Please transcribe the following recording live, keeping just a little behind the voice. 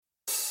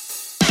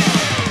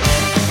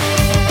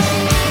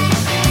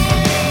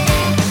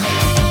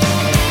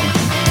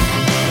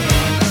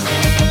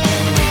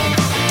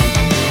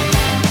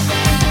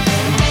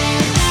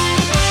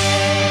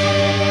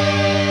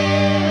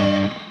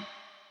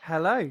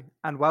Hello,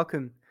 and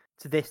welcome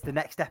to the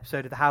next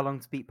episode of the How Long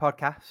to Beat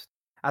podcast.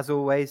 As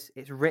always,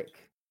 it's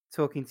Rick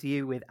talking to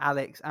you with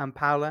Alex and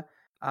Paula.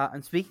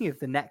 And speaking of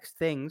the next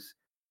things,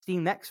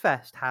 Steam Next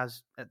Fest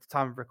has, at the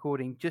time of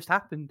recording, just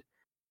happened.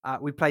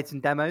 We played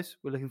some demos.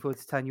 We're looking forward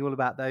to telling you all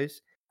about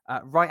those.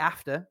 Right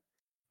after,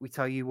 we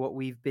tell you what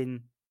we've been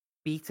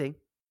beating,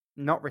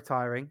 not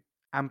retiring,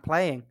 and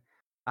playing.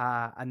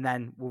 And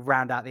then we'll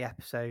round out the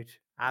episode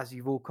as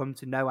you've all come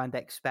to know and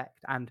expect,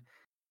 and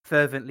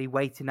fervently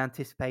wait in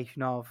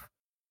anticipation of.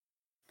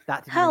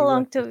 That didn't How really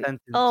long work as a to?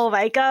 sentence. Oh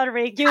my God,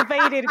 Rick, you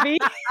baited me.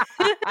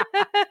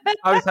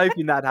 I was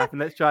hoping that'd happen.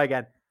 Let's try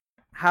again.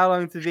 How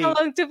long to beat How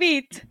long to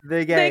beat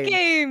the game? the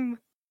game?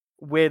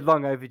 We're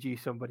long overdue.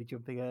 Somebody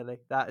jumping early.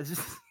 That is.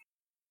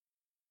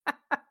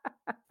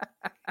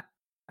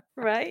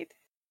 Right?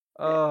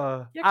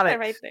 Oh, You're Alex,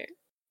 right there.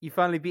 you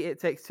finally beat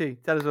It Takes Two.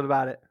 Tell us all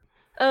about it.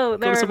 Oh,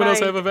 Could someone else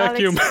have a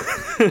vacuum?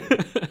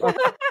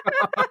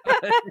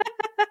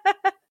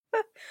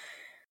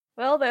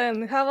 Well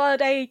then, how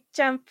about I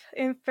jump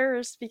in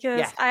first because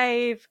Yes.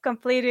 I've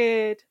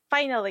completed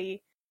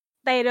finally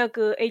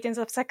Dairoku Agents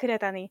of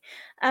Sakuratani.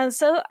 And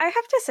so I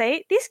have to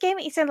say, this game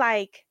isn't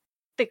like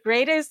the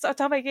greatest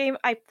otome game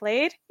I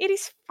played. It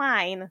is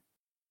fine.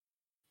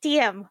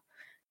 TM.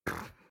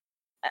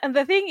 And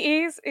the thing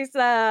is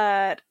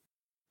that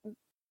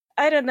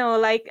I don't know,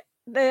 like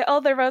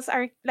all the routes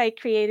are like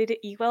created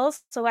equal.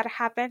 So what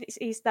happened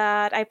is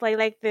that I play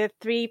like the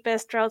 3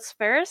 best routes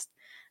first,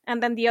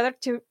 and then the other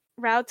 2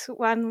 routes,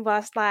 one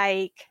was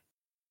like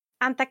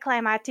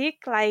anticlimactic,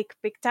 like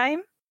big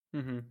time,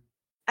 Mm-hmm.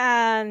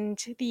 and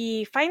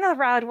the final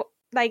route,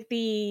 like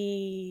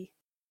the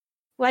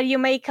what you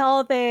may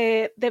call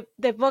the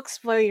box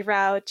boy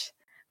route,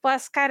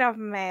 was kind of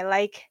meh.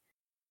 Like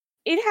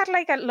it had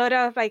like a lot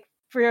of like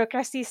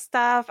bureaucracy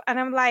stuff, and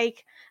I'm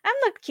like, I'm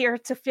not here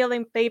to fill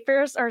in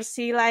papers or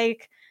see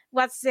like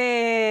what's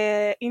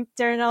the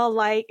internal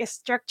like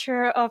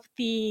structure of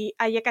the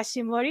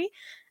Ayakashi Mori.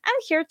 I'm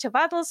here to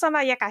battle some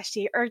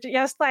Ayakashi or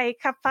just like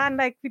have fun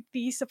like with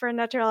the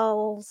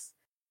supernaturals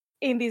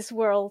in this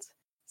world.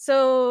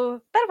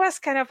 So that was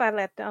kind of a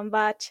letdown,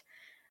 but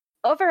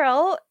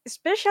overall,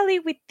 especially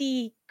with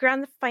the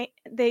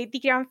the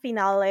grand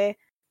finale,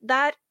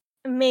 that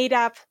made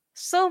up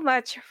so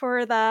much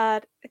for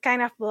that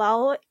kind of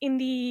lull in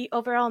the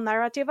overall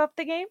narrative of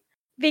the game,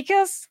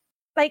 because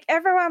like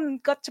everyone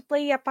got to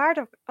play a part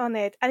on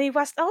it, and it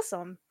was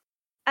awesome.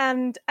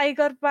 And I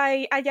got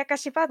my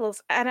Ayakashi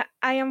battles, and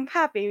I am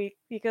happy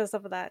because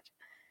of that.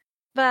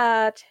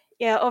 But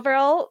yeah,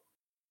 overall,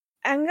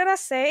 I'm gonna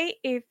say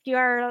if you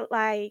are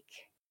like,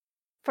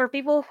 for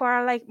people who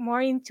are like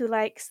more into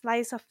like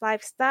slice of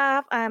life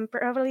stuff and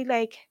probably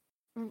like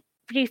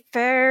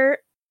prefer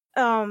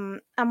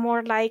a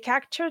more like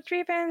character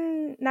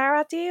driven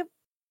narrative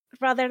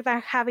rather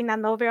than having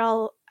an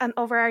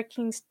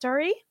overarching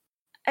story.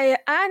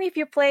 And if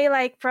you play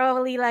like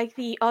probably like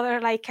the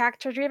other like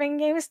character driven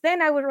games,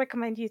 then I would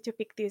recommend you to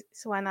pick this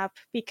one up,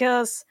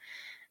 because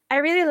I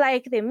really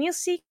like the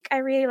music, I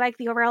really like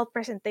the overall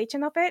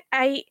presentation of it.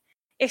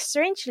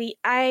 Strangely,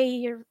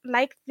 I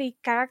like the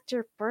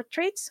character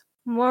portraits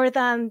more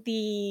than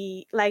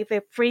the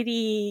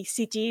pretty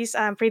CGs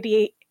and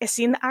pretty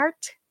scene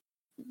art.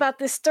 But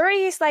the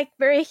story is like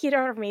very hit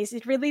or miss.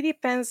 It really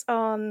depends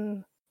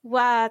on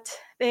what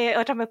the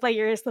otome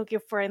player is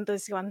looking for in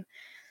this one.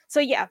 So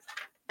yeah,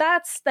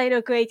 that's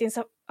Dairoku Agents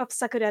of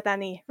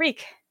Sakuratani.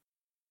 Rick,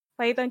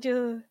 why don't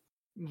you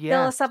tell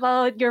Yeah. us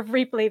about your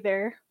replay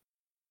there?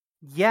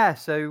 Yeah.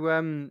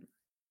 So,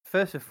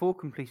 first of 4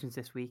 completions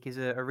this week is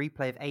a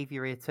replay of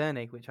Aviary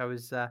Attorney, which I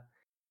was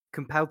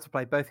compelled to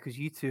play both because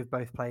you two have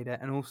both played it,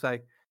 and also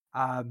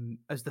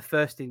as the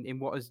first in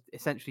what has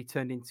essentially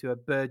turned into a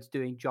birds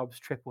doing jobs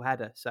triple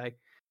header. So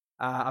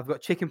I've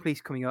got Chicken Police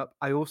coming up.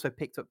 I also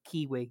picked up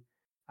Kiwi,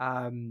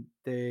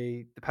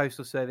 the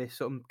postal service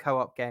sort of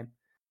co-op game.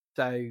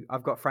 So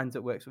I've got friends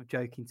at work sort of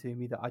joking to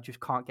me that I just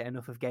can't get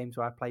enough of games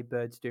where I play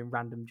birds doing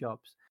random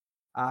jobs.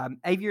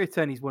 Aviary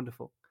Attorney is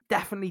wonderful.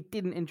 Definitely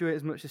didn't enjoy it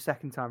as much the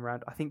second time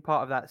around. I think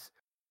part of that's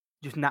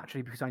just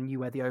naturally because I knew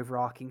where the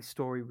overarching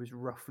story was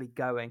roughly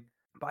going.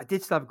 But I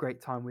did still have a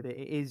great time with it.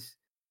 It is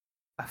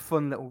a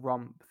fun little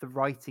romp. The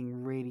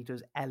writing really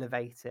does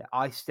elevate it.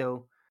 I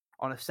still,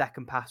 on a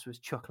second pass, was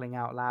chuckling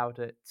out loud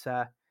at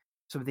some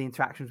of the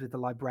interactions with the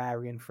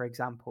librarian, for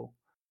example.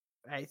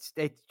 It's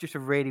just a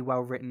really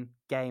well written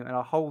game, and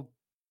I'll hold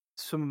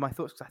some of my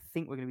thoughts because I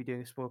think we're going to be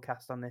doing a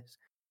spoilcast on this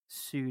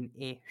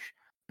soon-ish.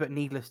 But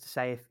needless to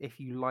say, if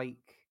you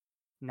like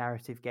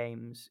narrative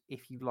games,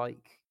 if you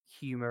like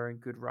humor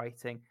and good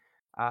writing,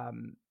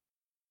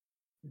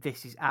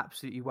 this is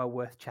absolutely well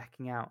worth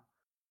checking out.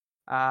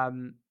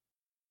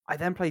 I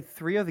then played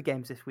 3 other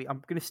games this week.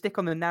 I'm going to stick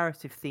on the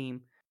narrative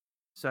theme.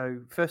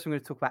 So first I'm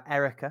going to talk about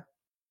Erica,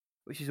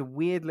 which is a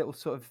weird little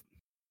sort of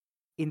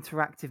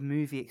interactive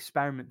movie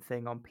experiment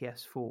thing on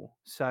PS4.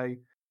 So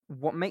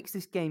what makes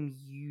this game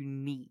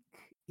unique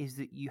is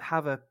that you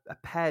have a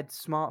paired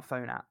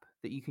smartphone app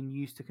that you can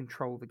use to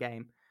control the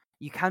game.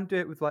 You can do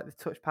it with like the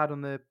touchpad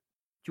on the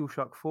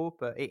DualShock 4,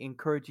 but it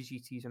encourages you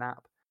to use an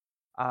app.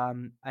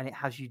 and it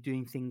has you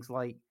doing things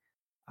like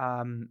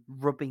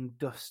rubbing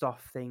dust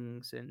off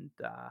things and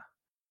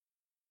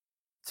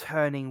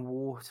turning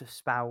water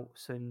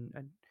spouts and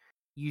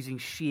using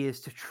shears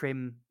to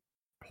trim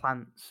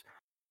plants.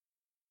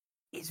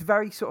 It's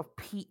very sort of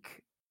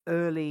peak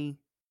early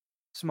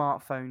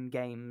smartphone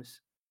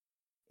games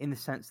in the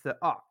sense that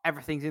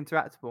everything's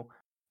interactable.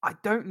 I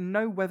don't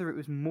know whether it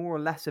was more or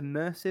less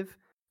immersive,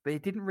 but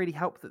it didn't really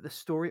help that the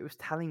story it was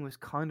telling was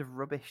kind of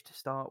rubbish to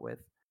start with.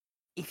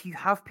 If you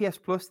have PS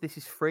Plus, this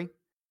is free,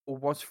 or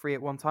was free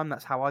at one time.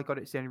 That's how I got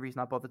it. It's the only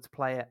reason I bothered to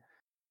play it.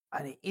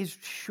 And it is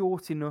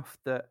short enough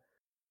that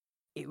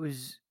it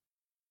was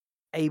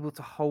able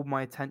to hold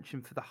my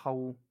attention for the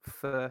whole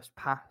first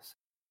pass.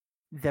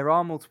 There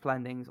are multiple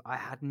endings. I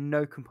had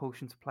no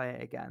compulsion to play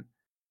it again.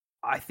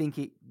 I think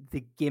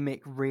the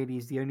gimmick really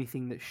is the only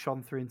thing that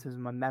shone through in terms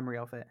of my memory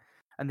of it.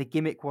 And the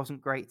gimmick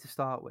wasn't great to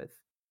start with,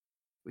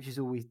 which is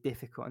always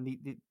difficult. And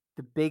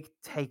the big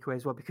takeaway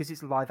as well, because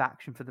it's live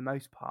action for the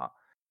most part,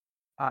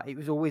 it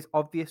was always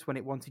obvious when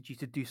it wanted you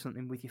to do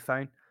something with your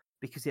phone,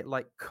 because it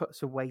like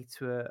cuts away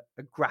to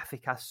a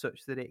graphic as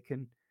such that it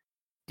can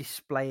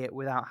display it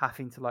without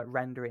having to like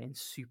render it in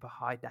super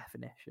high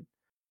definition.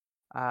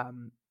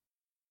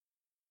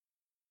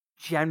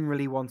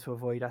 Generally one to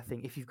avoid, I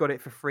think. If you've got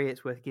it for free,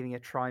 it's worth giving a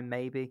try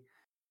maybe,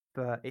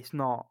 but it's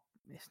not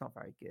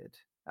very good.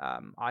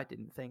 I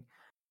didn't think.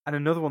 And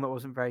another one that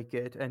wasn't very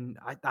good, and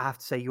I have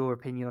to say your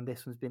opinion on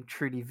this one's been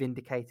truly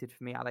vindicated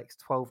for me, Alex.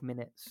 12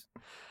 minutes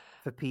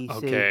for PC.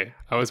 Okay,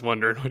 I was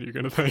wondering what you're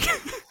gonna think.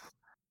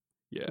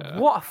 Yeah.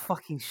 What a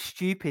fucking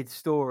stupid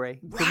story.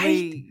 Right? For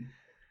me,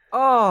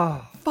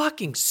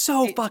 fucking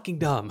fucking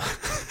dumb.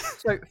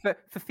 So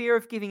for fear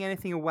of giving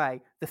anything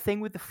away, the thing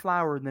with the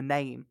flower and the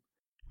name,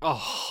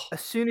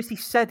 as soon as he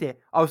said it,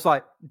 I was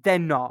like, they're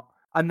not.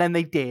 And then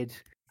they did.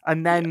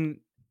 And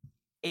then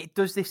it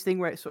does this thing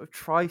where it sort of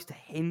tries to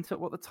hint at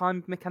what the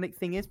time mechanic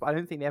thing is, but I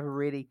don't think they ever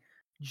really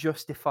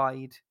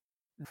justified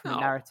from a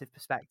narrative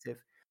perspective,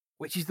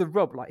 which is the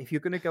rub. Like, if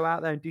you're going to go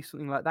out there and do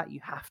something like that,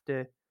 you have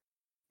to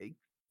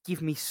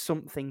give me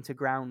something to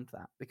ground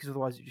that, because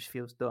otherwise it just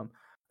feels dumb.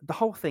 The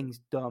whole thing's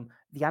dumb.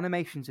 The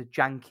animations are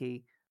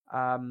janky.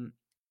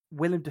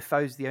 Willem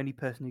Dafoe's the only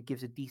person who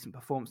gives a decent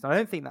performance. And I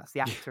don't think that's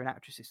the actor and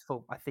actress's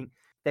fault. I think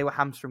they were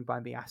hamstrung by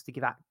being asked to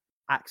give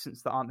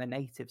accents that aren't their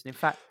natives. And in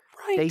fact,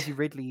 Daisy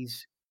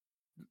Ridley's...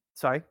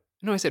 Sorry?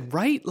 No, I said,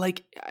 right?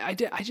 Like, I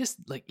just,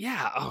 like,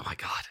 yeah. Oh, my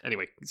God.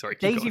 Anyway, sorry.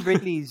 Daisy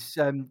Ridley's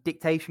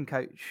dictation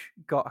coach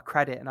got a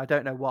credit, and I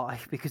don't know why,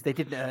 because they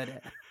didn't earn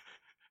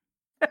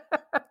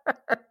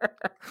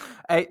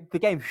it. The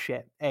game's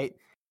shit.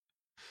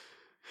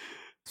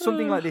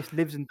 Something like this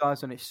lives and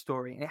dies on its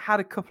story. And it had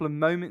a couple of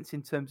moments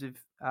in terms of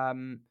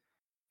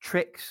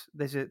tricks.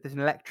 There's an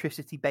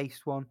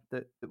electricity-based one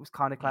that was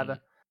kind of clever.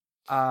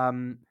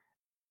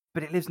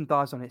 But it lives and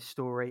dies on its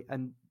story.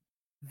 And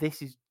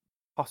this is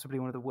possibly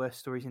one of the worst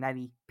stories in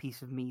any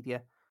piece of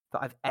media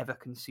that I've ever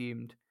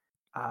consumed.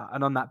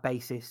 And on that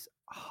basis,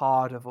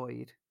 hard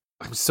avoid.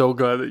 I'm so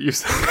glad that you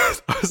said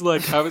that. I was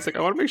like,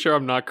 I want to make sure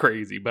I'm not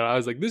crazy, but I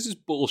was like, this is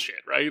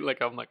bullshit, right?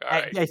 Like, I'm like, all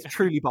right. It's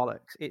truly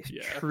bollocks. It's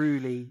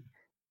truly...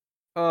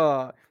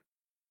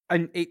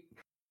 and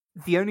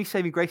the only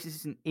saving grace is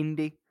it's an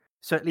indie,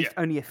 so at least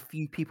only a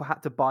few people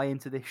had to buy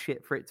into this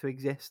shit for it to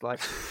exist. Like,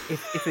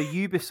 if a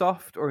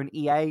Ubisoft or an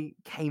EA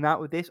came out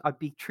with this, I'd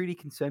be truly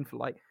concerned for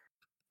like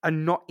a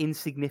not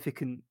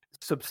insignificant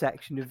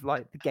subsection of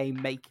like the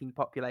game making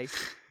population.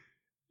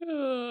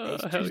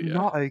 It's just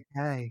not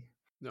okay.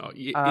 No,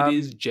 it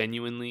is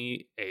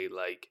genuinely a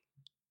like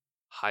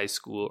high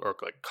school or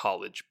like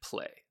college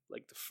play.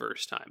 Like the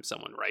first time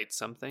someone writes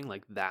something,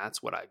 like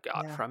that's what I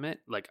got from it.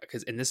 Like,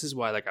 and this is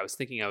why, like, I was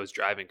thinking I was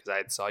driving because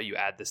I saw you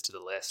add this to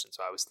the list, and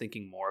so I was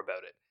thinking more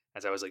about it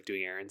as I was like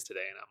doing errands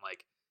today, and I'm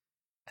like,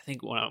 I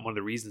think one of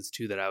the reasons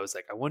too that I was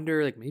like, I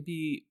wonder, like,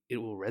 maybe it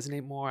will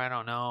resonate more. I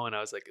don't know. And I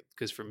was like,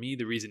 because for me,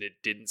 the reason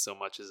it didn't so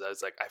much is I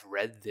was like, I've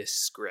read this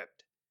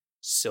script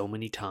so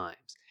many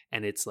times,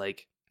 and it's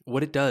like,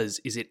 what it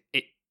does is it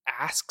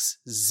asks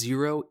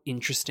zero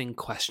interesting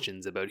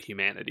questions about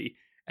humanity,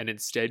 and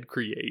instead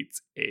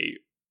creates a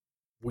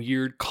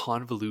weird,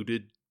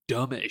 convoluted,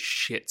 dumb as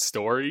shit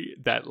story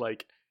that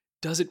like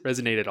doesn't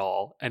resonate at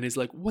all and is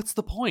like, what's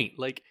the point?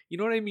 Like, you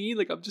know what I mean?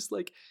 Like, I'm just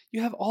like,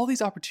 you have all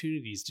these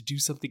opportunities to do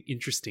something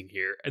interesting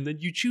here, and then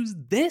you choose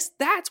this?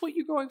 That's what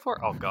you're going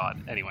for? Oh,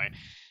 God. Anyway,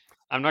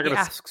 I'm not going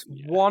to... It asks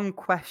one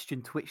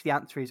question to which the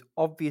answer is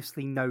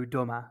obviously no,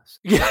 dumbass.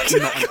 That's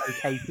not an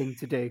okay thing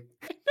to do.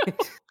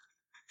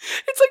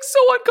 It's like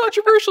so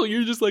uncontroversial.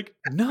 You're just like,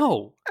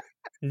 no.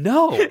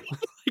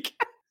 Like,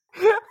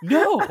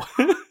 no.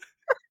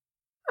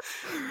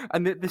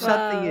 And the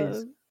sad thing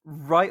is,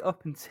 right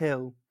up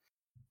until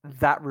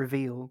that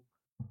reveal,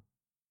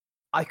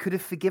 I could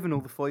have forgiven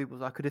all the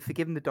foibles. I could have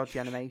forgiven the dodgy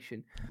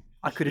animation.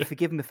 I could have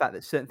forgiven the fact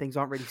that certain things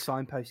aren't really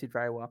signposted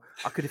very well.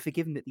 I could have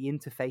forgiven that the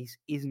interface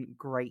isn't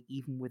great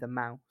even with a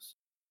mouse.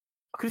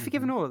 I could have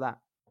forgiven all of that.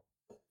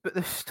 But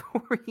the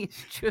story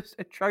is just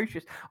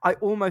atrocious. I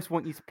almost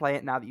want you to play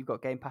it now that you've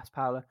got Game Pass,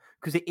 Paola,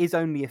 because it is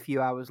only a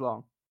few hours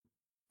long.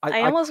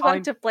 I almost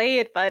want to play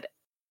it, but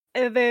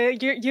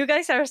you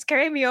guys are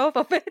scaring me off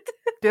a bit.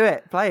 Do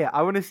it, play it.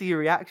 I want to see your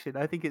reaction.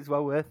 I think it's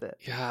well worth it.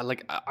 Yeah,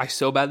 like I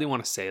so badly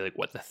want to say like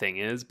what the thing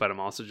is, but I'm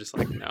also just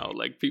like no,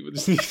 like people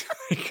just need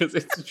because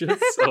it's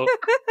just so.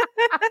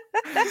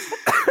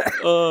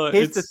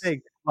 Here's the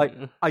thing: like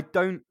I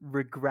don't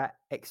regret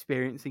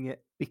experiencing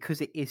it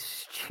because it is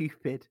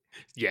stupid.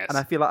 Yes, and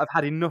I feel like I've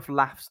had enough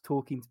laughs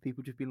talking to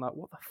people, just being like,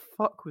 "What the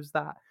fuck was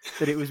that?"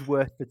 That it was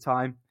worth the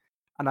time.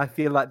 And I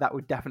feel like that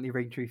would definitely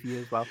ring true for you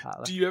as well,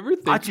 Tyler. Do you ever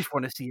think? I just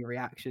want to see your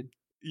reaction.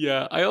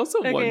 Yeah, I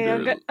also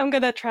wonder. I'm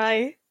gonna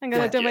try. I'm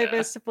gonna do my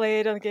best to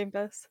play it on Game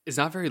Pass. It's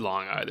not very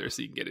long either,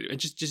 so you can get it. And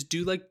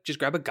just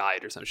grab a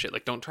guide or some shit.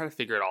 Like, don't try to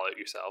figure it all out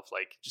yourself.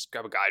 Like, just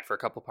grab a guide for a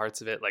couple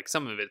parts of it. Like,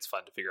 some of it's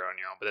fun to figure out on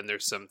your own, but then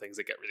there's some things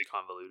that get really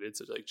convoluted.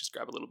 So like, just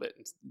grab a little bit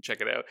and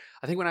check it out.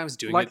 I think when I was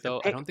doing it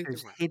though, I don't think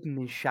there's hidden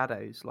in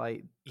shadows.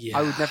 Like, yeah.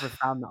 I would never have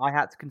found that. I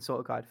had to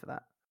consult a guide for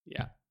that.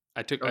 Yeah,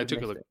 I took a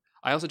look.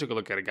 I also took a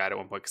look at a guide at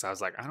one point because I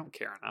was like, I don't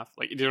care enough.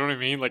 Like, you know what I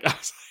mean? Like, I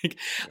was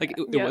like,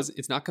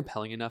 it's not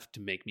compelling enough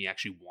to make me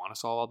actually want to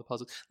solve all the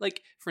puzzles.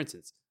 Like, for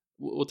instance,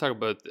 we'll talk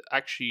about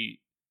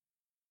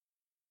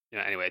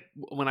anyway,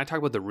 when I talk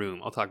about The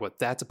Room, I'll talk about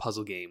that's a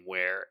puzzle game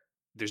where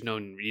there's no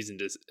reason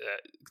to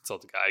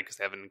consult a guide because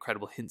they have an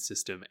incredible hint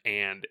system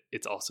and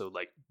it's also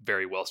like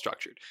very well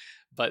structured.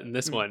 But in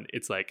this one,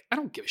 it's like, I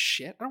don't give a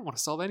shit. I don't want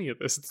to solve any of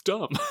this. It's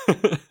dumb.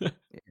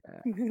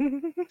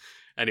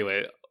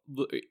 Anyway,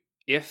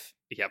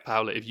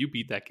 Paola, if you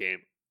beat that game,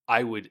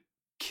 I would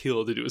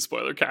kill to do a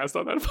spoiler cast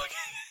on that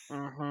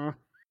fucking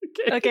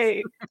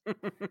Okay.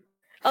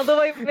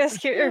 Although I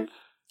missed here.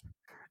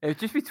 It would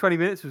just be 20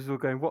 minutes of us all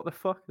going, what the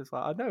fuck? It's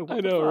like, I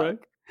know, right?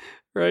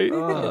 Right?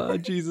 Oh,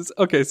 Jesus.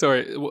 Okay,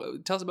 sorry.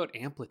 Tell us about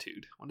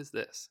Amplitude. What is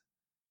this?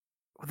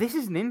 Well, this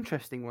is an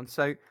interesting one.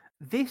 So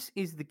this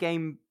is the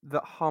game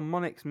that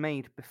Harmonix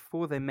made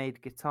before they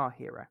made Guitar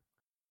Hero.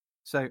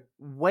 So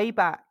way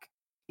back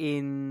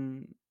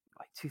in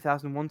like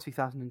 2001,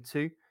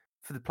 2002,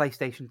 for the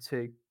PlayStation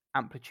 2,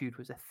 Amplitude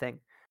was a thing.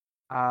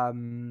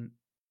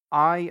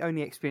 I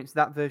only experienced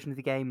that version of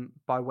the game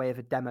by way of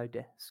a demo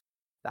disc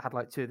that had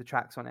like 2 of the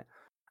tracks on it.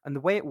 And the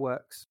way it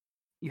works,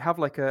 you have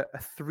like a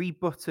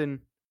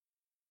 3-button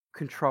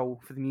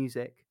control for the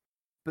music,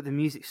 but the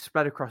music's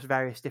spread across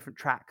various different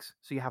tracks.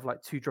 So you have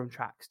like 2 drum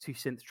tracks, 2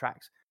 synth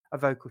tracks, a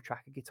vocal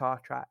track, a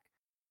guitar track.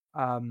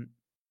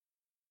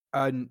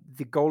 And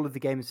the goal of the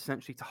game is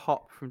essentially to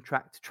hop from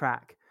track to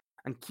track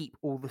and keep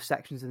all the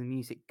sections of the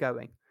music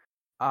going.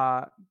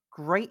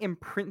 Great in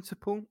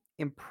principle.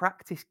 In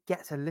practice,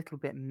 gets a little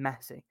bit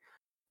messy.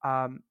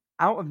 Out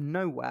of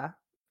nowhere,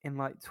 in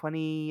like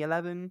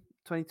 2011,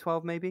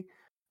 2012 maybe,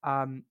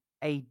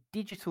 a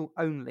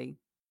digital-only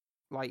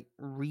like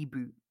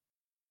reboot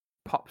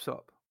pops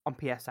up on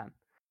PSN.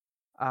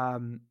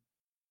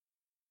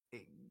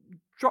 It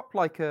dropped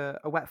like a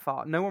wet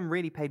fart. No one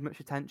really paid much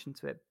attention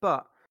to it,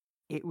 but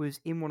it was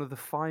in one of the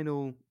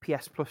final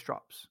PS Plus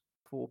drops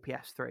for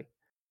PS3.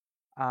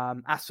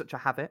 As such, I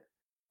have it.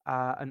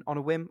 And on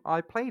a whim, I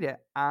played it.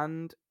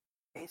 And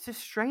it's a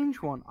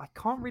strange one. I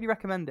can't really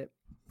recommend it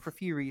for a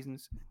few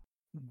reasons.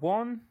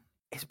 One,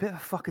 it's a bit of a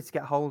fucker to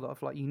get hold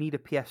of. Like, you need a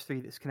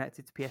PS3 that's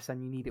connected to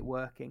PSN. You need it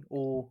working.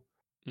 Or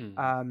you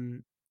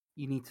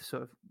need to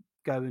sort of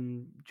go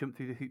and jump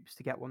through the hoops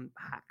to get one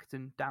hacked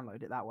and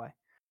download it that way.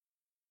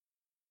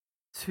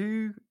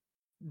 2,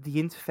 the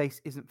interface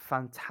isn't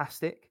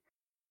fantastic.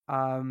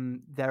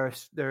 There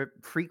are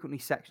frequently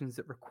sections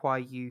that require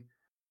you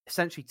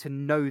essentially to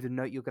know the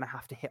note you're going to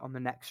have to hit on the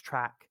next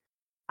track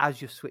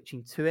as you're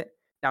switching to it.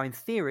 Now, in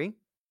theory,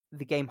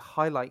 the game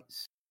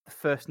highlights the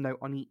first note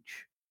on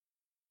each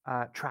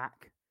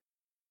track,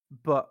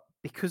 but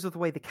because of the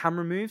way the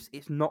camera moves,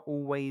 it's not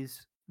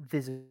always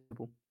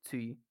visible to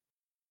you.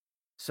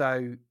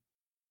 So,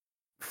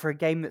 for a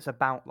game that's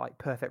about like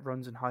perfect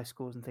runs and high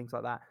scores and things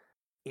like that,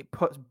 it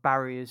puts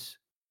barriers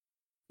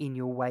in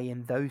your way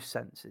in those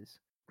senses.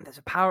 There's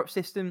a power-up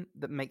system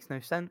that makes no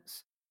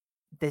sense.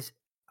 There's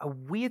a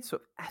weird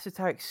sort of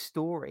esoteric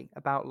story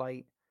about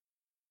like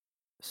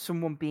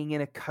someone being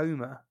in a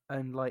coma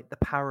and like the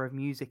power of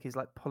music is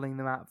like pulling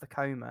them out of the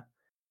coma,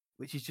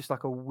 which is just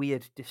like a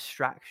weird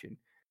distraction.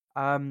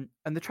 And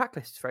the track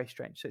list is very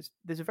strange. So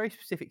there's a very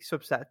specific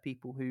subset of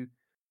people who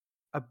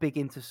are big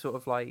into sort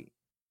of like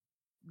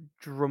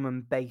drum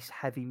and bass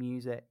heavy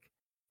music,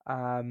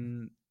 a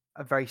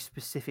very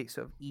specific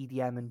sort of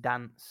EDM and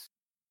dance,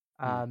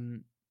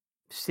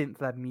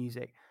 synth-led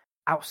music.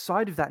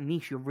 Outside of that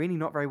niche, you're really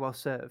not very well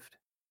served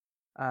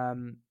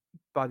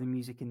by the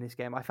music in this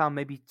game. I found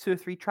maybe 2 or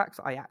 3 tracks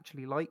I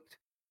actually liked,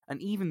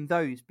 and even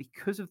those,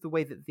 because of the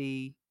way that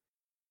the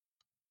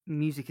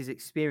music is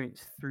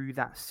experienced through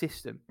that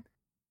system,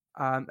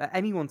 at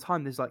any one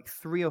time there's like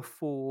 3 or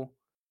 4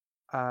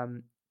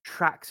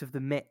 tracks of the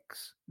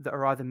mix that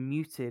are either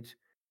muted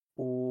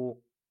or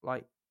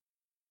like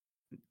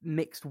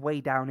mixed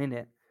way down in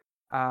it.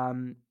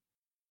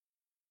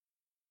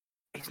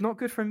 It's not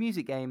good for a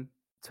music game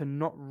to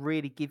not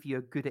really give you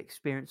a good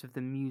experience of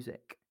the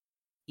music,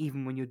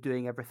 even when you're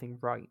doing everything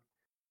right.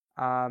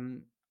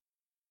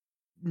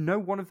 no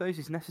one of those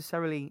is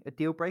necessarily a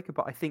deal breaker,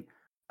 but I think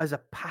as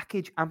a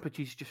package,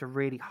 Amplitude is just a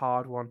really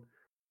hard one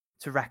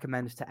to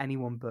recommend to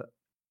anyone but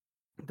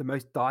the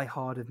most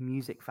diehard of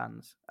music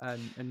fans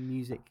and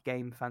music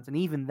game fans. And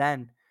even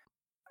then,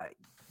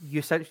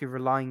 you're essentially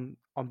relying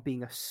on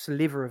being a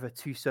sliver of a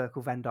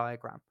 2-circle Venn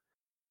diagram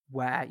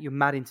where you're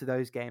mad into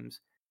those games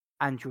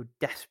and you're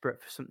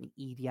desperate for something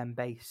EDM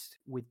based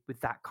with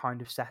that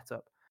kind of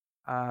setup.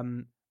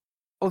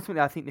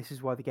 Ultimately, I think this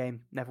is why the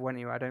game never went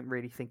anywhere. I don't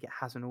really think it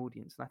has an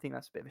audience, and I think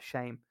that's a bit of a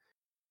shame.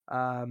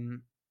 But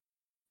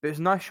it was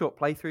a nice short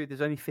playthrough.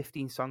 There's only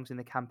 15 songs in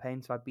the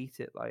campaign, so I beat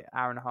it like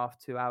hour and a half,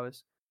 2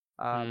 hours.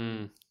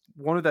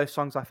 One of those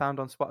songs I found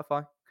on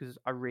Spotify because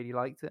I really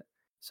liked it.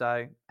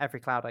 So Every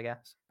Cloud, I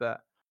guess,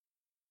 but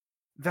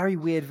very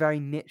weird, very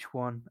niche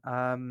one.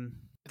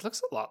 It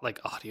looks a lot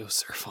like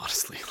Audiosurf,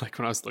 honestly. Like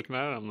when I was looking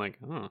at it, I'm like,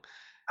 oh.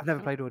 I've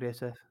never played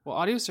Audiosurf. Well,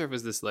 Audiosurf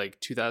is this like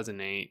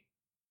 2008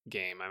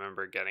 game. I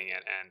remember getting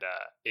it, and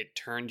it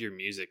turned your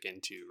music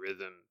into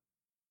rhythm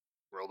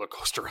roller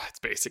coaster rides,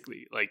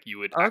 basically. Like you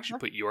would actually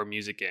put your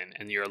music in,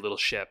 and you're a little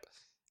ship,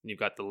 and you've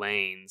got the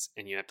lanes,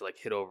 and you have to like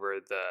hit over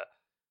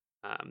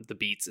the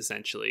beats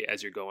essentially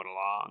as you're going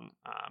along.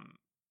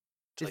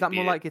 Is that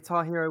more like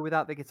Guitar Hero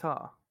without the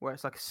guitar, where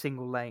it's like a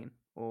single lane,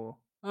 or?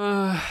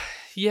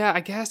 Yeah, I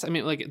guess. I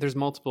mean, like, there's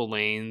multiple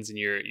lanes, and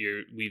you're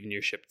weaving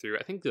your ship through.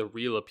 I think the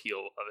real appeal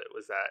of it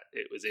was that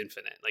it was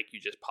infinite. Like, you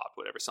just popped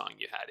whatever song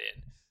you had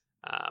in.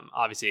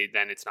 Obviously,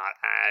 then it's not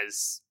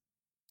as,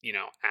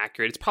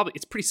 accurate.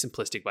 It's pretty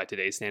simplistic by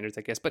today's standards,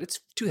 I guess. But it's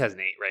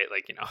 2008, right?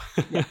 Like,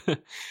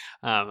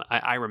 Yeah.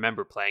 I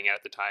remember playing it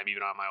at the time,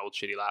 even on my old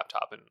shitty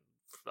laptop, and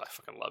I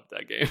fucking loved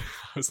that game.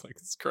 I was like,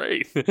 it's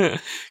great.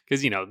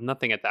 Because,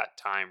 nothing at that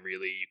time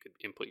really, you could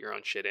input your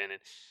own shit in.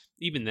 And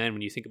even then,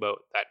 when you think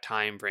about that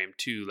time frame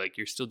too, like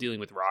you're still dealing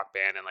with Rock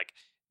Band, and like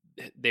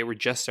they were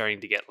just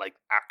starting to get like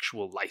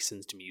actual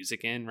licensed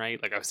music in,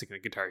 right? Like I was thinking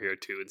of Guitar Hero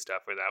 2 and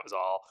stuff where that was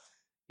all,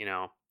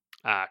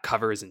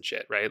 covers and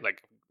shit, right?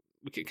 Like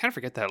we can kind of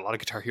forget that a lot of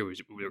Guitar Hero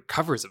were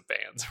covers of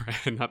bands, right?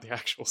 And not the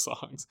actual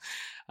songs.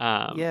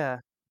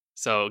 Yeah.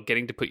 So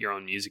getting to put your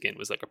own music in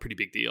was like a pretty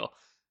big deal.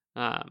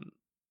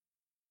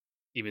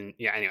 Even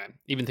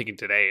thinking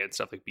today and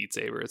stuff like Beat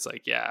Saber, it's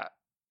like, yeah,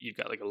 you've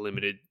got like a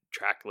limited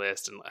track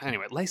list, and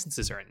anyway,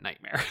 licenses are a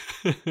nightmare.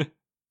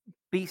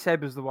 Beat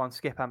Saber's the one,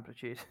 skip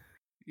Amplitude.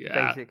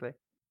 Yeah. Basically.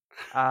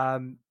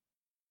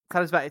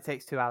 Tell us about It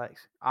Takes Two,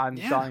 Alex. I'm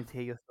dying to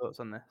hear your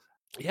thoughts on this.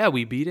 Yeah,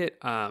 we beat it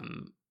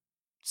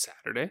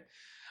Saturday.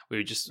 We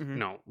were just,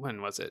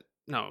 when was it?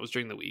 No, it was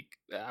during the week.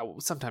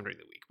 Sometime during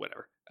the week,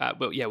 whatever.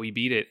 But yeah, we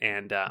beat it,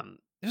 and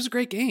it was a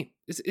great game.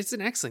 It's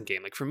an excellent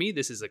game. Like for me,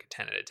 this is like a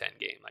 10 out of 10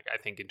 game. Like I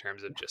think in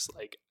terms of just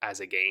like as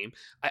a game,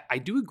 I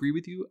do agree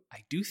with you. I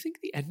do think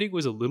the ending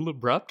was a little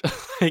abrupt.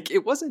 Like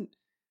it wasn't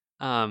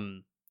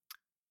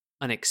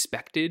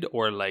unexpected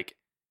or like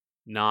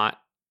not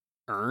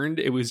earned.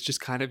 It was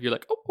just kind of, you're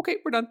like, oh, okay,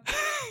 we're done.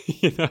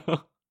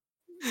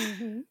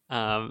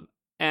 Mm-hmm.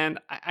 And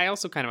I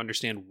also kind of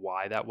understand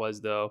why that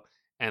was though.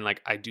 And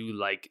like I do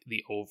like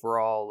the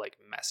overall like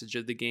message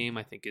of the game.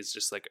 I think is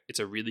just like it's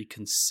a really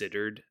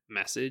considered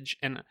message.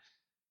 And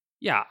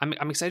yeah,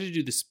 I'm excited to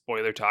do the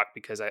spoiler talk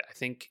because I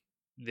think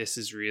this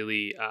is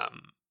really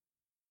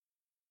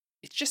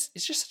it's just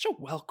such a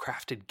well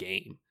crafted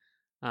game.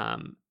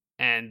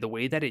 And the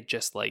way that it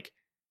just like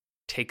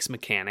takes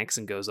mechanics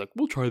and goes like,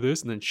 we'll try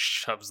this, and then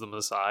shoves them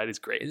aside is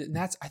great. And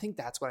I think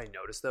that's what I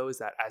noticed though, is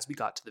that as we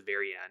got to the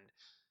very end,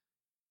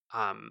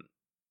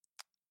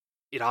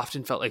 it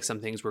often felt like some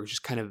things were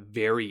just kind of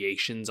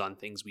variations on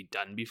things we'd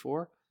done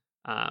before,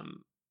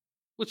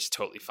 which is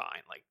totally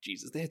fine. Like,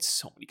 Jesus, they had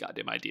so many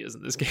goddamn ideas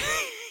in this game.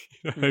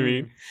 You know what I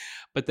mean?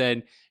 But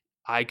then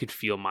I could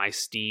feel my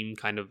steam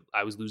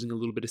I was losing a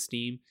little bit of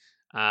steam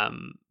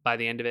by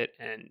the end of it.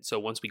 And so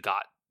I was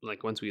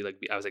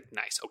like,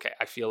 nice. Okay.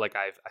 I feel like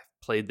I've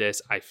played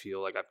this. I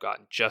feel like I've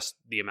gotten just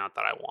the amount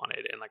that I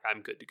wanted, and like,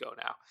 I'm good to go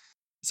now.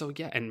 So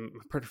yeah. And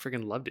Perta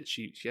friggin' loved it.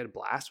 She had a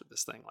blast with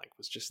this thing. Like, it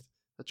was just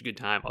such a good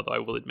time, although I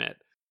will admit,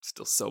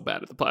 still so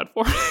bad at the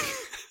platform.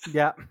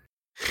 Yeah.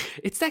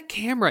 It's that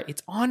camera.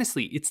 It's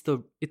honestly, it's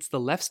the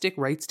left stick,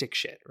 right stick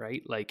shit,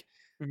 right? Like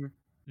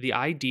the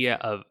idea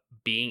of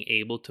being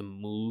able to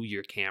move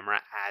your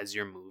camera as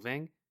you're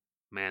moving,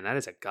 man, that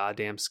is a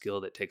goddamn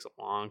skill that takes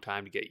a long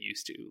time to get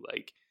used to.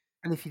 Like,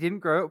 and if you didn't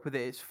grow up with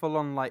it, it's full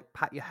on like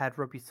pat your head,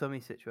 rub your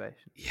tummy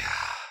situation. Yeah.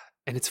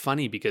 And it's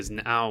funny because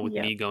now with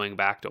me going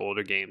back to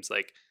older games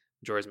like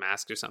Majora's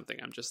Mask or something,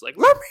 I'm just like,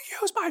 let me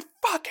use my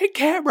fucking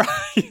camera.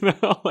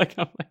 Like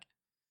I'm like,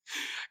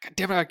 God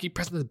damn it, I keep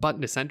pressing this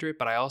button to center it,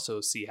 but I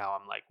also see how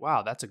I'm like,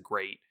 wow, that's a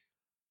great,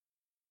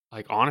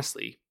 like,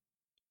 honestly,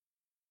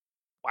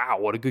 wow,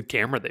 what a good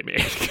camera they made.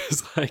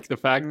 Because like the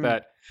fact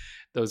that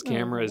those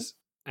cameras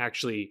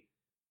actually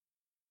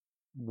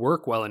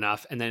work well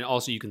enough, and then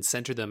also you can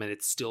center them and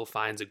it still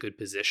finds a good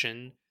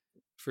position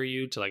for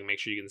you to like make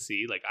sure you can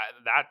see, like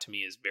that to me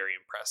is very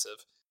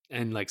impressive,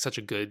 and like such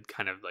a good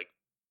kind of like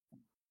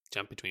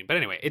jump between. But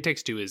anyway, It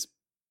Takes Two it's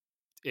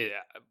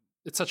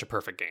such a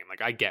perfect game.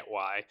 Like I get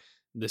why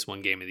this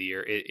one game of the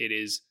year.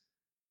 It's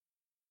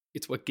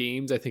what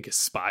games I think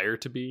aspire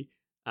to be.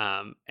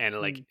 And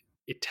like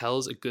it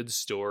tells a good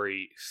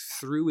story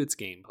through its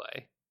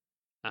gameplay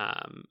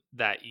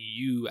that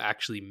you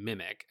actually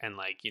mimic. And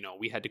like, you know,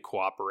 we had to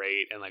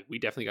cooperate, and like we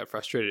definitely got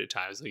frustrated at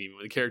times, like even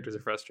when the characters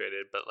are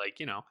frustrated. But like,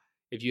 you know,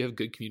 if you have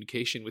good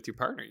communication with your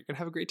partner, you're gonna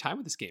have a great time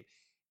with this game.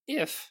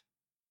 If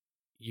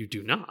you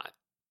do not,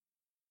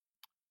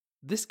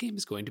 this game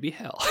is going to be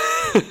hell.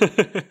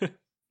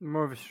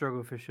 More of a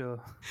struggle for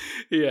sure.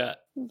 Yeah.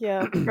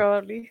 Yeah,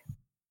 probably.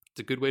 It's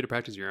a good way to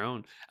practice your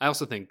own. I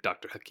also think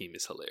Dr. Hakim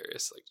is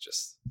hilarious. Like,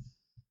 just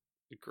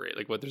great.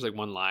 Like, there's like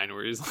one line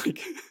where he's like,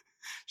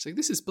 she's like,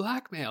 "This is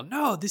blackmail.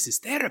 No, this is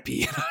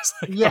therapy." And I was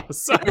like, yeah. "Oh,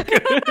 so good."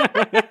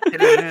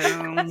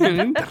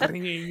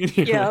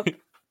 Yep.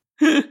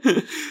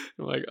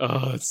 I'm like,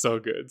 "Oh, it's so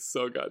good.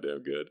 So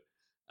goddamn good."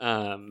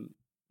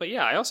 But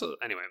yeah,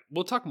 anyway,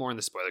 we'll talk more in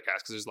the spoiler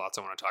cast because there's lots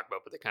I want to talk about,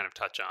 but they kind of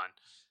touch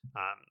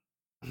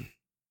on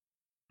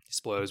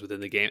spoilers within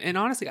the game. And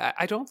honestly,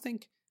 I don't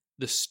think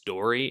the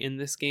story in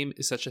this game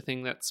is such a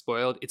thing that's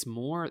spoiled. It's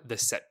more the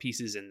set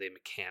pieces and the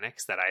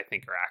mechanics that I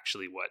think are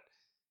actually what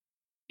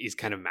is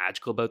kind of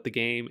magical about the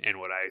game, and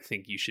what I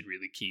think you should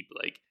really keep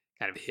like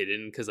kind of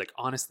hidden. Because like,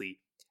 honestly,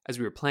 as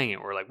we were playing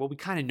it, we're like, well, we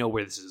kind of know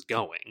where this is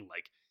going.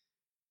 Like,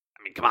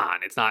 I mean, come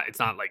on, it's not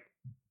like,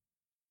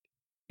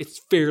 it's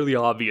fairly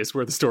obvious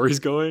where the story's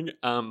going,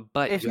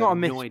 but it's you not have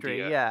a no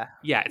mystery. idea.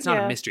 Yeah, it's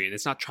not a mystery, and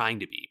it's not trying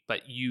to be,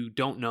 but you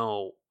don't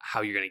know how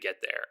you're going to get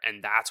there,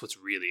 and that's what's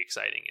really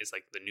exciting. Is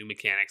like the new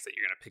mechanics that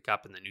you're going to pick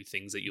up and the new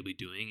things that you'll be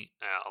doing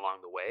along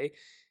the way.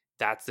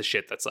 That's the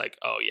shit that's like,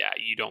 oh yeah,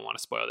 you don't want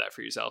to spoil that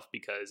for yourself,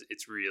 because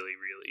it's really,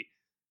 really,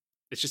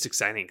 it's just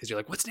exciting because you're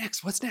like, what's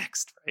next,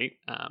 right?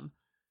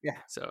 Yeah.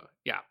 So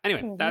yeah.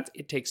 Anyway, that's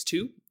It Takes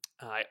Two.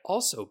 I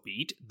also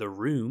beat The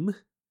Room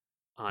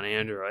on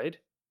Android.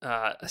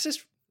 It's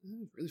just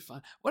really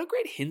fun. What a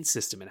great hint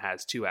system it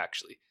has too,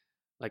 actually.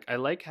 Like, I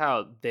like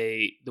how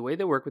the way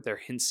they work with their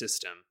hint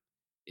system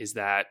is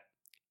that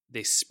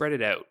they spread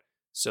it out.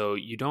 So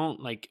you don't,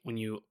 like, when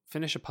you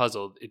finish a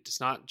puzzle, it's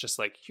not just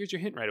like, here's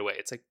your hint right away.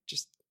 It's like,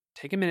 just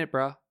take a minute,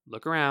 bro,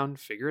 look around,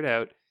 figure it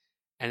out.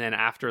 And then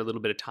after a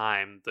little bit of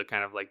time, the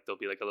kind of like, there'll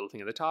be like a little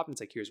thing at the top, and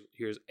it's like,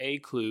 here's a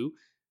clue.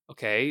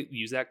 Okay,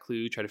 use that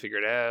clue, try to figure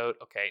it out.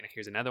 Okay, and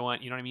here's another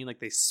one. You know what I mean? Like,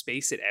 they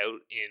space it out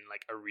in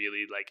like a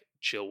really like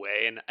chill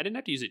way. And I didn't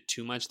have to use it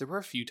too much. There were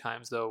a few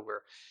times though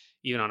where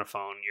even on a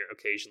phone,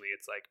 occasionally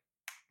it's like,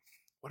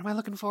 what am I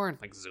looking for? And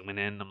like zooming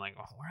in, I'm like,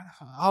 oh, where the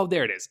fuck? Oh,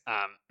 there it is.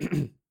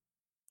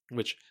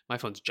 Which my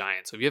phone's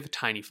giant, so if you have a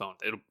tiny phone,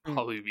 it'll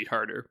probably be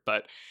harder.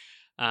 But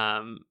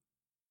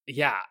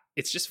yeah,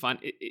 it's just fun.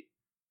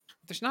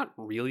 There's not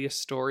really a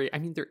story. I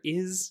mean, there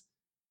is.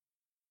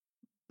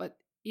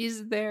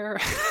 Is there?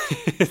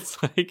 It's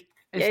like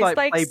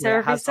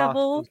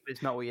serviceable.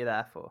 It's not what you're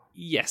there for.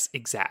 Yes,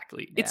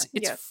 exactly. Yeah. It's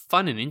yes.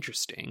 fun and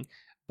interesting,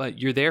 but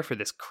you're there for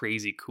this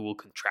crazy cool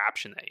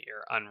contraption that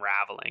you're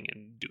unraveling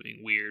and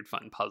doing weird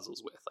fun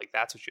puzzles with. Like,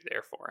 that's what you're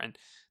there for. And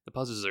the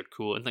puzzles are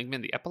cool. And like,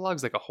 man, the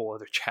epilogue's like a whole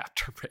other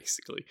chapter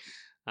basically.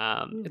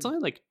 It's only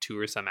like 2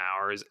 or some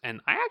hours, and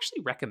I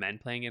actually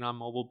recommend playing it on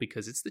mobile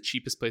because it's the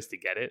cheapest place to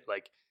get it.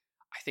 Like,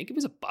 I think it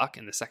was $1,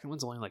 and the second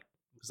one's only like,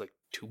 it was like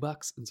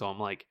 $2. And so I'm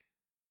like,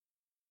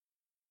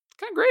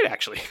 kind of great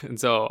actually. And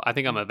so I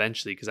think I'm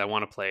eventually, because I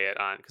want to play it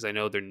on, because I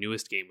know their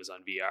newest game was on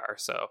VR,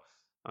 so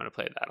I'm going to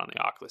play that on the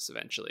Oculus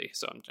eventually.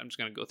 So I'm just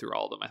going to go through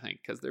all of them, I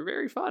think, because they're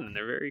very fun and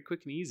they're very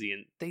quick and easy,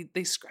 and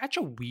they scratch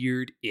a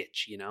weird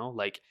itch, you know,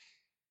 like,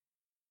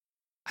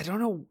 I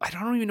don't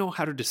even know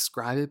how to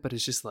describe it, but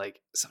it's just like,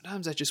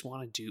 sometimes I just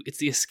want to it's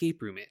the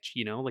escape room itch,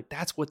 you know, like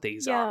that's what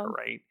these are,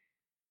 right?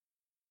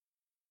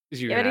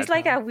 Yeah, it's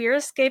like a weird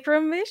escape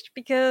room itch,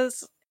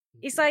 because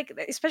it's like,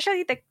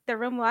 especially the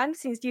room one,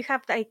 since you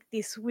have like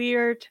this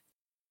weird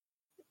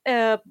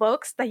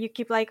box that you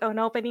keep like on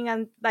opening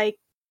and like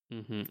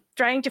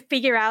trying to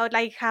figure out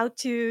like how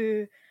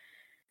to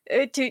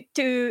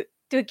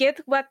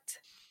get what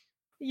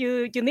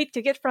you need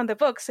to get from the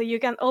box, so you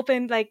can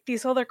open like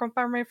this other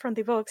compartment from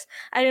the box.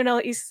 I don't know,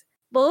 it's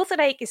both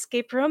like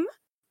escape room,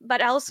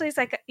 but also it's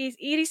like it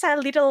is a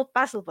little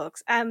puzzle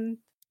box, and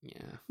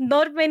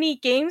not many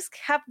games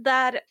have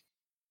that.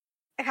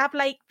 Have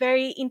like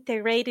very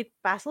integrated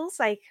puzzles,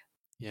 like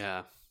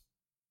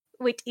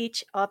with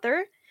each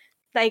other.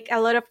 Like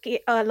a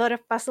lot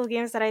of puzzle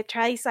games that I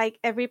try, is like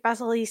every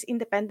puzzle is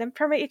independent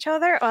from each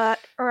other,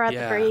 or at the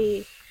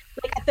very,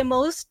 like at the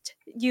most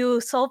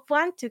you solve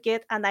one to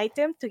get an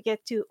item to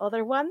get to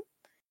other one.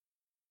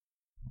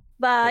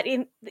 But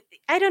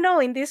I don't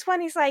know, in this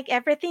one it's like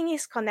everything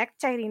is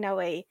connected in a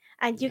way,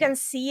 and you can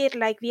see it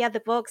like via the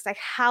box, like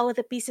how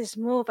the pieces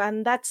move,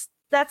 and that's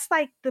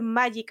like the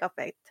magic of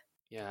it.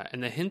 Yeah,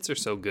 and the hints are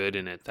so good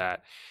in it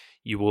that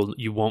you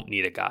won't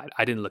need a guide.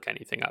 I didn't look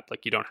anything up.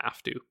 Like, you don't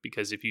have to,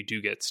 because if you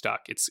do get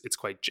stuck, it's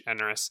quite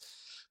generous.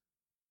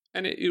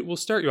 And it will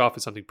start you off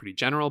with something pretty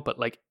general, but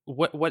like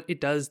what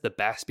it does the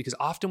best, because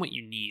often what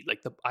you need, like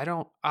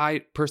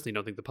I personally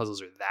don't think the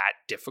puzzles are that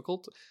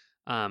difficult.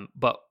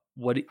 But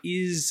What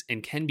is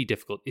and can be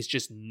difficult is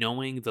just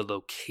knowing the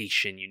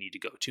location you need to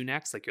go to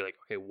next. Like you're like,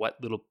 okay, what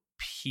little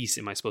piece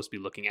am I supposed to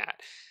be looking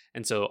at?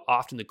 And so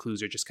often the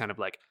clues are just kind of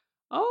like,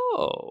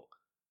 oh,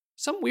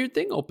 some weird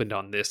thing opened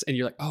on this, and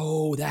you're like,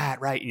 oh, that,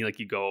 right? And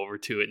you go over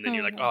to it, and then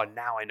you're like, oh,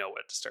 now I know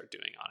what to start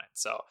doing on it.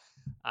 So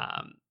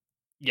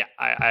yeah,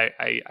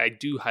 I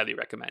do highly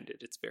recommend it.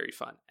 It's very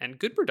fun and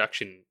good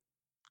production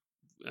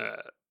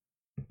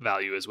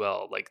value as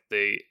well. Like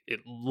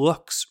it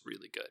looks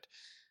really good,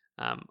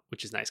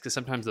 which is nice because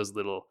sometimes those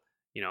little,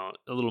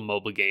 a little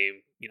mobile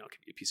game, can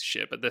be a piece of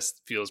shit, but this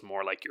feels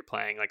more like you're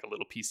playing like a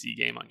little PC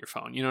game on your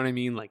phone. You know what I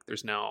mean? Like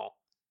there's none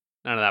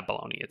of that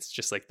baloney. It's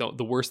just like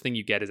the worst thing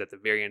you get is at the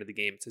very end of the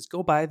game, it says,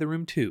 go buy The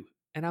Room 2.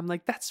 And I'm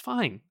like, that's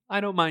fine. I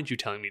don't mind you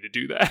telling me to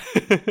do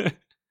that.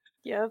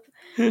 Yep.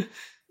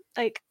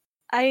 Like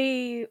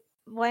I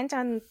went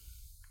and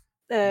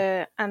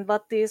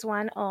bought this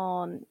one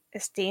on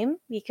Steam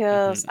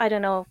because I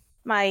don't know,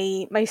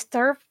 my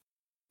store,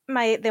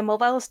 the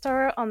mobile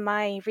store on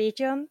my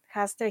region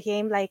has the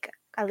game like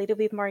a little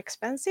bit more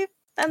expensive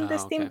than the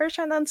Steam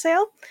version on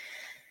sale.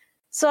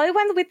 So I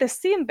went with the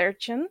Steam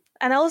version,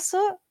 and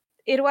also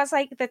it was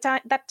like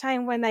that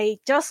time when I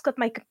just got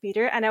my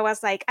computer, and I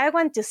was like, I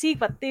want to see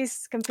what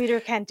this computer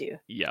can do.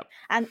 Yep.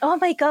 And oh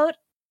my god,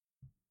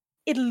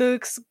 it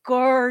looks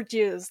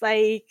gorgeous.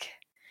 Like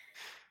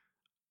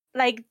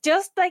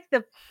just like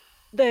the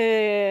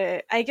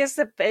I guess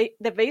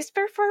the base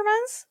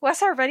performance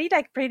was already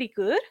like pretty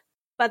good,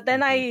 but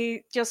then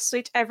I just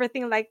switched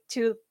everything like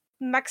to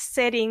max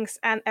settings,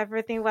 and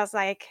everything was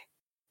like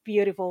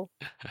beautiful,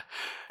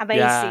 amazing.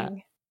 Yeah.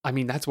 I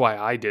mean, that's why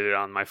I did it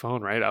on my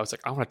phone, right? I was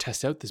like, I want to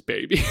test out this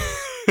baby.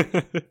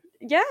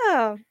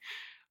 Yeah.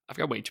 I've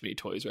got way too many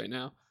toys right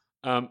now.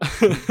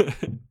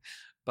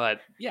 But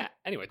yeah,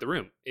 anyway, The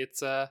Room.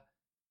 It's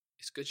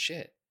good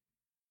shit.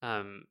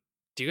 Do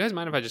you guys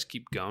mind if I just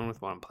keep going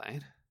with what I'm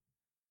playing?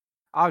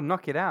 I'll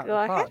knock it out Go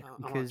ahead.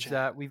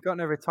 because we've got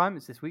no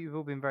retirements this week. We've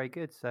all been very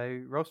good, so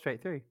roll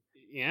straight through.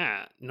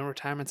 Yeah, no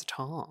retirements at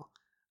all.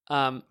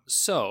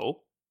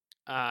 So,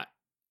 in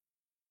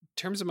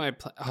terms of my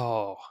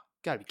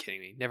gotta be kidding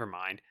me. Never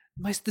mind.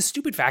 The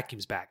stupid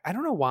vacuum's back. I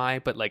don't know why,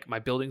 but like my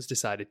building's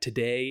decided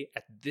today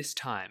at this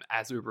time,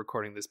 as we're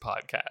recording this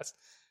podcast,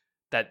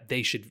 that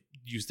they should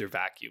use their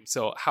vacuum.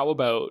 So how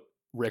about,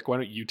 Rick, why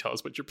don't you tell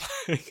us what you're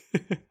playing?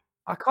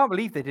 I can't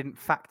believe they didn't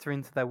factor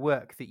into their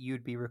work that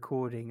you'd be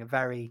recording a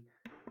very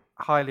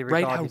highly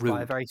regarded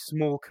by a very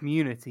small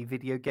community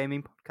video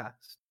gaming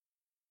podcast.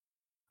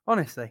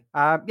 Honestly.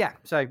 Yeah,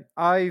 so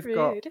I've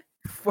got...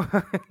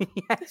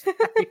 Yes,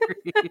 very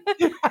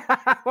rude.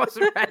 I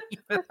wasn't ready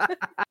for that.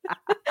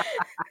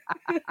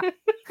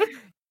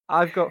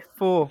 I've got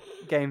 4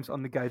 games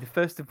on the go. The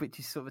first of which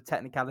is sort of a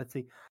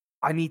technicality.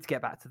 I need to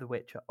get back to The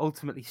Witcher.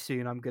 Ultimately,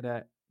 soon I'm going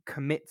to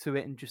commit to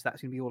it, and just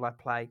that's going to be all I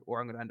play, or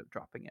I'm going to end up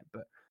dropping it.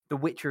 But The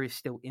Witcher is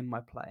still in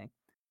my playing.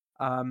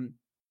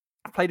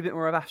 I've played a bit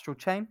more of Astral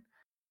Chain.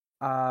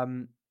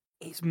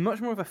 It's much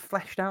more of a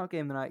fleshed out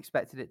game than I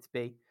expected it to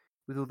be,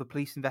 with all the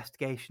police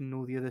investigation and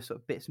all the other sort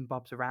of bits and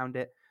bobs around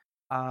it.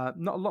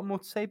 Not a lot more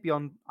to say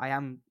beyond I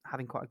am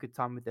having quite a good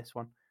time with this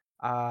one.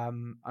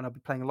 And I'll be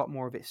playing a lot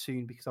more of it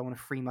soon because I want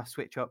to free my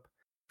Switch up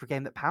for a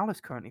game that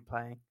Paola's currently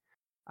playing.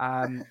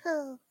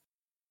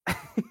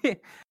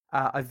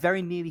 I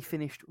very nearly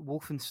finished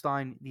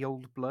Wolfenstein: The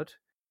Old Blood.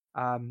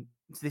 So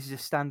this is a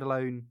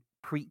standalone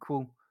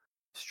prequel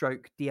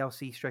stroke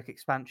DLC stroke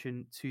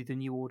expansion to the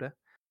New Order.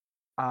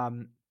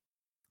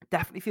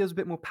 Definitely feels a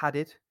bit more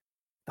padded.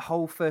 The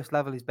whole first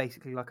level is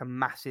basically like a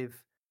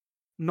massive,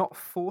 not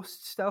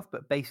forced stealth,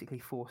 but basically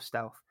forced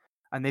stealth.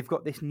 And they've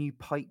got this new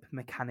pipe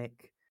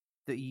mechanic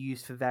that you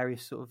use for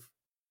various sort of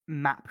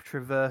map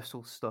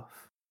traversal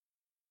stuff,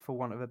 for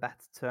want of a better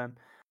term.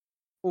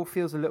 All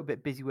feels a little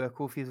bit busy work,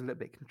 all feels a little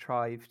bit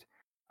contrived.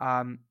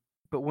 But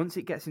once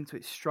it gets into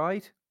its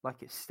stride,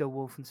 like it's still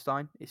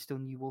Wolfenstein, it's still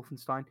new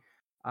Wolfenstein.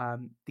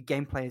 The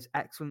gameplay is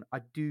excellent. I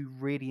do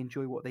really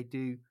enjoy what they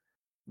do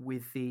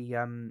with the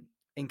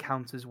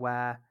encounters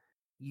where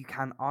you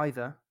can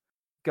either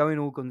go in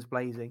all guns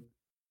blazing,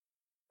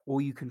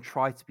 or you can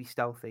try to be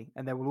stealthy,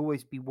 and there will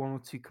always be 1 or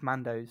 2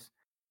 commandos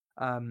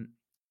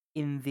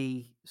in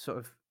the sort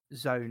of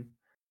zone.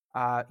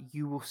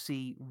 You will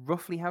see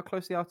roughly how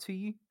close they are to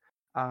you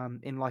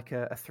in like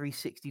a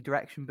 360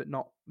 direction, but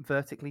not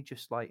vertically,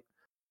 just like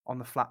on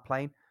the flat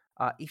plane.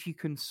 If you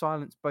can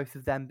silence both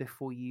of them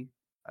before you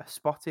are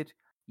spotted,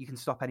 you can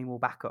stop any more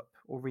backup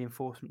or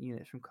reinforcement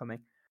units from coming.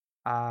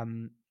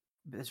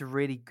 There's a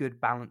really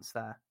good balance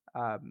there.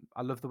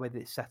 I love the way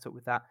that it's set up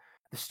with that.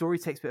 The story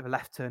takes a bit of a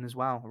left turn as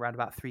well, around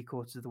about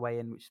 3/4 of the way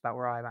in, which is about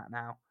where I'm at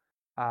now,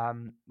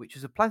 which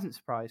is a pleasant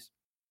surprise.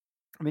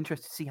 I'm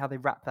interested to see how they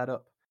wrap that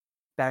up,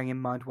 bearing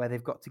in mind where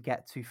they've got to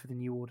get to for the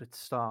New Order to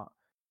start.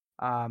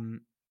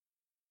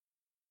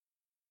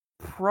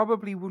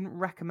 Probably wouldn't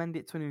recommend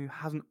it to anyone who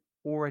hasn't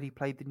already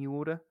played the New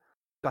Order.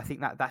 But I think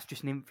that's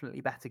just an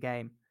infinitely better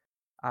game.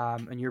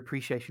 And your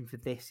appreciation for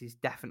this is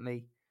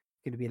definitely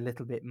going to be a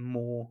little bit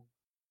more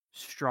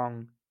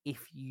strong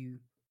if you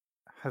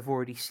have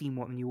already seen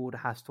what the New Order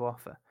has to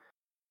offer.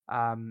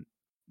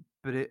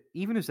 But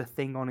even as a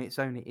thing on its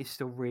own, it is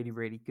still really,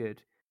 really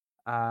good.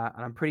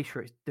 And I'm pretty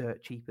sure it's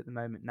dirt cheap at the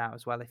moment now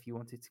as well if you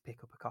wanted to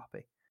pick up a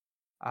copy.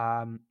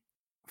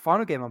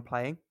 Final game I'm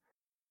playing,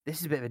 this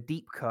is a bit of a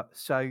deep cut.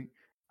 So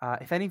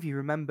if any of you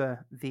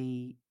remember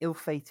the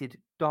ill-fated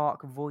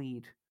Dark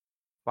Void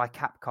by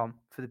Capcom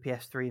for the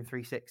PS3 and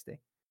 360,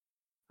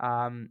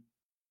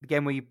 the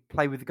game where you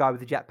play with the guy with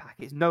the jetpack,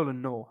 it's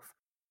Nolan North.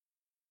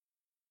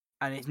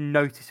 And it's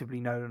noticeably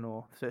Nolan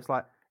North. So it's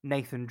like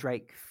Nathan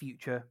Drake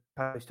future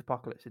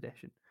post-apocalypse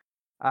edition.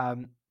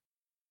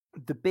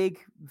 The big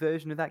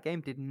version of that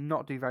game did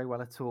not do very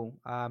well at all.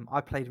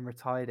 I played and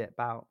retired it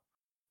about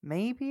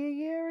maybe a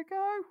year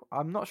ago.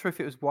 I'm not sure if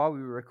it was while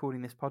we were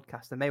recording this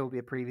podcast. There may well be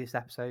a previous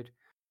episode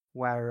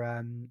where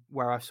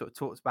I've sort of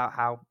talked about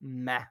how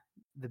meh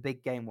the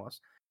big game was.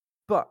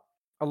 But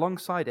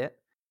alongside it,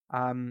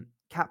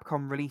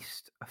 Capcom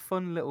released a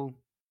fun little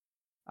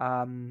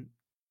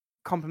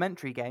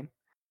complimentary game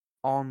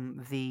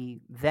on the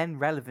then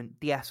relevant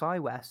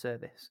DSiWare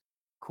service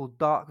called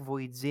Dark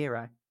Void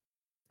Zero.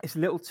 It's a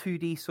little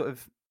 2D sort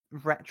of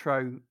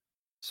retro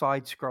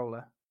side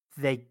scroller.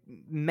 They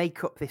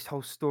make up this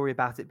whole story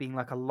about it being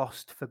like a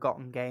lost,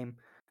 forgotten game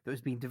that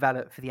was being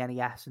developed for the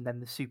NES, and then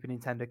the Super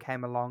Nintendo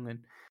came along and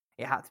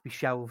it had to be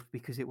shelved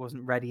because it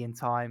wasn't ready in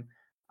time.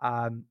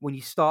 When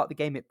you start the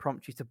game, it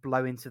prompts you to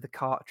blow into the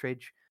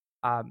cartridge.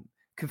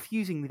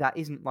 Confusingly, that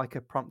isn't like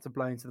a prompt to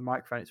blow into the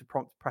microphone. It's a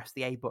prompt to press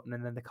the A button,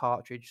 and then the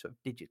cartridge sort of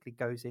digitally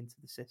goes into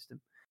the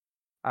system.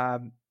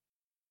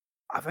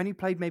 I've only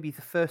played maybe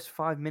the first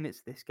 5 minutes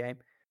of this game.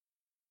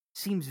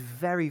 Seems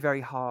very,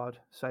 very hard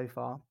so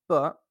far,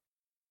 but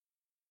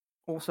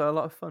also a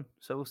lot of fun.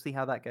 So we'll see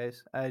how that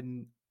goes.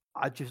 And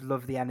I just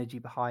love the energy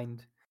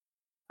behind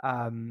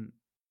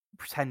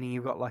pretending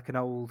you've got like an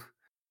old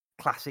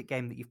classic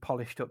game that you've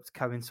polished up to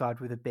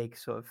coincide with a big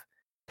sort of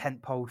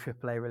tentpole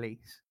AAA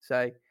release.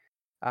 So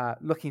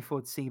looking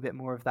forward to seeing a bit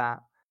more of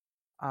that.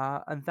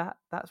 And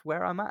that's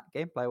where I'm at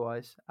gameplay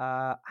wise.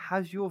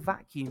 Has your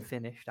vacuum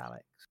finished,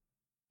 Alex?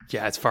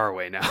 Yeah, it's far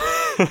away now.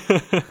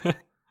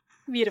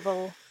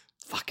 Beautiful.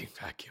 Fucking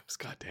vacuums,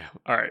 goddamn.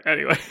 All right,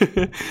 anyway.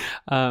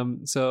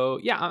 So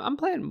yeah, I'm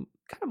playing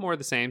kind of more of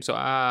the same. So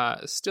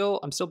I'm still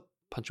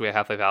punching away at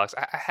Half-Life Alyx.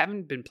 I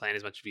haven't been playing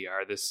as much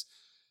VR this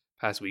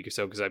past week or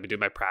so because I've been doing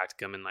my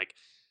practicum, and like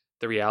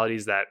the reality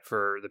is that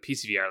for the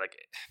PC VR, like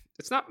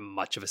it's not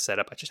much of a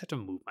setup. I just have to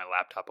move my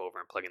laptop over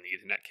and plug in the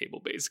Ethernet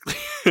cable, basically.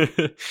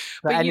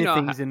 But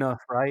anything's enough,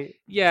 right?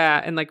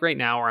 Yeah, and like right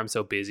now where I'm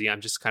so busy,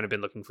 I'm just kind of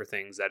been looking for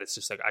things that it's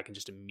just like I can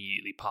just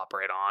immediately pop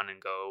right on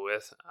and go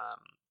with,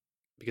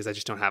 because I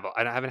just I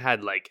haven't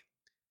had like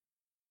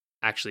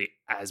actually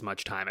as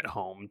much time at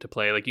home to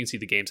play. Like you can see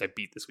the games I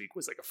beat this week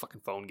was like a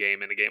fucking phone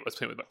game and a game I was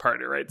playing with my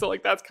partner, right? So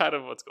like that's kind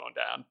of what's going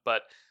down.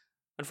 But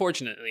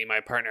unfortunately, my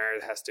partner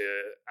has to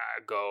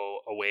go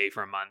away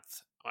for a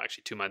month. Well,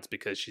 actually 2 months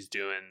because she's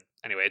doing,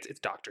 anyway, it's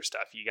doctor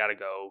stuff. You got to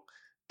go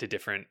to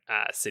different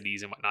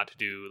cities and whatnot to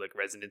do like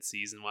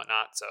residencies and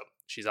whatnot. So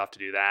she's off to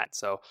do that.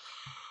 So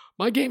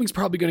my gaming's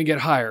probably going to get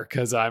higher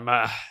because I'm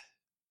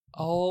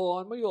all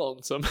on my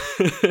lonesome.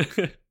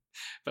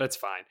 But it's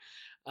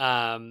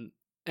fine.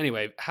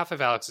 Anyway,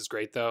 Half-Life Alyx is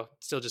great though.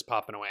 Still just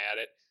popping away at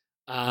it.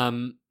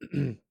 I've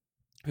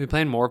been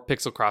playing more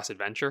Pixel Cross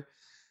Adventure.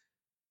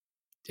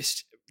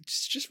 It's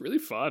just really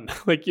fun.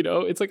 Like, you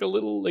know, it's like a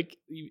little, like,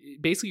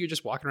 basically you're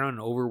just walking around an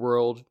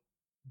overworld,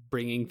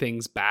 bringing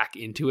things back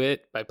into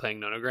it by playing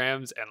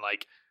nonograms, and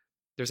like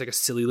there's like a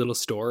silly little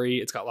story.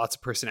 It's got lots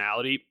of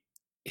personality.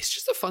 It's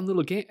just a fun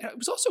little game. It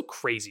was also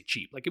crazy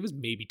cheap. Like it was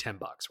maybe $10,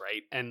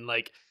 right? And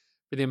like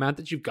for the amount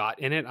that you've got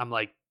in it, I'm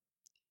like,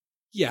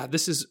 yeah,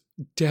 this is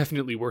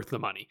definitely worth the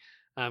money.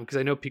 Because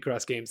I know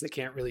Picross games, they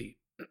can't really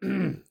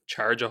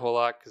charge a whole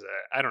lot because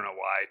I don't know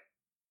why.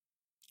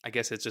 I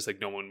guess it's just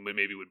like no one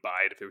would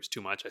buy it if it was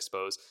too much, I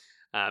suppose.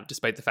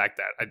 Despite the fact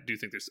that I do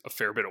think there's a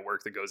fair bit of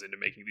work that goes into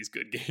making these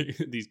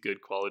good these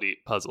good quality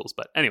puzzles.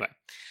 But anyway,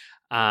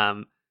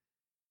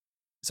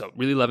 so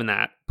really loving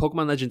that.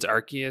 Pokemon Legends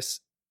Arceus,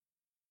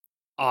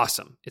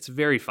 awesome. It's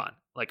very fun.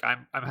 Like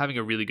I'm having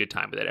a really good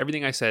time with it.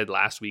 Everything I said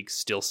last week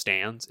still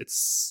stands.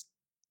 It's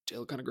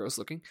still kind of gross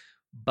looking,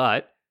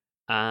 but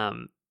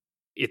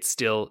it's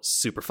still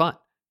super fun.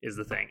 Is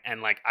the thing.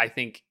 And like I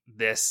think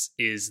this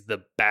is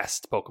the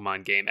best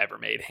Pokemon game ever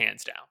made,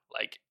 hands down.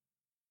 Like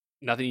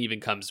nothing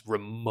even comes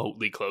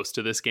remotely close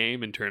to this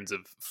game in terms of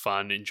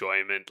fun,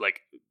 enjoyment,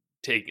 like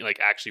taking, like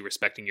actually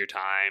respecting your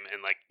time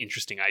and like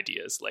interesting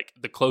ideas. Like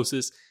the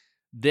closest,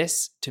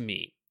 this to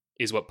me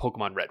is what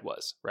Pokemon Red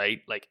was, right?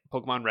 Like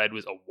Pokemon Red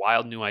was a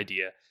wild new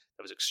idea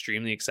that was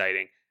extremely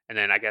exciting, and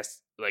then I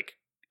guess like,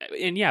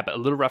 and yeah, but a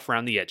little rough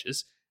around the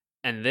edges.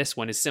 And this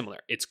one is similar.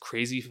 It's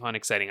crazy fun,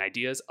 exciting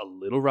ideas, a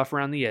little rough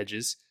around the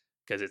edges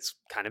because it's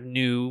kind of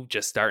new,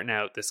 just starting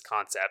out this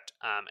concept.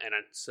 And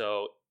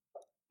so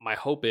my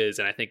hope is,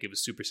 and I think it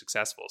was super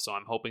successful. So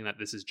I'm hoping that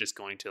this is just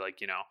going to like,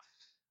 you know,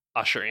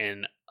 usher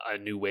in a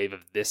new wave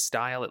of this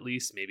style, at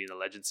least maybe in the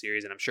Legend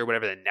series. And I'm sure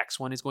whatever the next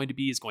one is going to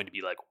be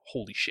like,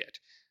 holy shit.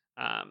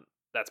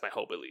 That's my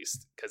hope, at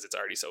least, because it's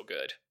already so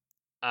good.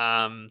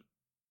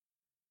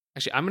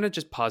 Actually, I'm going to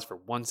just pause for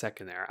 1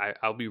 second there.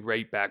 I'll be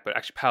right back. But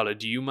actually, Paula,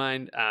 do you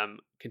mind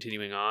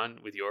continuing on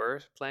with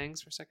your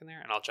playings for a second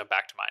there? And I'll jump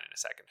back to mine in a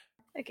second.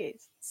 Okay,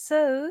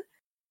 so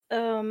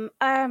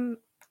I'm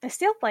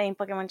still playing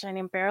Pokemon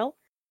Shining Pearl.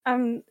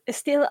 I'm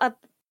still at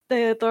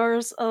the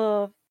doors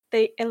of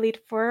the Elite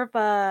Four,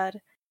 but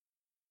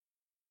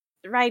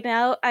right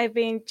now I've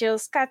been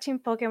just catching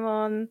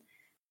Pokemon,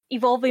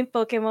 evolving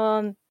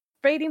Pokemon,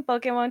 breeding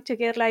Pokemon to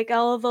get like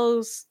all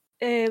those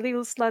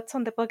little slots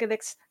on the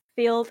Pokédex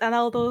field and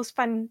all those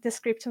fun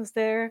descriptions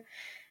there.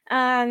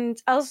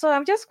 And also,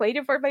 I'm just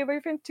waiting for my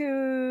boyfriend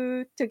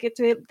to get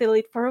to the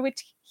Elite Four,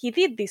 which he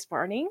did this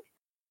morning.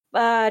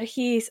 But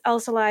he's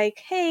also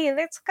like, hey,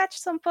 let's catch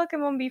some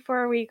Pokemon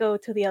before we go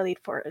to the Elite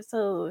Four.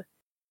 So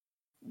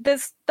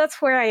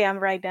that's where I am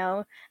right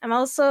now. I'm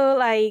also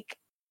like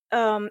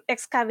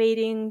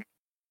excavating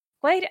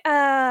quite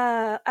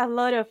a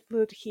lot of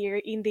loot here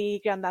in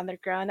the Grand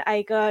Underground.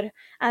 I got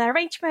an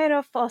arrangement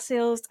of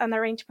fossils, an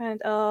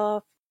arrangement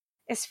of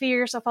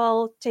spheres of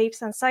all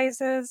shapes and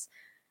sizes,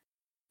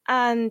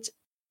 and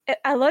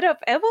a lot of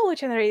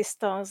evolutionary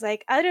stones.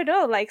 Like, I don't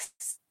know, like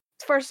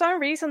for some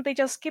reason they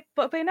just keep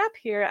popping up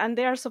here and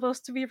they are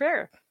supposed to be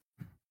rare.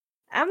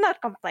 I'm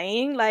not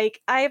complaining.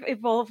 Like, I've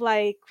evolved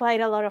like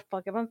quite a lot of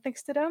Pokemon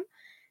thanks to them.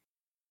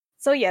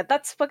 So yeah,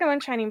 that's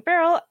Pokemon Shining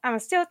Pearl. I'm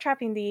still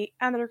trapped in the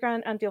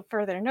underground until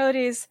further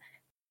notice.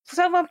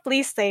 Someone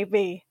please save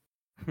me.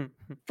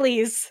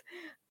 Please.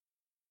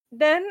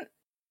 Then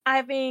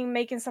I've been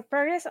making some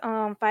progress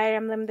on Fire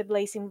Emblem The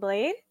Blazing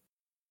Blade.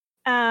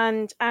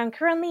 And I'm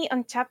currently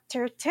on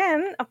chapter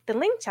 10 of the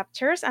Link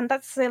chapters, and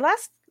that's the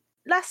last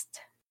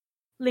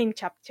Link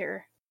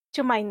chapter,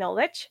 to my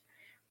knowledge.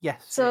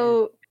 Yes.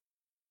 So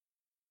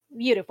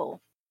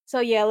beautiful. So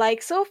yeah,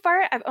 like so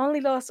far I've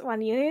only lost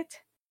 1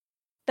 unit.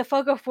 The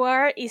Fog of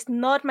War is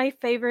not my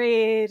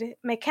favorite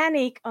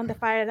mechanic on the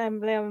Fire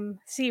Emblem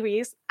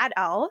series at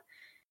all.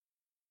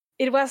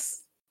 I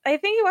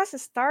think it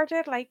was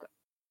started like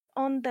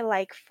on the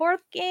like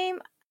 4th game.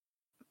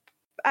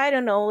 I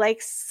don't know,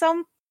 like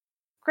some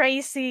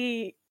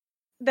crazy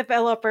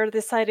developer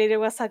decided it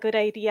was a good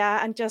idea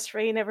and just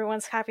ruined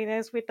everyone's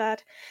happiness with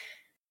that.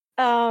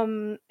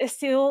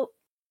 Still,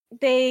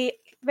 they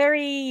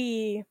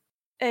very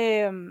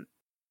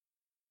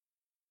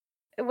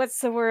what's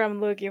the word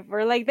I'm looking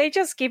for? Like, they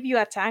just give you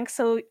a tank,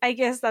 so I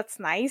guess that's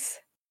nice.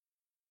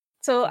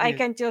 So I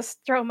can just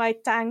throw my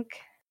tank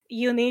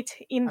unit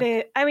in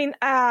the. I mean,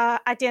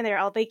 a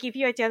general. They give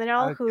you a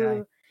general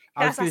who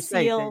has a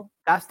seal.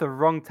 That's the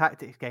wrong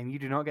tactics game. You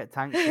do not get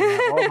tanks in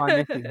that. What am I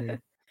missing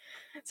here?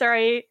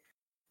 Sorry.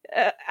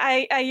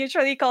 I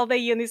usually call the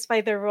units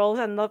by their roles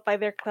and not by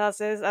their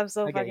classes. I'm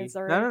so fucking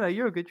sorry. No,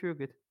 you're good.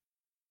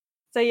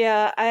 So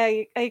yeah,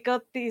 I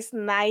got this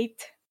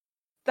knight,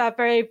 a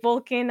very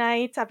bulky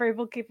knight, a very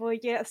bulky boy.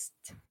 Just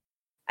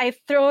I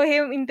throw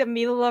him in the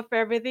middle of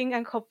everything,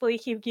 and hopefully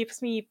he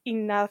gives me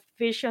enough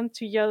vision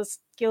to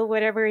just kill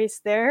whatever is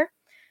there.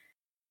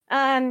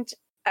 And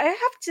I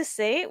have to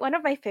say, one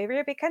of my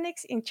favorite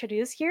mechanics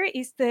introduced here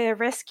is the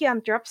rescue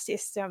and drop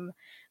system,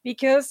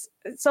 because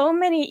so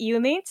many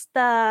units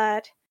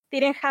that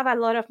didn't have a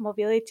lot of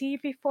mobility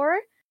before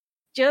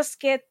just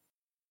get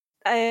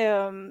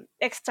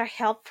extra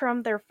help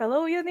from their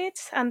fellow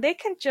units, and they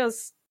can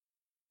just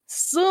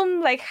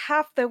zoom like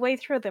half the way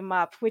through the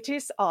map, which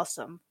is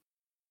awesome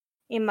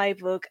in my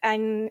book.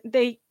 And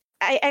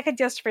I can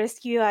just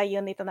rescue a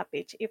unit on a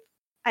pitch if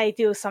I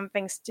do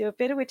something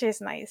stupid, which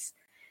is nice.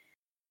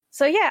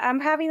 So yeah,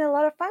 I'm having a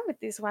lot of fun with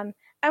this one.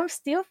 I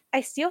still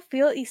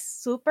feel it's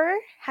super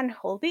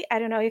handholdy. I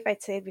don't know if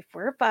I'd said it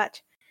before,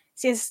 but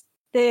since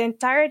the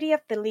entirety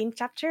of the Link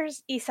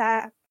chapters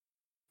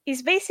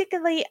is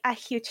basically a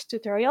huge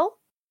tutorial,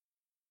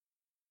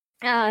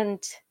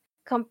 and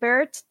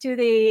compared to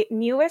the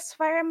newest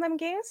Fire Emblem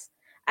games,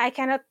 I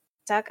cannot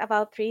talk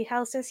about Three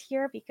Houses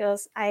here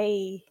because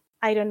I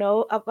don't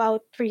know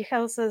about Three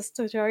Houses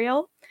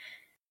tutorial.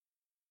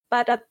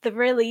 But at the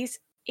very least,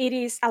 it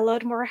is a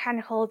lot more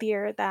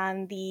handholdier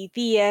than the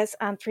DS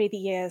and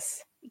 3DS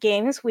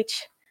games,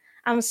 which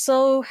I'm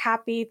so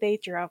happy they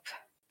drop,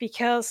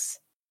 because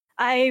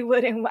I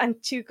wouldn't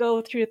want to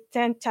go through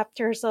 10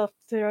 chapters of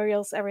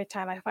tutorials every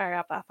time I fire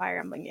up a Fire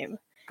Emblem game.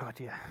 God,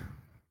 yeah.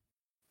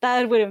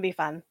 That wouldn't be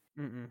fun.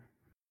 Mm-mm.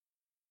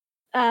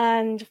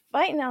 And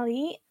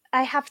finally,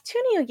 I have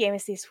 2 new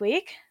games this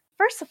week.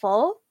 First of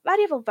all,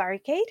 Variable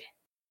Barricade.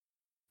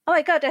 Oh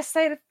my god, I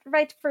said it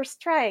right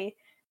first try.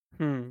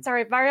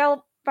 Sorry,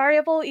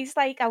 variable is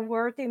like a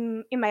word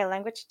in my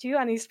language too,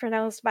 and it's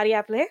pronounced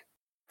variable.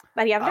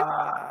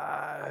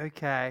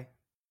 Okay.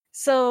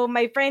 So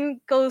my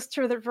brain goes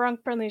through the wrong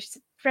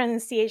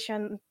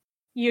pronunciation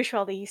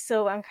usually,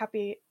 so I'm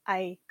happy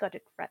I got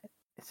it right.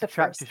 It's a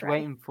trap just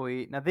waiting for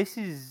you. Now this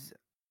is,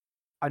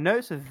 I know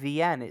it's a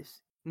VN.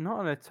 It's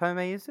not an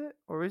Otome, is it?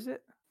 Or is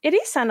it? It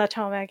is an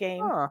Otome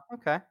game. Oh,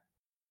 okay.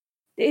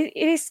 It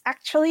is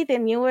actually the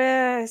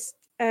newest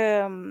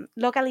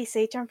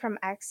localization from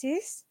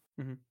Axis.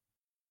 Mm-hmm.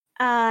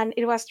 and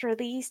it was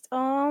released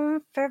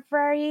on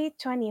February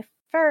 25th,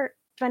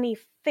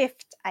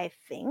 I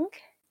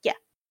think. Yeah.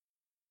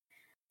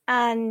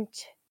 And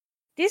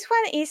this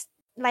one is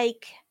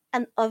like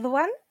an odd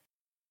one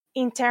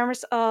in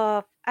terms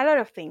of a lot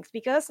of things,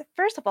 because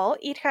first of all,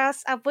 it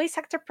has a voice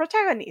actor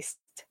protagonist.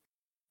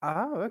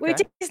 Oh, okay.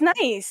 Which is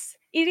nice.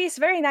 It is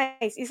very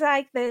nice. It's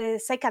like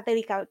the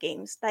Psychedelica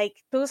games.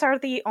 Like, those are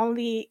the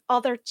only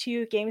other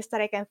two games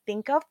that I can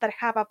think of that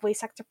have a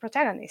voice actor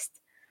protagonist.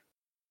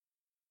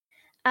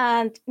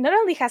 And not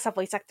only has a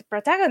voice actor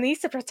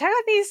protagonist, the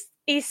protagonist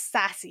is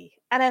sassy,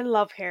 and I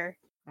love her.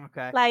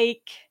 Okay.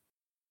 Like,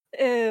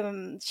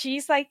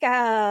 she's like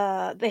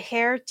the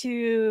heir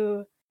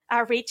to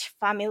a rich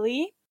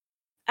family,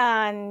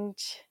 and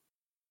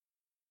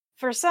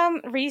for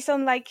some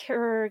reason, like,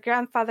 her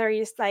grandfather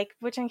is like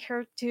pushing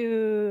her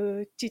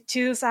to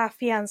choose a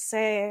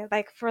fiance,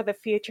 like, for the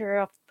future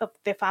of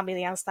the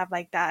family and stuff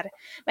like that.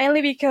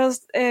 Mainly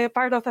because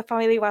part of the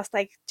family was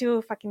like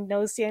too fucking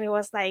nosy, and it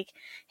was like,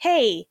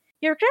 hey,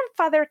 your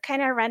grandfather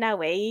kind of ran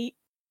away,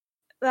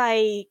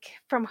 like,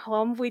 from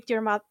home with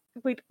your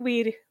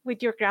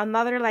with your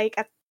grandmother, like,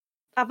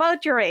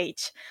 about your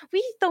age.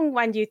 We don't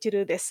want you to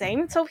do the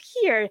same. So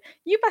here,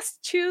 you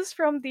must choose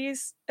from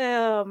these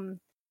 4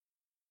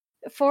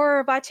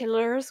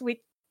 bachelors,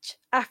 which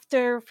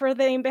after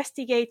further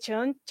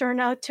investigation turn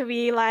out to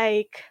be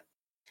like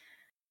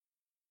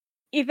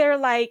either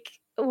like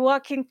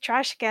walking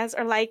trash cans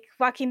or like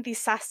walking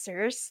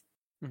disasters.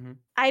 Mm-hmm.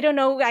 I don't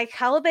know like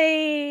how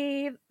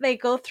they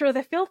go through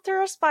the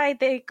filters, but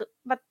they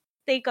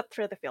got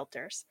through the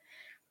filters.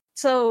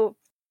 So,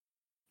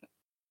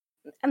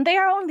 and they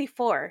are only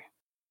 4.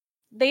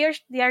 They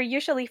are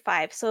usually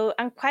 5. So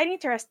I'm quite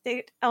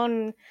interested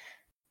on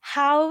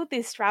how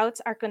these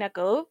routes are gonna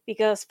go,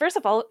 because first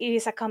of all, it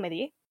is a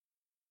comedy.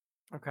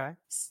 Okay.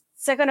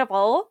 Second of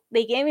all,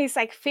 the game is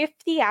like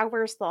 50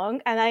 hours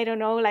long, and I don't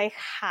know like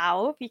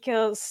how,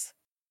 because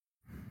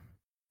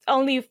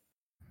only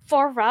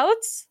 4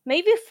 routes,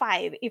 maybe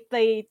 5 if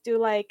they do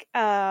like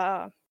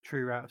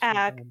true routes,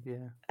 yeah,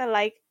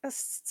 like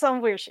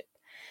some weird shit.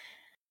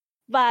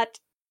 But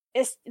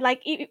it's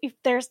like if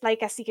there's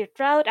like a secret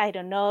route, I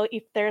don't know.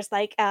 If there's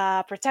like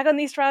a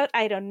protagonist route,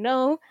 I don't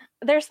know.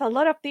 There's a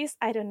lot of this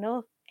I don't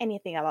know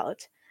anything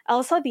about.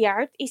 Also, the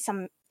art is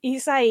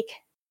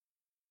like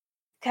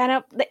kind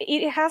of,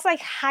 it has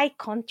like high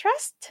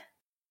contrast,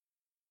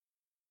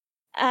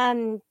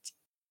 and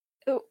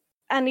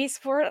it's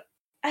for,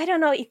 I don't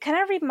know, it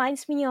kind of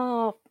reminds me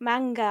of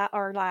manga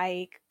or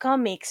like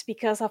comics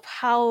because of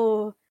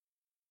how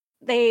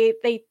they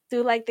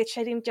do like the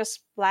shading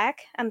just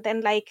black, and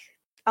then like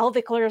all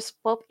the colors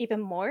pop even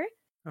more.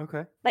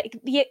 Okay. Like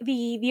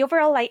the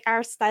overall like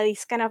art style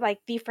is kind of like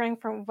different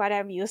from what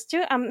I'm used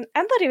to. I'm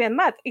not even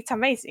mad. It's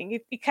amazing.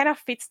 It kind of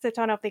fits the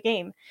tone of the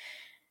game.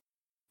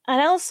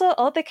 And also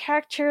all the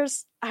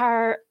characters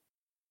are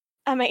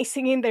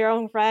amazing in their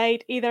own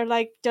right, either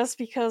like just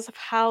because of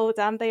how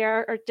dumb they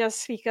are or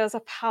just because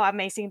of how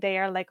amazing they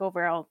are like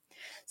overall.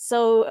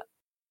 So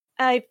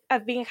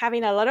I've been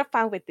having a lot of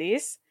fun with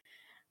this.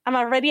 I'm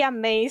already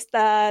amazed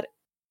that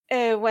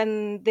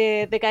when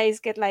the guys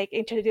get like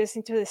introduced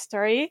into the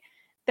story,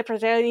 the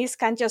protagonist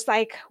can just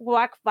like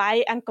walk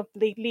by and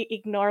completely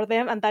ignore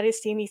them, and that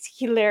scene is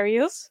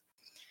hilarious.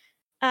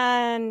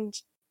 And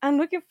I'm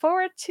looking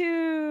forward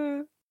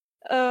to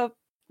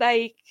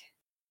like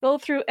go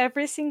through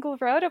every single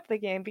route of the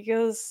game,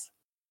 because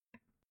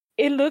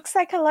it looks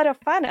like a lot of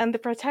fun, and the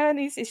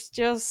protagonist is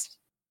just,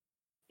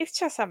 it's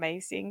just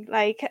amazing.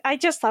 Like, I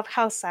just love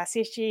how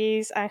sassy she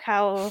is, and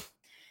how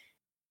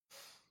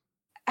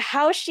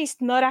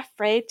she's not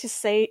afraid to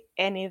say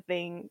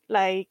anything.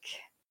 Like,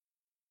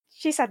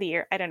 she's a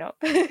dear. I don't know.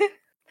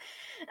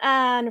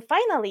 And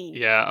finally,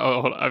 yeah.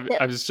 Oh, hold on.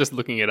 I was just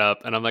looking it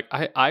up, and I'm like,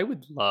 I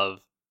would love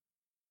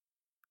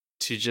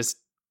to just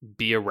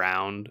be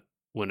around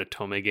when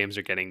Otome games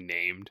are getting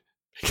named,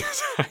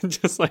 because I'm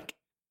just like,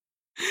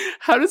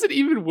 how does it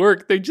even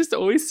work? They just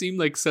always seem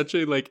like such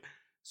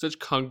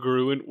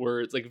congruent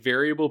words, like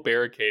variable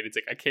barricade. It's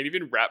like I can't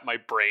even wrap my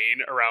brain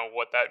around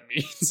what that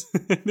means.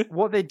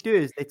 What they do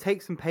is they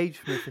take some pages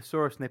from the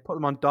thesaurus and they put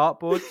them on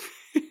dartboards,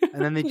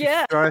 and then they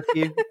just throw a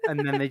few, and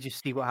then they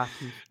just see what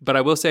happens. But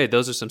I will say,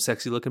 those are some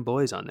sexy looking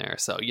boys on there,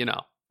 so you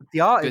know.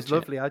 The art is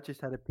lovely. I just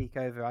had a peek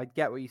over. I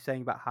get what you're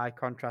saying about high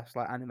contrast,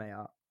 like anime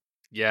art.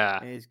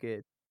 Yeah, it is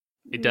good.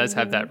 It does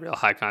have that real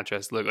high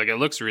contrast look. Like, it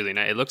looks really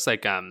nice. It looks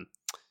like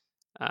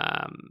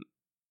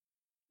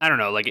I don't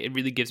know, like it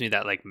really gives me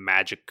that like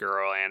magic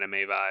girl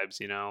anime vibes,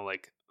 you know,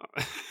 like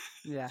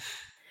yeah.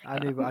 I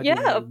do what you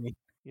mean.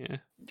 Yeah.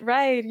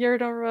 Right, you're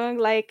not wrong.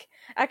 Like,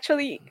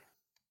 actually,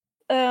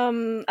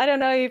 I don't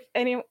know if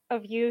any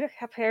of you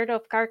have heard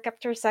of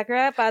Cardcaptor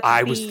Sakura, but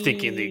I was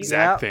thinking the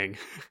exact thing.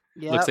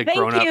 Yeah. Looks like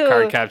grown up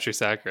Cardcaptor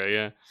Sakura,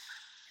 yeah.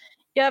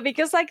 Yeah,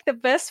 because like the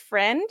best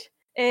friend,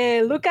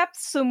 look up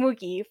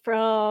Tsumugi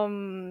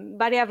from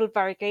Variable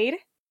Barricade.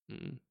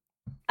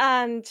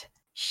 And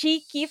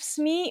she gives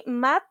me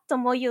Mad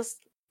Tomoyo's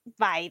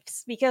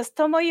vibes, because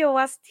Tomoyo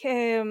was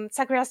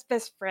Sakura's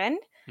best friend,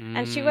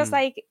 And she was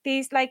like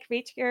this like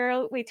rich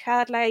girl which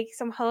had like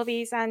some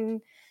hobbies,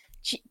 and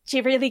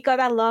she really got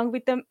along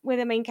with the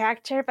main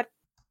character. But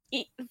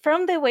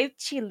from the way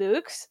she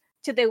looks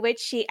to the way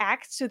she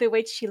acts to the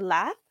way she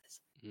laughs,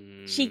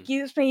 she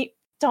gives me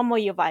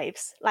Tomoyo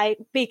vibes, like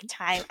big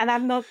time, and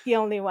I'm not the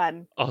only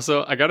one.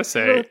 Also, I gotta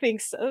say, who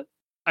thinks so.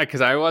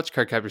 Because I watched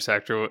Cardcaptor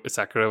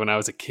Sakura when I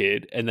was a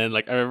kid, and then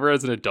like I remember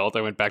as an adult,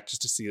 I went back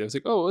just to see it. I was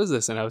like, "Oh, what is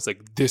this?" And I was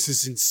like, "This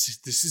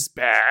is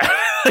bad."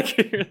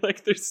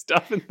 like there's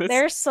stuff in this.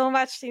 There's so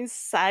much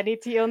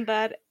insanity on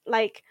that.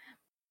 Like,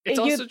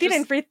 you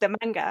didn't read the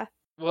manga.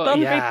 Well,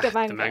 don't read the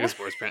manga. The manga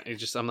sports brand. It's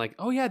just I'm like,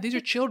 oh yeah, these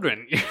are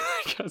children.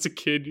 As a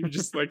kid, you're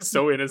just like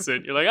so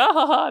innocent. You're like, ah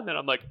ha ha, and then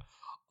I'm like,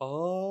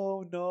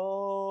 oh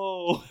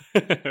no.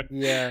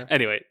 Yeah.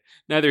 Anyway,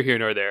 neither here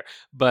nor there.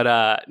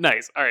 But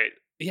nice. All right.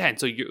 Yeah, and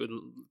so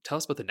you tell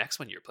us about the next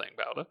one you're playing,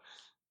 Valda.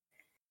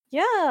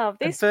 Yeah,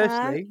 this and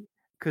firstly,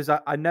 because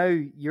I know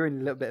you're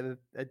in a little bit of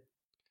an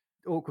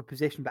awkward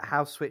position, but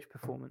how's Switch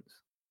performance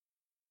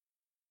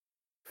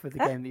for the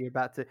game that you're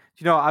about to? Do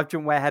you know what? I've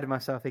jumped way ahead of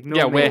myself.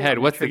 Ignore me. Way ahead.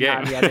 What's the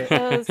game?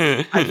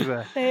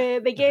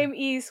 The game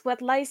is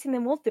What Lies in the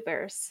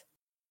Multiverse.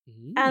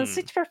 And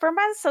Switch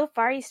performance so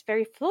far is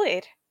very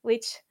fluid,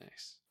 which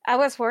I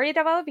was worried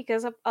about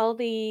because of all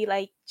the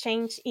like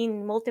change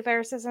in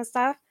multiverses and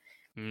stuff.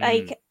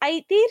 Like,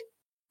 I did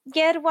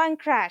get one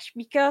crash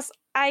because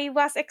I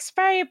was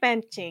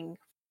experimenting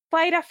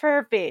quite a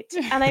fair bit,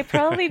 and I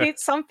probably did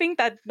something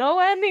that no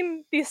one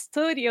in the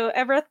studio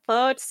ever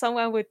thought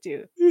someone would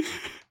do.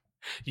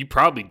 You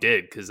probably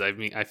did, because I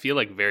mean, I feel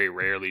like very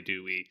rarely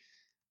do we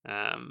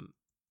can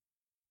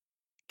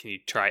you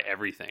try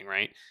everything,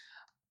 right?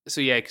 So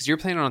yeah, because you're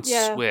playing on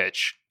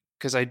Switch,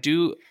 because I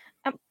do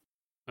oh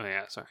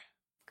yeah, sorry.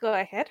 Go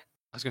ahead.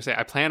 I was going to say,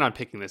 I plan on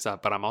picking this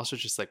up, but I'm also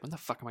just like, when the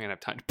fuck am I going to have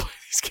time to play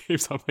these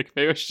games? I'm like,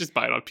 maybe I should just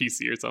buy it on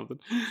PC or something.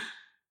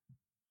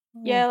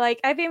 Yeah,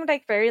 like, I've been,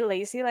 like, very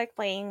lazy, like,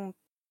 playing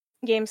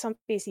games on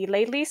PC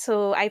lately,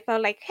 so I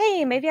thought, like,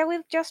 hey, maybe I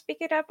will just pick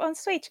it up on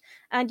Switch.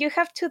 And you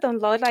have to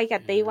download, like, a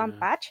day one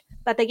patch,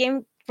 but the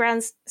game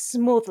runs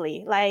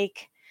smoothly.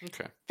 Like,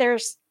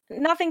 there's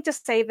nothing to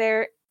say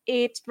there.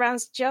 It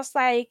runs just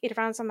like it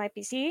runs on my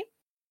PC.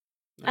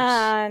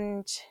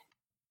 Nice.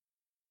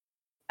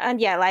 And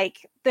yeah, like,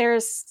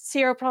 there's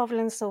zero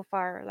problems so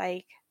far.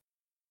 Like,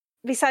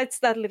 besides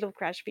that little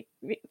crash,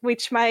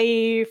 which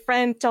my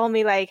friend told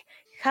me, like,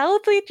 how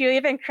did you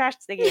even crash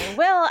the game?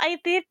 Well, I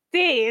did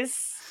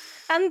this,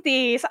 and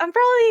this, and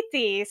probably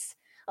this.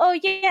 Oh,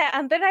 yeah,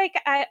 and then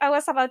I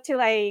was about to,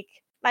 like,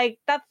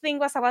 that thing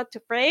was about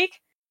to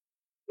break.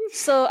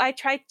 So I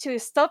tried to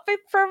stop it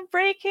from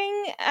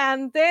breaking,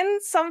 and then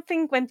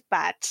something went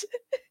bad.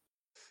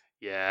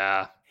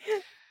 Yeah.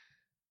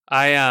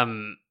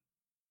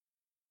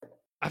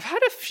 I've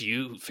had a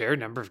fair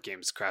number of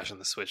games crash on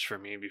the Switch for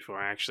me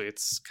before. Actually,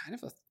 it's kind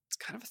of a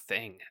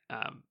thing.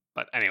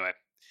 But anyway,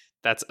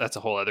 that's a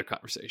whole other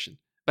conversation.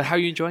 But how are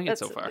you enjoying it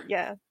so far?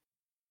 Yeah,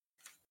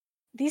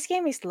 this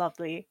game is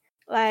lovely.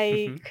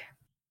 Like,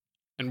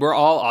 and we're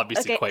all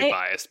obviously quite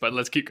biased, but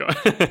let's keep going.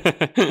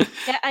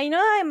 Yeah, I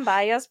know I'm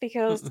biased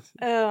because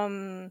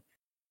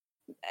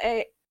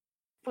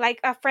like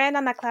a friend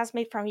and a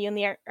classmate from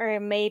uni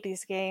made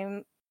this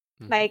game.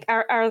 Like,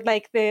 are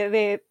like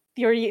the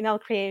original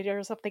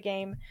creators of the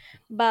game.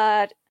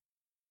 But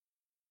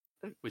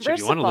which, if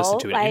you want to listen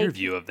to an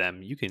interview of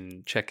them, you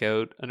can check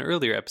out an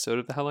earlier episode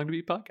of the How Long to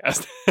Beat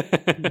podcast.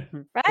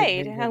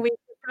 Right, and we could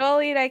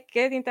probably like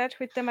get in touch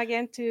with them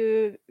again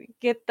to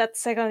get that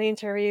second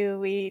interview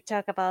we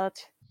talk about.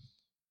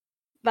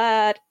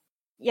 But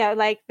yeah,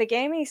 like, the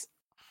game is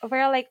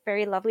overall like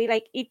very lovely.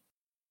 Like, it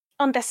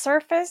on the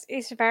surface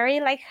is very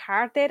like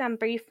hearted and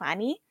very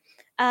funny.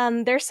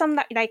 There's some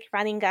like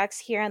running gags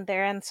here and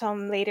there, and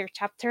some later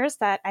chapters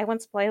that I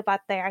won't spoil,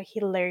 but they are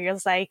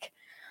hilarious. Like,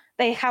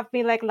 they have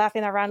me like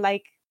laughing around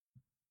like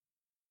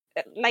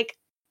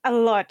a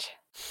lot.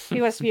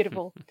 It was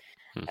beautiful.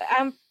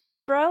 I'm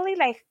probably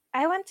like,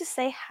 I want to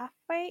say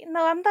halfway.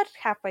 No, I'm not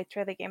halfway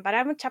through the game, but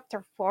I'm in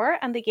chapter 4,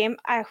 and the game,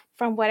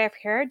 from what I've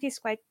heard, is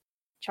quite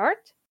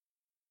short.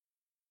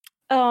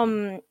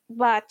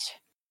 But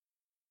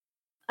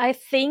I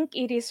think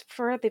it is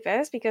for the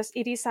best because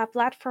it is a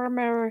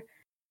platformer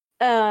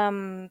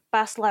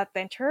puzzle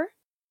adventure.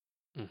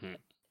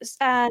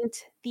 And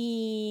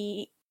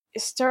the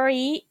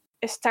story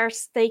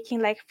starts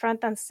taking like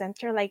front and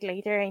center like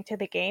later into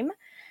the game.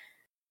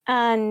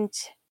 And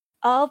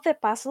all the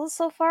puzzles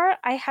so far,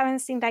 I haven't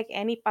seen like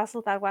any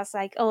puzzle that was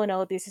like, oh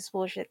no, this is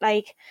bullshit.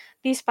 Like,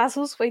 these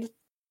puzzles will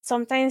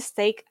sometimes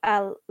take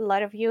a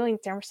lot of you in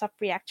terms of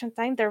reaction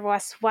time. There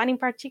was one in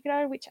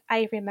particular which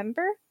I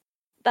remember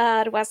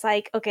that was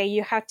like, okay,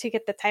 you have to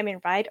get the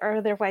timing right or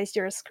otherwise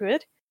you're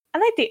screwed.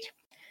 And I did.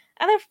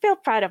 And I feel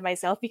proud of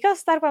myself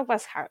because that one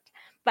was hard.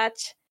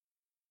 But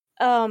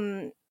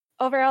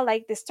overall,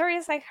 like, the story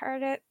is like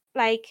hard,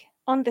 like,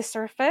 on the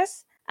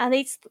surface, and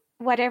it's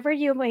whatever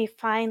you may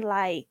find,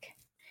 like,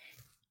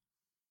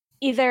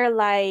 either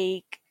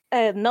like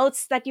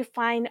notes that you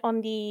find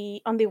on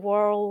the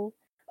wall,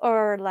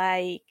 or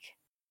like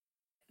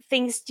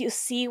things you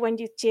see when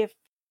you chip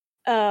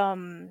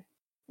when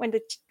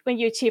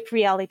you chip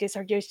realities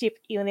or you chip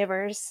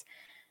universe.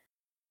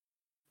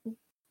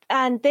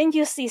 And then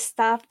you see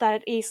stuff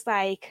that is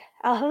like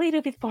a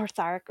little bit more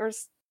dark, or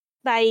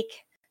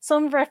like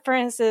some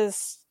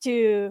references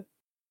to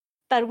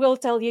that will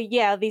tell you,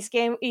 yeah, this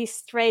game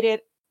is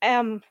rated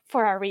M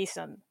for a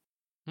reason.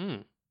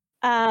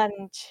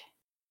 And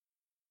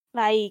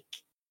like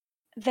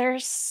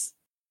there's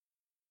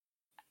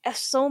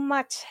so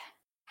much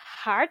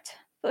heart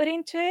put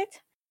into it,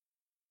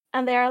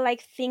 and there are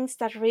like things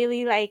that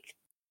really like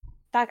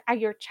tug at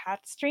your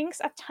chat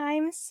strings at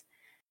times.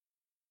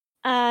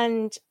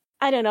 And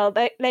I don't know,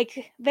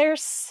 like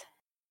there's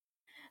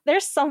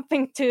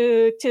something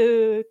to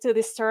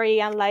the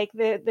story and like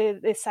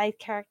the side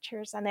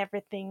characters and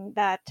everything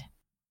that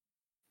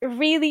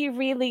really,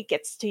 really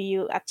gets to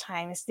you at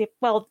times.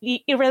 Well,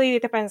 it really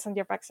depends on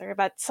your backstory,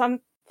 but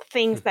some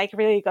things like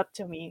really got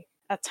to me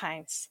at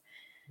times.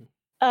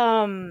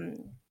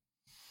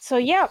 So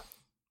yeah.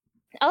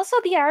 Also,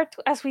 the art,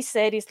 as we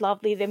said, is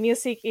lovely. The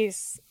music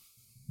is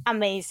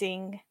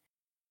amazing.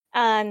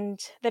 And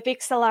the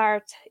pixel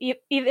art,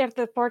 either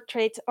the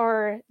portraits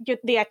or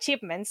the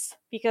achievements,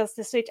 because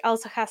the Switch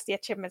also has the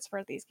achievements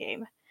for this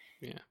game.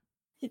 Yeah.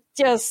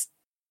 Just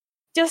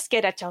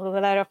get a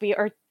chocolate out of it,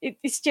 or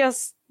it's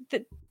just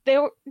they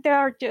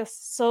are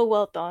just so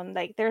well done.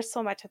 Like there's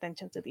so much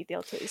attention to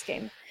detail to this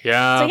game.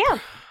 Yeah. So yeah,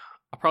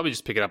 I'll probably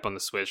just pick it up on the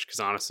Switch because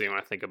honestly, when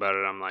I think about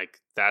it, I'm like,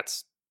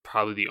 that's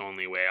probably the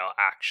only way I'll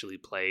actually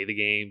play the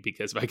game,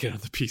 because if I get on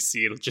the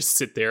PC, it'll just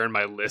sit there in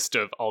my list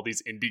of all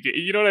these indie games.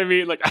 You know what I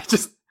mean? Like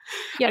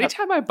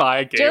anytime I buy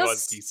a game on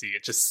PC,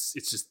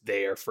 it's just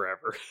there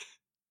forever.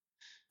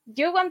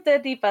 You want the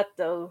D-pad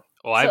though.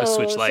 Oh, I have a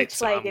Switch Lite,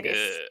 so I'm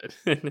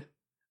good.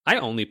 I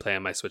only play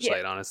on my Switch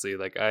Lite, honestly.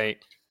 Like I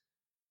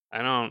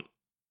don't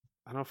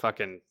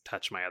fucking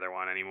touch my other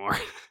one anymore.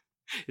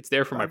 It's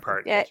there for my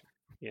part. Yeah.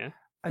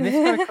 And this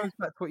kind of comes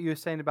back to what you were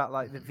saying about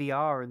like the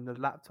VR and the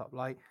laptop.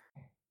 Like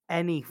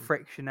any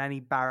friction, any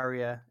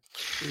barrier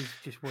is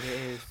just what it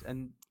is.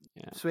 And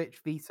Switch,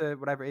 Vita,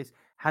 whatever it is,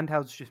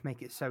 handhelds just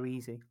make it so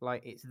easy.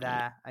 Like it's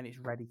there and it's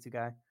ready to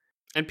go.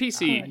 And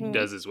PC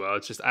does as well.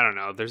 It's just, I don't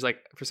know. There's like,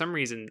 for some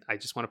reason, I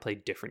just want to play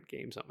different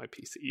games on my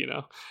PC, you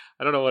know?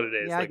 I don't know what it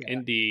is. Like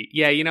indie.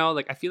 Yeah, you know,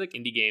 like I feel like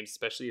indie games,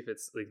 especially if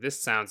it's like,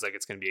 this sounds like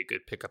it's going to be a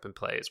good pick up and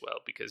play as well,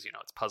 because, you know,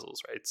 it's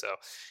puzzles, right? So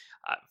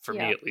for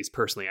me, at least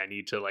personally, I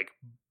need to like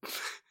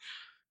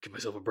give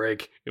myself a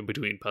break in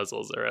between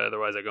puzzles, or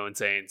otherwise I go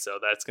insane. So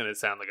that's going to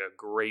sound like a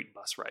great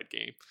bus ride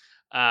game.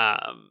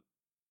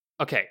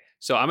 Okay,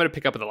 so I'm going to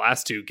pick up the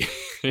last two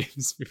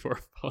games before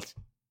Paul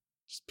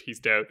just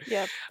pieced out.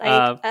 Yeah.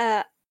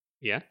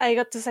 Yeah. I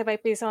got to say my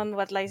piece on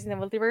What Lies in the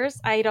Multiverse.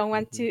 I don't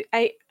want to.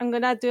 I'm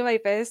gonna do my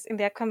best in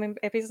the upcoming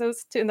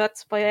episodes to not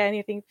spoil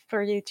anything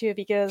for you too,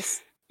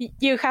 because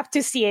you have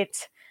to see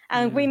it,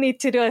 and we need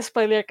to do a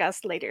spoiler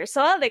cast later.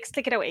 So Alex,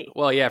 take it away.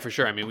 Well, yeah, for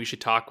sure. I mean, we should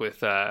talk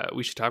with our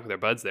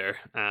buds there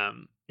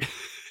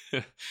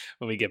when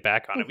we get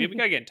back on it. We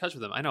gotta get in touch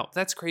with them. I know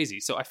that's crazy.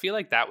 So I feel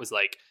like that was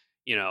like,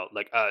 you know,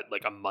 like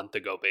a month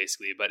ago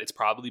basically, but it's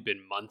probably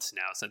been months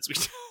now since we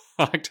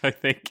talked, I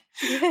think.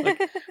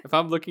 Like, if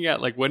I'm looking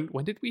at like when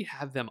did we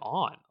have them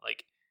on?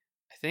 Like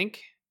I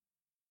think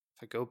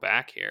if I go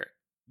back here,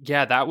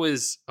 yeah, that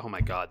was, oh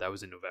my god, that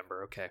was in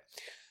November. Okay,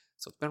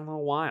 so it's been a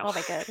little while. Oh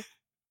my god.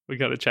 We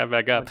gotta chat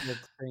back up.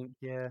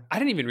 Yeah, I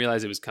didn't even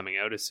realize it was coming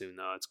out as soon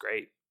though. It's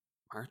great.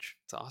 March.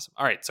 It's awesome.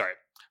 All right, sorry,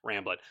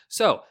 rambling.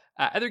 So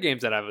other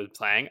games that I was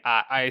playing,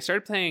 I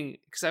started playing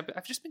because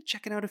I've just been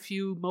checking out a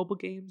few mobile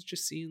games,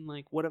 just seeing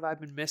like what have I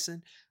been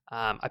missing.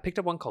 I picked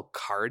up one called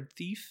Card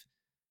Thief,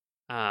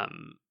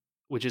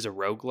 which is a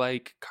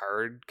roguelike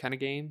card kind of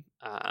game,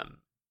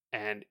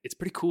 and it's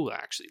pretty cool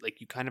actually.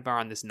 Like you kind of are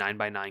on this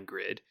 9x9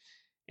 grid,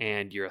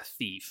 and you're a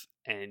thief,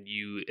 and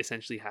you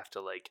essentially have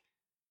to like,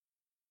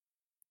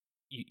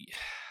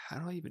 how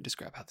do I even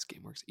describe how this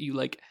game works? You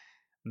like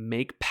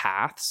make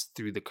paths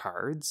through the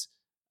cards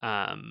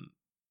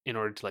in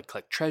order to like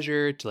collect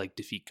treasure, to like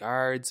defeat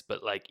guards,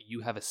 but like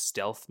you have a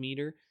stealth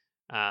meter,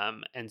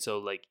 and so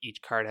like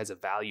each card has a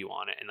value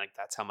on it, and like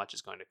that's how much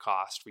it's going to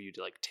cost for you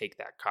to like take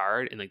that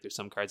card. And like there's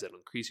some cards that'll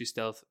increase your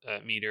stealth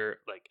meter,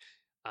 like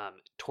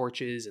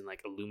torches and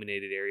like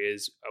illuminated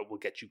areas will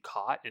get you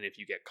caught, and if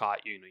you get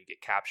caught, you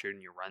get captured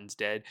and your run's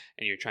dead,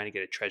 and you're trying to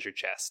get a treasure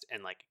chest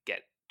and like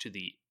get to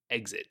the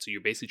exit. So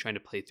you're basically trying to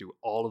play through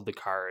all of the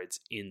cards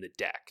in the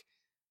deck,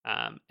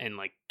 and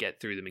like get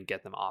through them and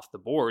get them off the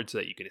board so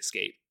that you can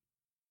escape.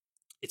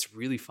 It's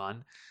really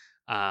fun.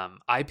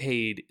 I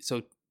paid,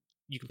 so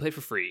you can play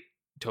for free,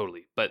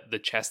 totally, but the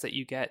chests that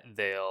you get,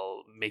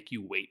 they'll make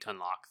you wait to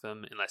unlock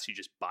them unless you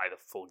just buy the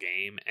full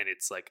game, and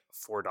it's like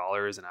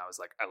 $4. And I was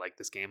like, I like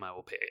this game, I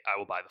will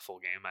buy the full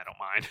game, I don't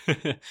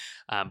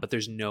mind. But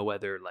there's no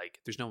other, like,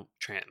 there's no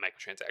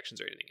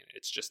microtransactions or anything in it.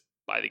 It's just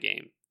buy the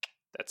game,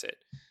 that's it.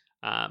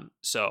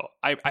 So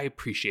I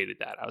appreciated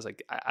that. I was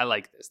like, I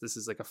like this. This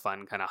is like a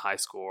fun kind of high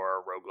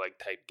score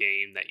roguelike type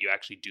game that you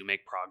actually do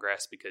make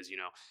progress, because,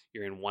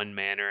 you're in one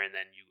manner, and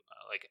then you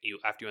like you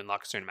after you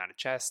unlock a certain amount of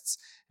chests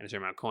and a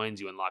certain amount of coins,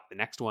 you unlock the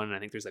next one. And I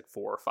think there's like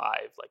 4 or 5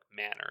 like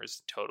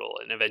manors total,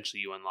 and eventually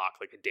you unlock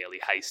like a daily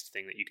heist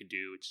thing that you can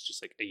do, which is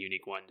just like a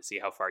unique one to see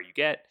how far you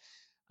get,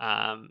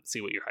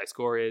 see what your high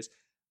score is.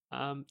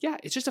 Yeah,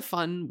 it's just a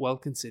fun, well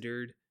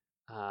considered,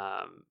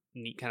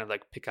 neat kind of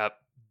like pick up,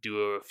 do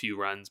a few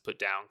runs, put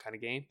down kind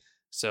of game.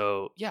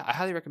 So yeah, I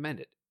highly recommend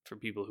it for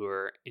people who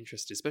are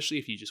interested, especially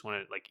if you just want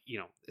to, like, you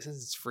know, since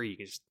it's free, you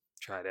can just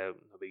try it out,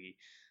 no biggie.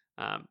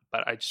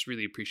 But I just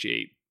really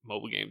appreciate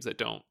mobile games that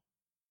don't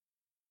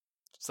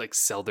just like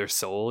sell their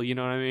soul, you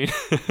know what I mean?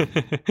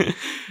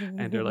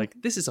 And they're like,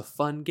 this is a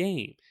fun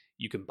game.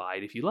 You can buy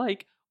it if you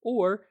like,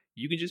 or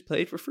you can just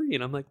play it for free.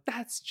 And I'm like,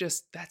 that's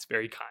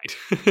very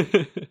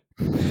kind.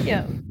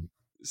 Yeah.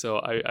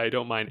 So I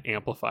don't mind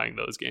amplifying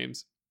those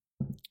games.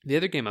 The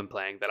other game I'm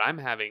playing that I'm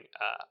having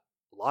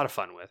a lot of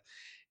fun with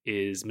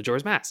is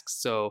Majora's Mask.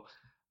 So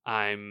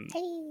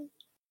Neryl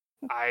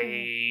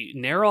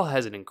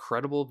has an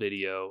incredible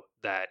video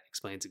that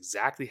explains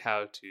exactly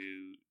how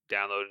to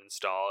download and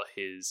install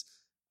his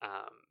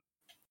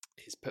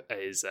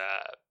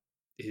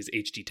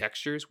HD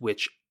textures,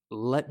 which,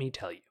 let me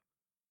tell you,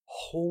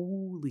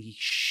 holy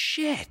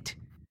shit,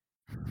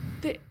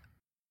 it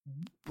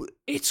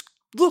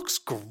looks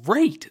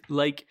great.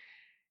 Like,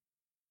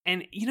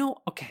 and you know,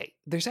 okay,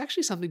 there's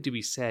actually something to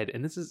be said,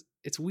 and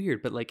it's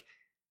weird, but like,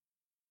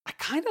 I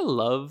kind of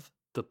love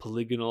the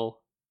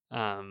polygonal,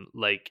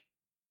 like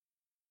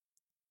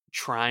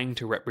trying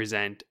to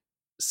represent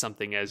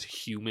something as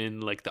human,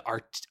 like the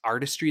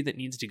artistry that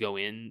needs to go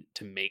in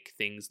to make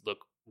things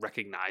look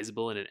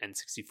recognizable in an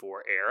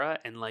N64 era.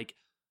 And like,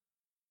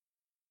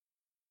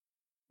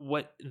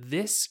 what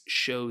this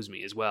shows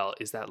me as well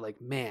is that, like,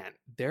 man,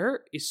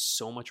 there is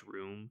so much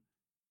room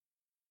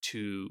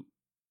to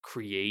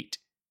create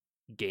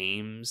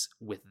games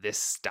with this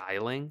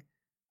styling.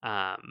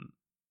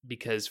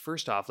 Because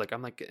first off, like,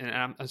 I'm like,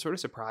 and I'm sort of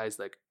surprised,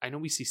 like, I know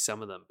we see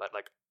some of them, but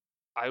like,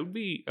 I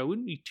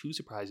wouldn't be too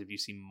surprised if you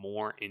see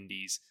more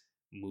indies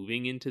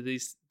moving into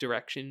this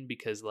direction,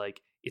 because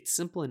like, it's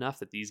simple enough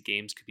that these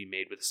games could be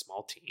made with a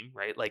small team,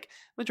 right? Like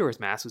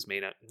Majora's Mask was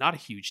made not a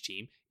huge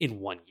team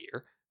in 1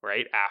 year,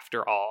 right?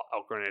 After all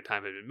Ocarina of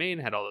Time had been made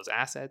and had all those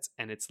assets.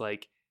 And it's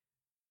like,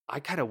 I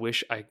kind of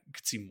wish I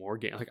could see more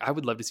games. Like, I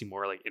would love to see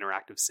more like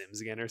interactive Sims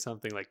again, or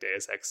something like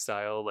Deus Ex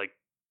style, like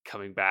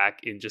coming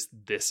back in just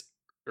this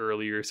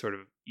earlier sort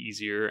of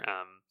easier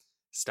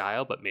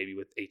style, but maybe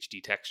with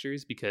HD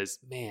textures, because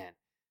man,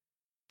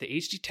 the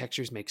HD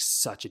textures make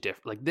such a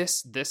difference. Like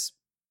this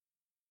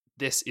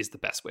is the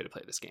best way to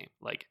play this game.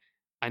 Like,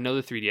 I know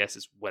the 3DS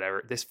is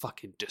whatever, this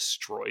fucking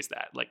destroys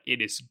that. Like,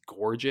 it is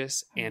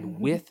gorgeous. And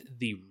with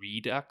the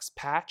Redux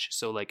patch,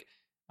 so like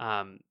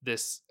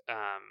this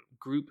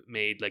group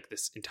made like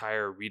this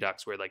entire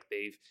Redux where like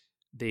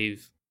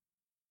they've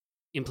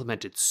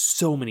implemented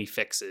so many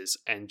fixes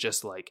and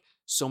just like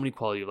so many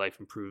quality of life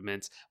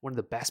improvements. One of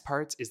the best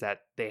parts is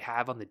that they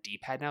have on the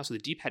D-pad now. So the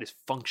D-pad is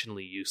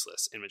functionally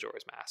useless in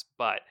Majora's Mask,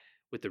 but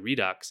with the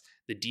Redux,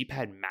 the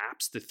D-pad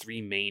maps the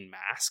 3 main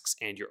masks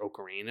and your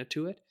ocarina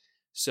to it.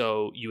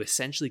 So you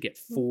essentially get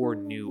 4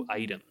 new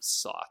item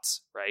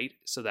slots, right?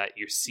 So that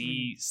your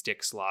C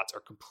stick slots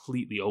are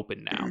completely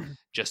open now,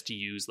 just to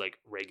use like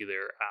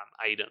regular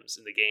items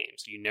in the game.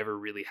 So you never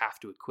really have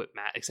to equip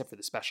except for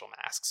the special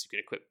masks. You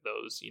can equip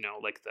those, you know,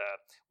 like the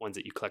ones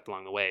that you collect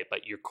along the way.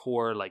 But your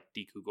core, like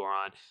Deku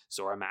Goron,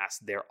 Zora Mask,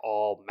 they're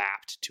all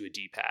mapped to a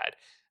D-pad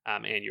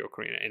and your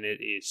ocarina, and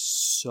it is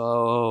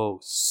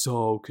so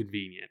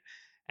convenient.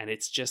 And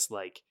it's just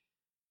like,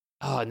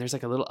 oh, and there's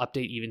like a little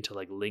update even to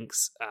like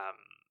Link's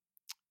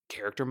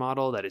character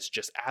model that is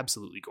just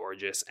absolutely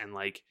gorgeous, and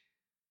like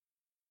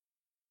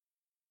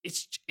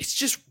it's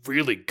just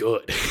really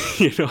good.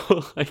 You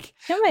know, like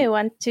you may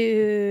want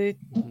to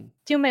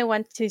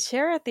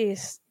share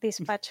this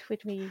patch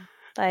with me.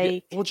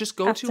 Like, yeah, well, just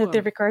go after to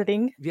the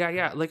recording.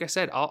 Yeah. Like I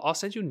said, I'll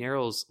send you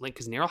Neryl's link,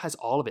 because Neryl has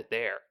all of it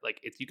there.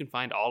 Like, you can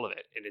find all of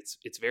it, and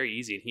it's very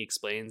easy. And he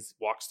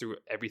walks through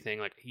everything.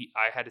 Like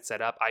I had it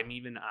set up. I'm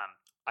even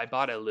I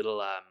bought a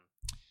little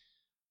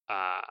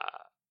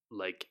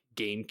like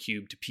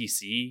GameCube to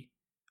PC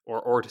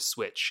or to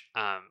Switch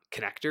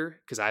connector,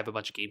 because I have a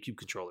bunch of GameCube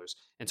controllers,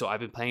 and so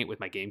I've been playing it with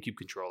my GameCube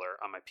controller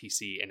on my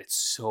PC, and it's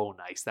so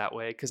nice that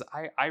way. Because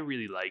I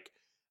really like,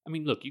 I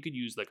mean, look, you could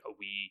use like a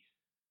Wii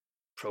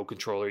Pro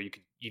controller, you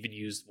could even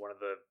use one of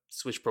the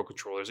Switch Pro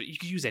controllers, you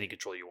could use any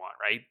controller you want,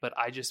 right? But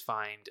I just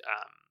find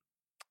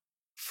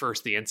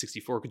first, the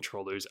N64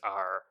 controllers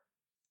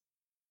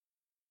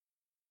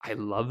I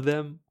love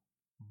them,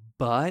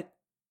 but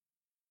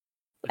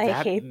I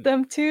hate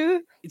them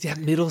too. That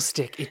middle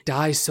stick, it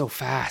dies so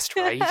fast,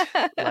 right?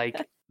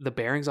 Like, the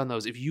bearings on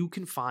those, if you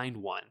can find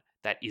one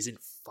that isn't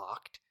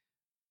fucked,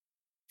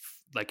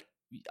 like,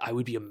 I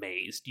would be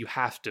amazed. You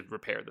have to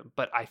repair them.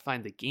 But I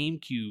find the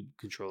GameCube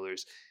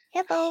controllers,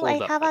 hello,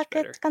 I have a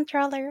good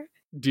controller.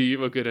 Do you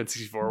have a good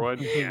N64 one?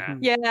 Yeah.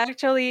 Yeah,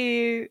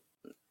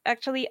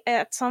 actually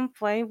at some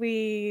point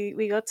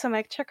we got some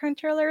extra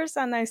controllers,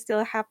 and I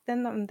still have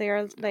them, and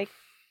they're like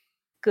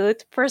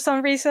good for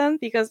some reason,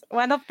 because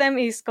one of them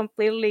is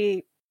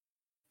completely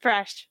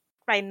trash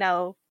right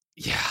now.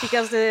 Yeah.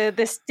 Because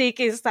the stick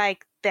is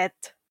like dead.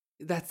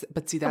 That's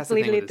the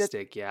thing with the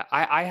stick. Yeah.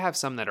 I have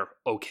some that are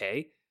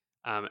okay.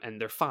 And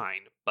they're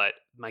fine, but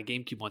my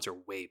GameCube ones are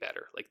way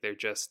better. Like they're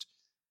just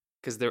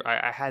because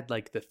I had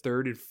like the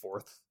third and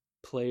fourth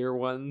player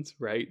ones,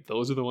 right?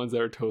 Those are the ones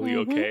that are totally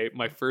okay.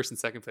 My first and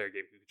second player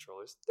GameCube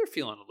controllers, they're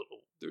feeling it a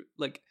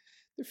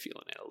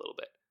little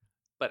bit.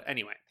 But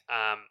anyway,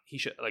 he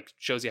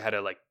shows you how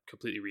to like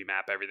completely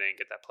remap everything,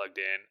 get that plugged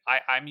in.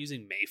 I'm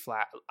using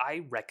Mayflash.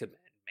 I recommend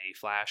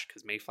Mayflash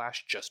because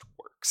Mayflash just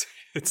works.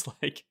 It's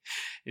like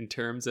in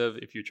terms of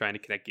if you're trying to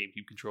connect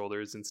GameCube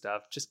controllers and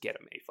stuff, just get a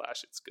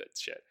Mayflash. It's good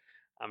shit.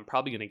 I'm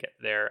probably gonna get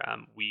there.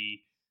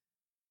 We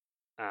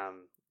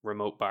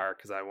remote bar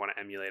because I want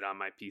to emulate on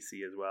my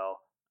PC as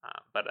well.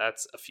 But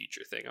that's a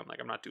future thing.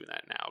 I'm not doing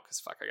that now because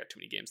fuck, I got too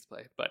many games to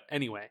play. But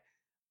anyway,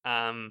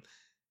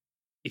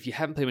 if you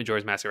haven't played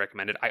Majora's Mask, I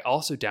recommend it. I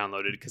also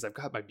downloaded because I've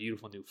got my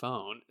beautiful new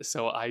phone.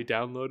 So I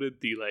downloaded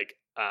the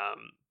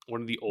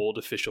one of the old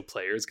official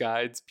players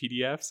guides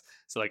PDFs.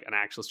 So like an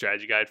actual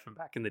strategy guide from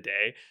back in the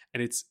day.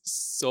 And it's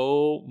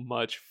so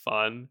much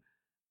fun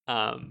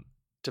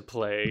to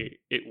play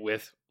it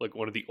with like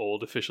one of the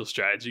old official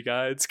strategy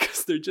guides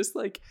because they're just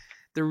like,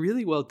 they're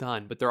really well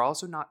done, but they're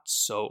also not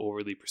so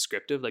overly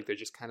prescriptive. Like they're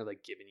just kind of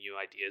like giving you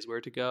ideas where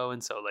to go.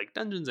 And so like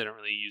dungeons, I don't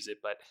really use it,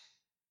 but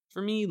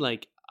for me,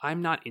 like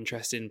I'm not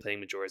interested in playing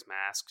Majora's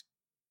Mask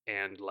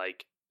and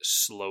like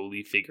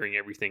slowly figuring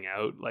everything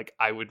out. Like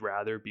I would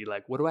rather be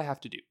like, what do I have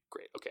to do?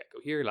 Great. Okay. I go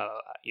here, la, la,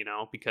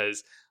 la,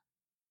 because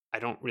I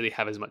don't really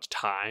have as much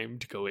time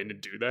to go in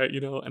and do that,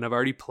 and I've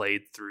already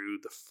played through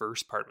the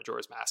first part of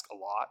Majora's Mask a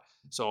lot.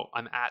 So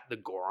I'm at the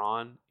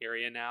Goron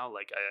area now.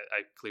 Like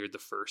I cleared the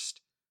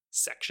first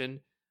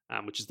section,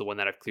 which is the one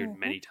that I've cleared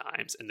many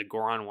times. And the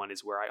Goron one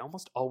is where I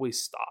almost always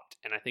stopped.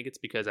 And I think it's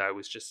because I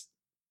was just,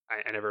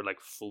 I never like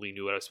fully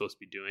knew what I was supposed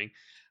to be doing.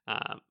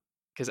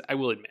 Because I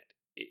will admit,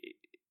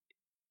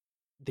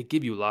 they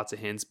give you lots of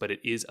hints, but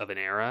it is of an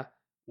era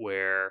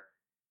where,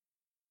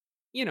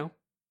 you kind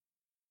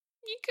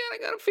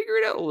of got to figure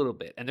it out a little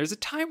bit. And there's a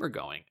timer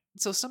going.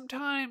 So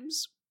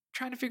sometimes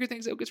trying to figure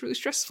things out gets really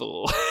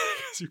stressful.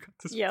 Because you've got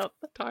this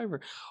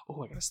timer.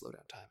 Oh, I got to slow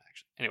down time,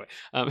 actually. Anyway.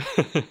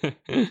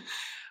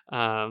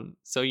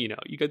 So, you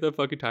got that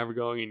fucking timer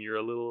going and you're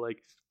a little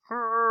like,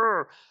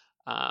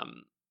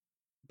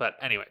 but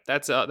anyway,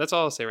 that's all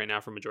I'll say right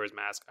now for Majora's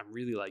Mask. I'm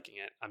really liking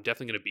it. I'm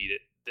definitely going to beat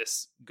it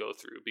this go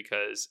through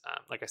because,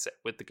 like I said,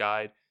 with the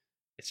guide,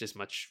 it's just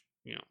much,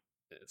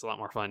 it's a lot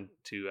more fun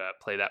to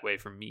play that way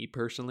for me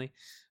personally.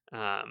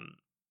 And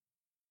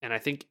I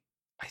think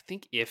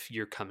if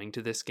you're coming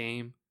to this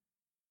game,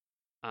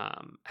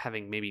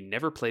 having maybe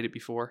never played it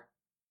before,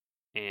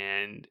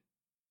 and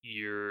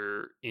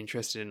you're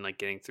interested in like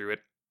getting through it,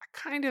 I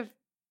kind of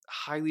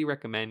highly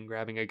recommend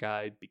grabbing a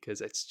guide because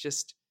it's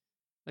just.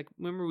 Like,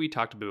 remember we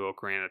talked about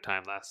Ocarina of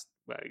Time last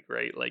week,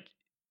 right? Like,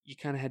 you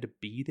kind of had to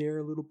be there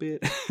a little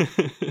bit.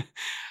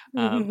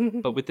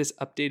 But with this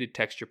updated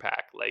texture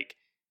pack, like,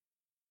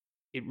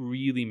 it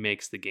really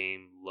makes the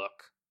game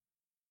look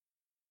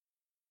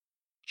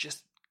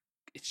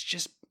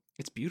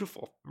it's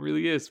beautiful. It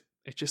really is.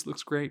 It just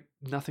looks great.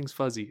 Nothing's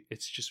fuzzy.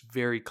 It's just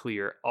very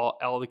clear.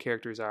 All the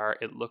characters are.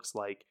 It looks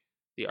like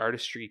the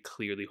artistry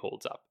clearly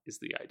holds up is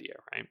the idea,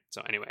 right?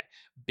 So anyway,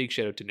 big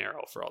shout out to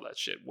Nero for all that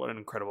shit. What an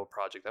incredible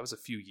project. That was a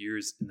few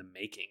years in the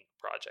making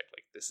project.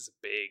 Like this is a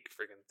big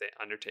freaking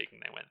undertaking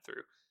they went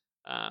through.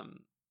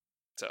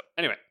 So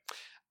anyway,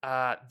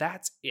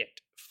 that's it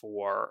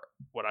for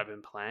what I've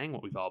been playing,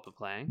 what we've all been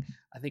playing.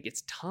 I think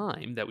it's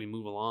time that we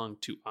move along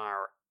to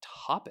our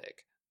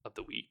topic of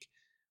the week,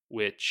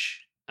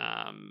 which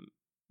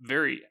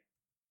very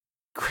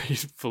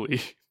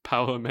gratefully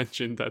Paola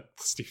mentioned that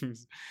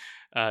Steam's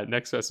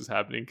Next Fest was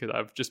happening because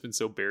I've just been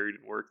so buried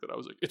in work that I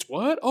was like, it's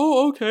what?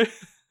 Oh, okay.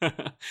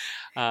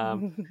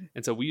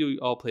 And so we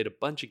all played a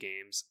bunch of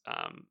games.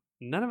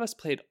 None of us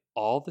played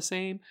all the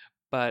same,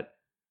 but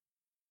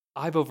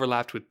I've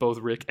overlapped with both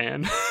Rick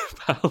and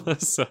Paola,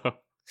 so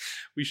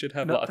we should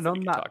have lots to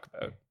talk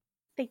about.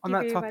 On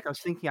that topic, I was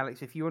thinking,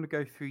 Alex, if you want to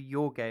go through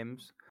your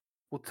games,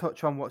 we'll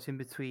touch on what's in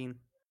between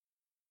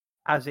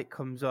as it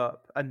comes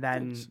up, and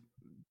then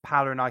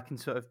Paola and I can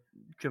sort of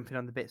jump in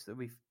on the bits that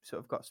we've sort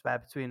of got spare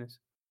between us.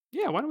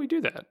 Yeah, why don't we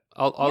do that?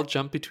 I'll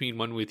jump between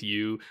one with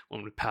you,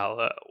 one with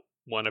Paola,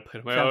 one I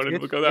put on my own, and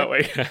we'll go that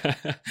way.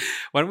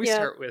 Why don't we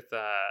start with,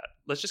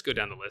 let's just go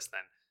down the list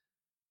then.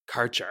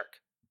 Card Shark.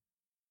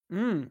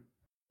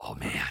 Oh,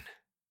 man.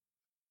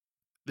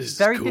 This is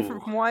very cool.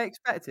 different from what I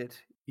expected.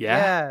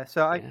 Yeah.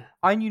 So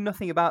I knew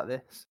nothing about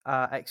this,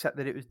 except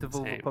that it was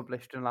Devolver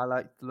published, and I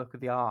liked the look of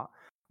the art.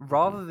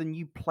 Rather than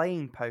you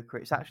playing poker,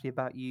 it's actually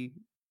about you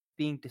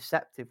being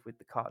deceptive with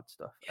the card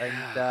stuff. And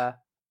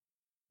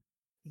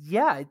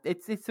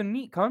it's a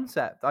neat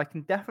concept. I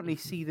can definitely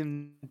see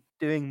them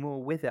doing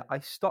more with it. I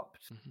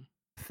stopped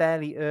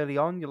fairly early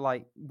on. You're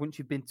like, once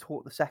you've been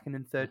taught the second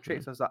and third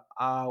tricks, I was like,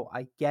 oh,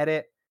 I get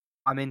it.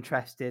 I'm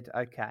interested.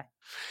 Okay.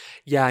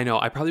 Yeah, I know.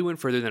 I probably went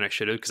further than I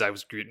should have because I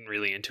was getting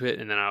really into it,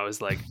 and then I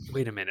was like,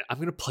 "Wait a minute, I'm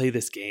gonna play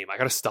this game. I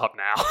gotta stop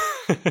now."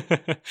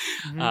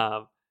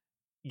 Mm-hmm.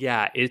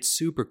 Yeah, it's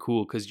super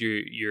cool because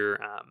you're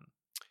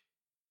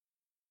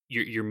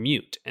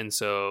mute, and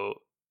so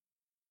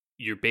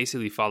you're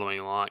basically following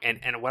along.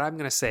 And what I'm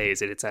gonna say is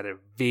that it's at a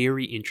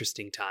very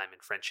interesting time in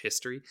French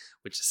history,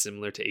 which is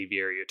similar to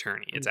Aviary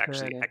Attorney. It's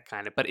actually a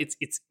kind of, but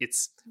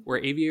it's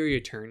where Aviary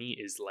Attorney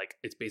is like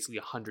it's basically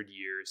 100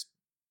 years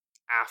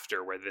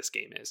after where this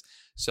game is.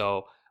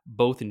 So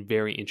both in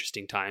very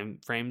interesting time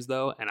frames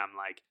though, and I'm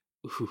like,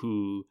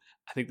 ooh,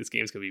 I think this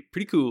game's gonna be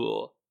pretty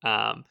cool.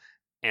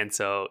 And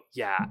so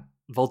yeah,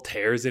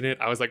 Voltaire's in it.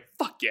 I was like,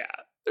 fuck yeah,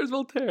 there's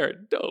Voltaire,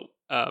 dope.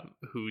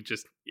 Who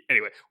just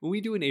anyway, when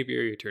we do an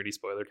Aviary Attorney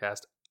spoiler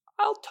cast,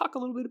 I'll talk a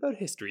little bit about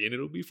history and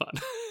it'll be fun.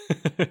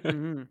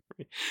 Mm-hmm.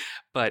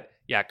 But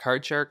yeah,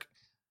 Card Shark.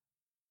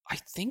 I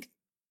think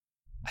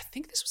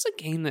this was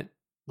a game that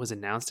was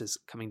announced as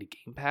coming to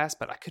Game Pass,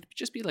 but I could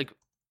just be like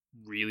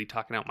really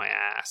talking out my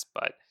ass.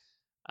 But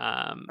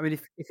I mean,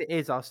 if it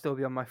is, I'll still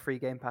be on my free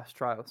Game Pass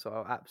trial, so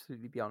I'll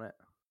absolutely be on it.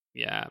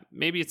 Yeah,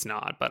 maybe it's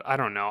not, but I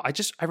don't know.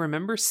 I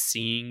remember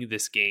seeing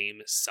this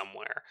game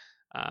somewhere.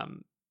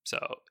 So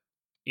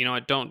you know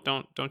what? Don't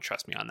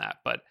trust me on that,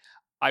 but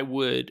I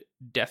would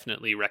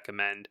definitely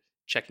recommend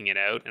checking it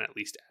out and at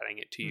least adding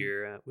it to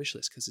your wish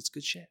list because it's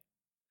good shit.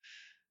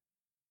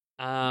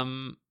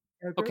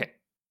 Okay.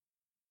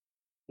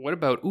 What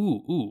about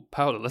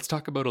Paula? Let's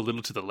talk about A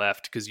Little to the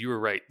Left because you were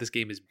right. This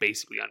game is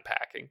basically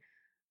unpacking.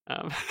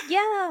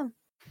 Yeah,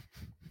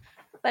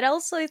 but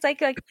also it's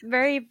like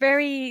very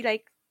very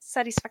like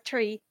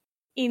satisfactory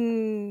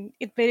in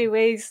many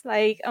ways,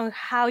 like on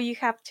how you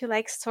have to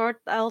like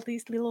sort all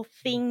these little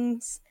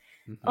things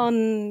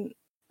on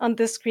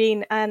the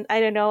screen. And I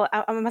don't know,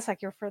 I'm a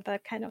sucker for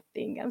that kind of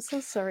thing. I'm so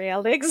sorry,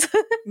 Alex.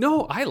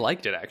 No, I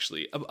liked it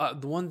actually.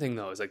 The one thing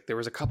though is like there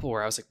was a couple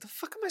where I was like, the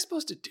fuck am I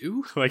supposed to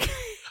do? Like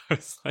I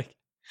was like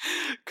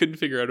couldn't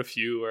figure out a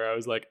few where I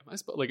was like, am I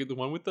supposed like the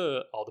one with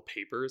all the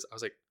papers, I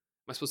was like,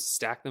 am I supposed to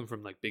stack them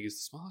from like biggest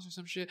to smallest or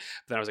some shit?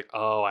 But then I was like,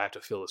 oh, I have to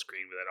fill the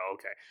screen with it. Oh,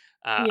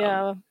 okay.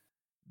 Yeah.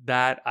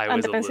 That I and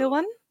was the pencil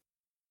one?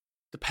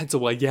 The pencil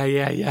one, yeah.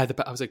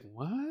 I was like,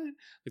 what?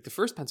 Like the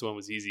first pencil one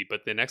was easy,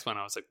 but the next one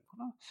I was like,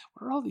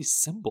 what are all these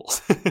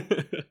symbols?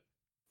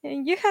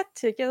 And you had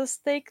to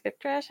just take the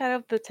trash out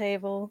of the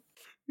table.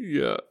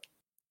 Yeah.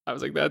 I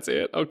was like, that's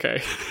it.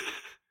 Okay.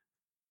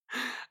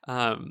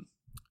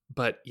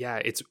 But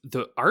yeah,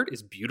 the art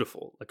is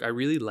beautiful. Like I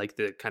really like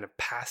the kind of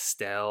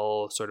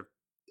pastel sort of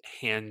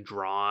hand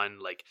drawn,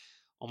 like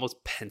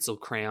almost pencil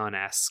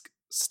crayon-esque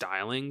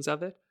stylings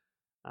of it.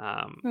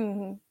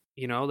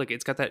 You know, like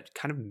it's got that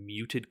kind of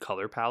muted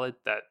color palette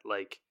that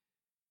like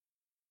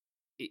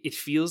it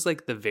feels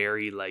like the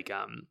very like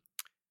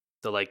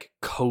the like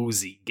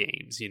cozy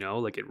games, you know,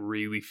 like it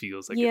really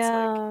feels like it's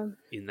like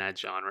in that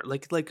genre,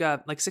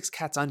 like Six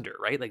Cats Under,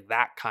 right? Like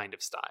that kind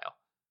of style.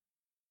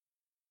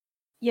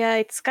 Yeah,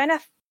 it's kind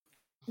of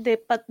the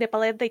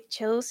palette they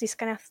chose is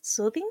kind of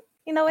soothing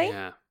in a way.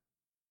 Yeah.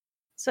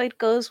 So it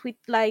goes with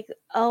like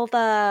all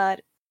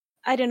that.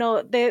 I don't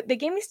know. The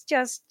game is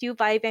just you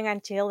vibing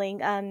and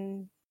chilling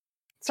and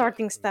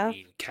sorting stuff.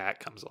 Mean cat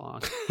comes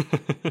along.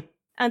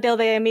 Until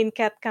the mean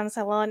cat comes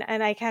along,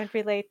 and I can't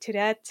relate to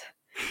that.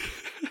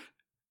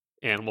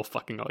 Animal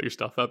fucking all your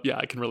stuff up. Yeah,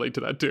 I can relate to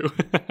that too.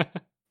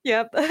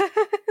 Yep.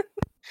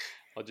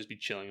 I'll just be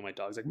chilling and my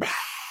dog's like,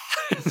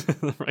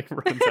 like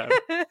runs out.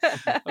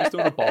 I was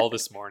throwing a ball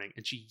this morning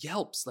and she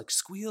yelps, like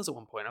squeals at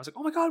one point. I was like,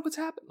 oh my God, what's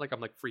happened? Like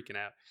I'm like freaking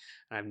out.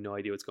 And I have no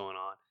idea what's going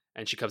on.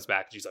 And she comes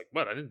back and she's like,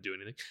 what? I didn't do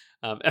anything.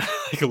 And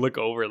I can look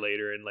over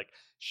later and like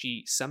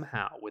she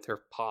somehow with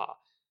her paw,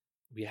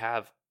 we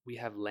have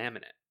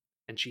laminate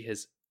and she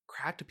has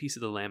cracked a piece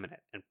of the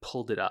laminate and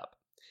pulled it up.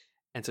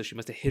 And so she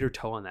must have hit her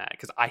toe on that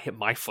because I hit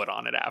my foot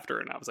on it after.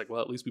 And I was like,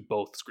 well, at least we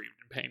both screamed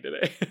in pain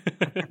today.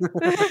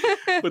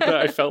 But then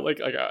I felt like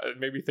it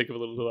made me think of A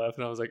Little to the Left.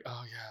 And I was like,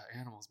 oh yeah,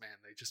 animals, man.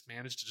 They just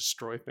manage to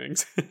destroy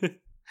things.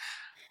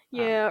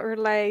 Yeah, or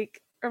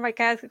my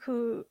cat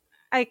who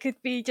I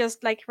could be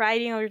just like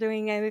writing or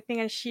doing anything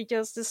and she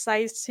just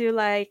decides to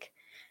like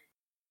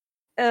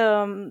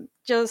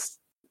just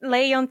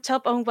lay on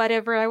top on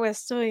whatever I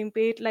was doing,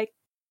 be it like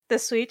the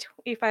Switch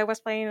if I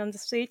was playing on the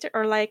Switch,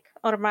 or like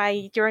on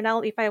my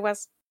journal if I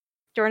was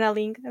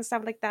journaling and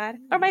stuff like that,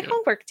 or my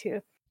homework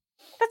too.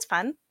 That's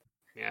fun.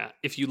 Yeah,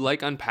 if you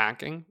like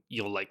unpacking,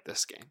 you'll like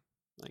this game.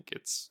 Like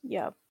it's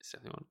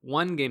definitely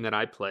one game that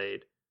I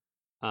played.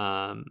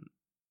 Oh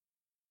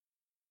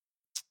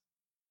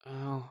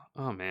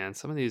man,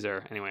 some of these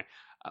are anyway.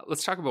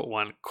 Let's talk about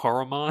one,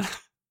 Coromon.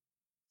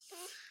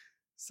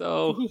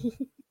 So,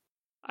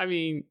 I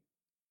mean,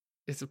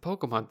 it's a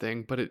Pokemon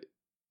thing, but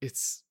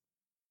it's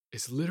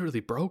literally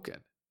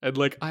broken. And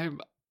like I'm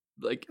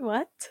like,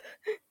 what?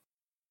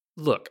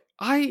 Look,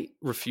 I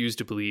refuse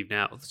to believe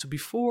now. So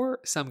before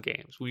some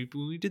games, when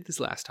we did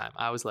this last time,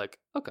 I was like,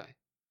 okay,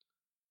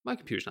 my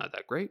computer's not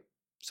that great.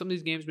 Some of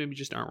these games maybe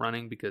just aren't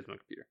running because of my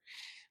computer.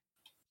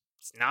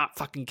 It's not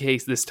fucking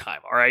case this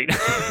time, all right?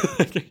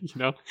 You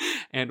know?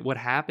 And what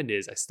happened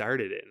is I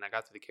started it and I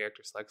got to the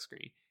character select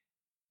screen.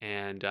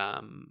 And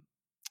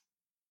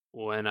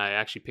when I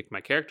actually picked my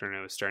character and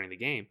I was starting the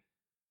game,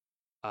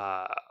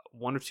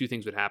 one of two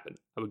things would happen.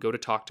 I would go to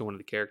talk to one of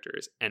the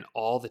characters and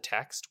all the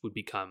text would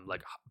become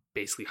like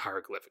basically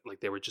hieroglyphic. Like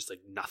they were just like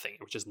nothing.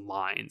 It was just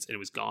lines and it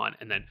was gone.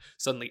 And then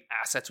suddenly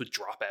assets would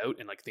drop out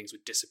and like things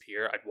would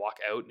disappear. I'd walk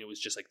out and it was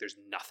just like there's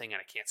nothing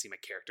and I can't see my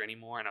character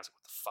anymore. And I was like,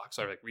 what the fuck?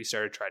 So I like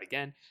restarted, tried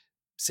again.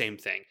 Same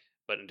thing,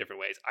 but in different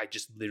ways. I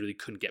just literally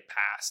couldn't get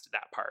past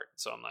that part.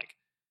 So I'm like,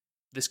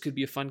 this could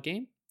be a fun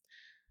game.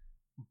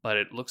 But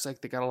it looks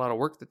like they got a lot of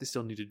work that they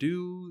still need to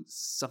do.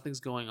 Something's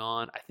going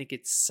on. I think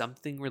it's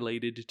something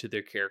related to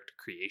their character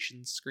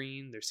creation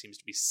screen. There seems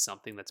to be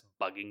something that's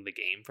bugging the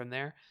game from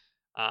there.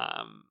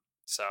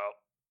 So,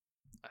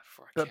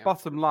 but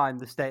bottom line,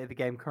 the state of the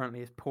game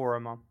currently is poor,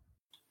 Mom.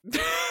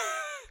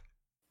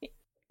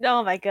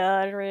 Oh my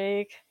god,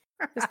 Rick!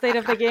 The state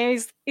of the game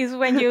is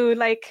when you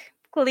like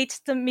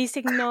glitch the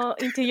missing note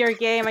into your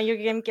game and your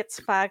game gets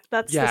fucked.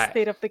 That's the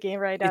state of the game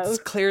right now. It's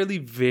clearly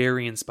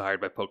very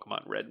inspired by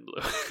Pokemon Red and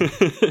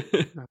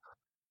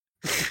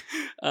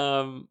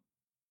Blue.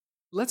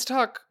 Let's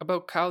talk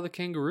about Kyle the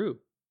Kangaroo.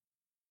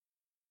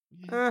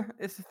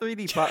 It's a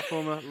 3D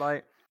platformer.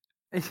 Like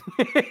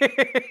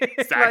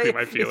exactly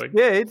my feeling.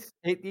 It's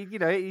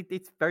good.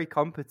 It's very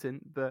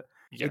competent, but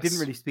it didn't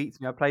really speak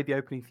to me. I played the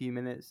opening few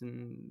minutes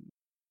and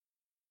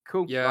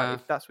cool. Yeah,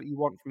 like, if that's what you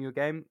want from your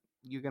game,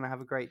 you're gonna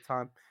have a great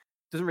time.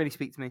 Doesn't really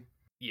speak to me.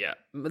 Yeah,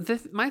 but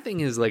my thing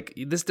is like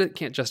this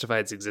can't justify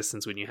its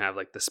existence when you have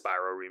like the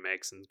Spyro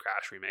remakes and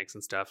Crash remakes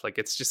and stuff. Like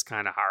it's just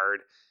kind of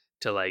hard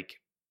to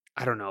like,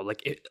 I don't know,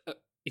 like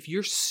if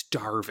you're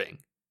starving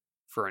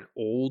for an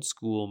old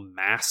school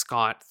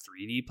mascot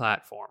 3D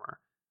platformer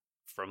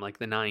from like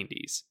the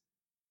 90s,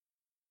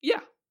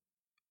 yeah,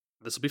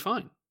 this will be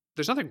fine.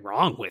 There's nothing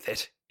wrong with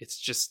it. It's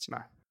just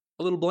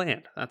a little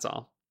bland. That's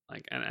all.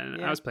 Like,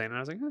 and I was playing and I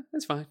was like,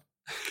 it's fine.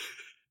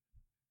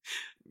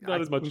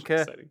 Not as much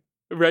exciting.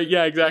 Right,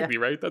 yeah, exactly,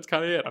 right? That's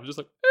kind of it. I'm just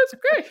like, it's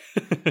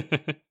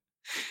okay.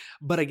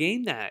 But a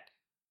game that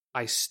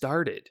I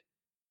started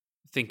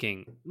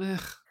thinking, I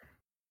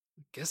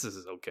guess this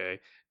is okay,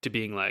 to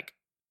being like,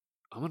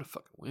 I'm going to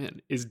fucking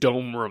win, is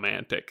Dome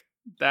Romantic.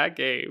 That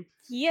game.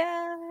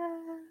 Yeah.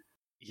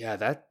 Yeah,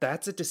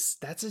 that's a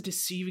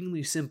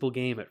deceivingly simple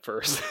game at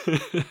first.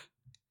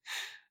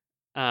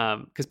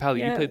 Because Paolo,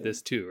 you played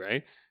this too,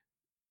 right?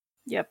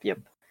 Yep.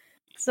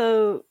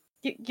 So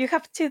you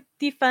have to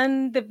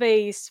defend the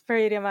base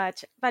pretty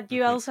much, but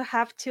you also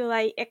have to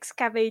like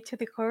excavate to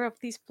the core of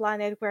this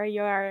planet where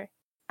you are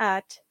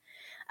at.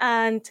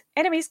 And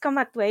enemies come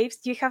at waves.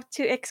 You have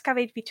to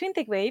excavate between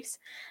the waves,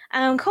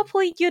 and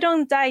hopefully you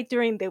don't die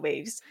during the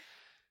waves.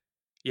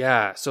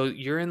 Yeah, so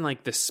you're in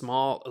like this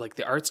small, like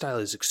the art style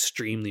is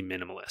extremely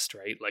minimalist,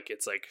 right? Like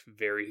it's like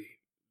very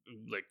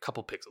like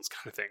couple pixels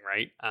kind of thing,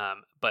 right?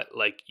 But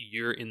like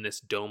you're in this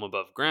dome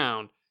above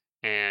ground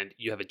and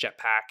you have a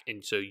jetpack,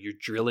 and so you're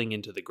drilling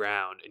into the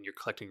ground and you're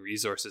collecting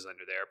resources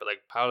under there. But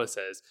like Paula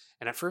says,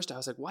 and at first I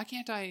was like, why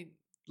can't I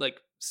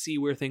like see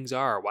where things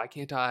are? Why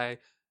can't I?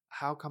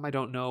 How come I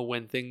don't know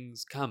when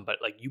things come? But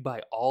like you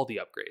buy all the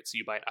upgrades. So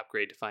you buy an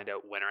upgrade to find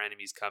out when our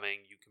enemy's coming.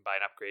 You can buy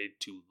an upgrade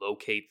to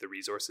locate the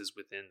resources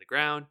within the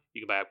ground.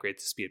 You can buy upgrades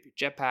to speed up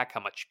your jetpack, how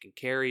much you can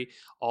carry,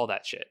 all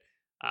that shit.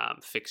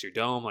 Fix your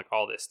dome, like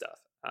all this stuff.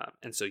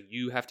 And so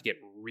you have to get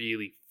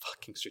really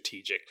fucking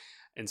strategic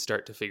and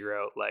start to figure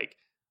out like,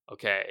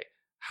 okay,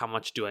 how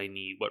much do I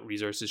need? What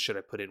resources should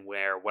I put in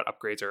where? What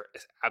upgrades are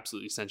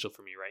absolutely essential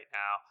for me right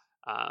now?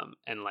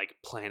 And like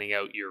planning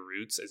out your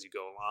routes as you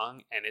go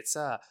along. And it's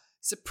a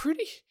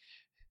pretty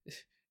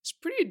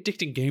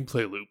addicting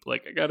gameplay loop.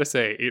 Like I gotta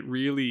say, it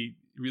really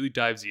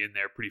dives you in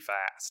there pretty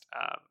fast.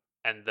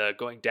 And the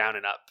going down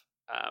and up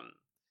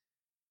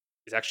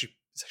is actually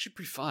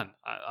pretty fun.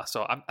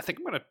 So I think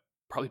I'm gonna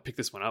probably pick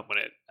this one up when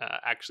it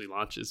actually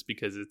launches,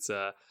 because it's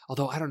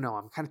although I don't know,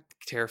 I'm kind of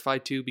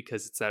terrified too,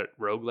 because it's that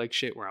roguelike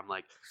shit where I'm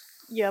like,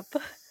 yep.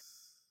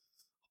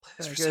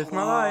 There goes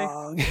my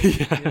life.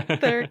 Yeah.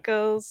 There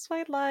goes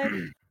my life.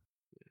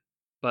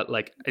 But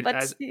like,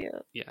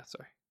 still, yeah,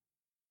 sorry.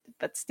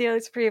 But still,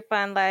 it's pretty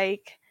fun.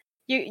 Like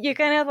you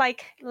kind of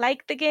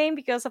like the game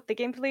because of the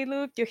gameplay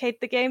loop. You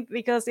hate the game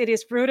because it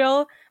is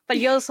brutal, but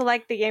you also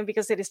like the game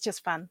because it is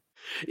just fun.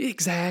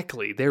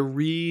 Exactly.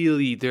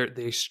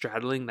 They're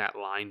straddling that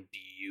line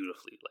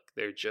beautifully. Like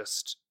they're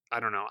just, I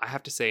don't know. I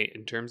have to say,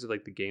 in terms of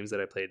like the games that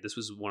I played, this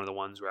was one of the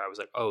ones where I was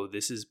like, oh,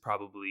 this is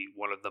probably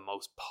one of the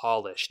most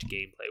polished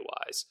gameplay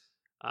wise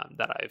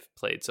that I've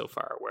played so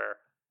far, where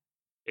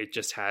it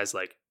just has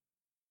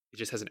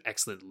an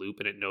excellent loop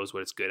and it knows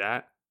what it's good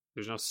at.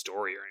 There's no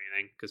story or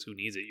anything, because who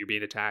needs it? You're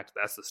being attacked.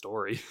 That's the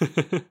story.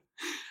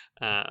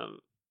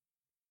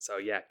 So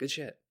yeah, good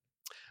shit.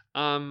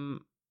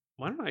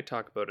 Why don't I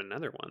talk about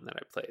another one that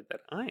I played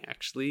that I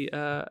actually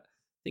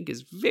think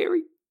is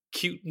very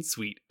cute and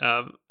sweet.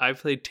 I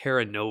played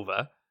Terra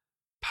Nova.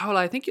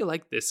 Paula, I think you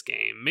like this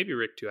game. Maybe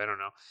Rick too, I don't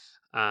know.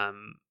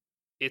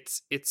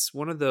 it's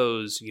one of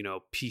those,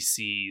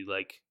 PC,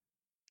 like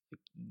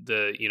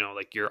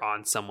like you're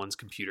on someone's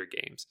computer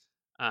games.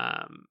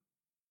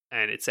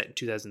 And it's set in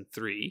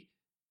 2003.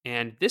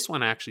 And this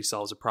one actually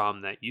solves a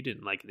problem that you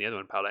didn't like in the other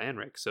one, Paula and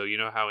Rick. So you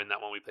know how in that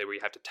one we play where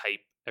you have to type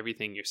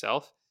everything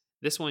yourself?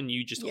 This one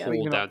you just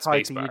hold down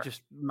spacebar. You're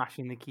just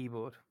mashing the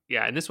keyboard.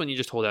 Yeah, and this one you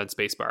just hold down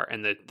spacebar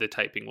and the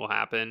typing will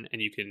happen,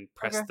 and you can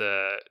press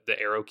the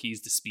arrow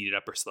keys to speed it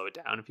up or slow it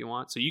down if you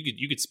want. So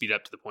you could speed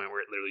up to the point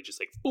where it literally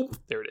just like boom,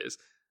 there it is.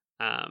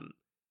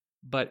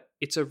 But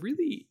it's a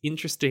really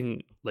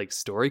interesting like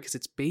story because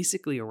it's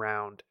basically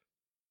around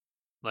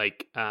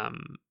like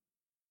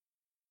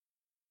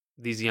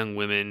these young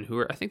women who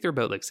are, I think they're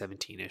about like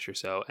 17ish or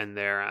so, and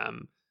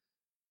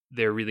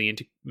they're really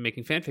into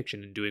making fan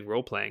fiction and doing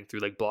role playing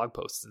through like blog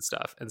posts and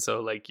stuff. And so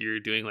like you're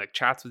doing like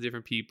chats with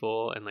different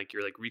people, and like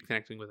you're like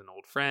reconnecting with an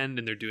old friend,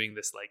 and they're doing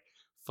this like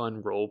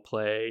fun role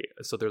play.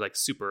 So they're like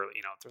super,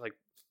 they're like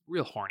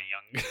real horny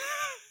young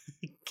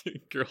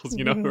girls,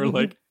 who are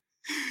like,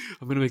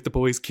 I'm gonna make the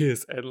boys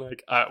kiss, and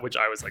like which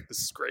I was like,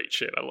 this is great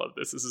shit, I love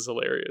this is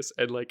hilarious.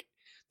 And like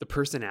the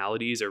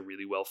personalities are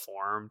really well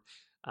formed.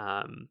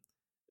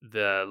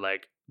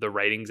 The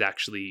writing's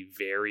actually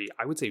very,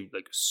 I would say,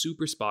 like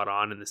super spot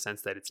on in the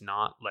sense that it's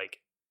not like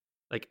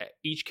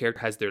each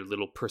character has their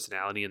little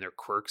personality and their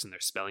quirks and their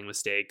spelling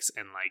mistakes,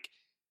 and like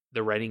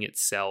the writing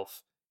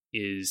itself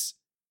is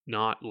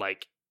not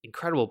like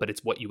incredible, but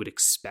it's what you would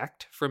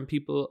expect from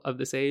people of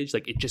this age.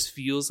 Like it just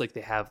feels like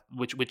they have,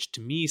 which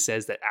to me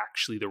says that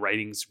actually the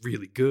writing's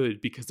really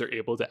good because they're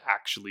able to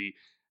actually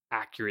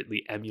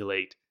accurately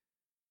emulate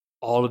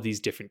all of these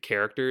different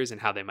characters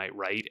and how they might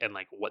write, and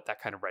like what that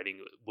kind of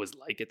writing was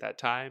like at that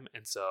time.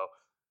 And so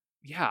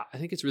yeah, I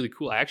think it's really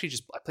cool. I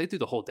played through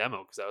the whole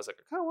demo because I was like,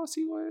 I kind of want to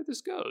see where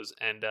this goes.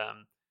 And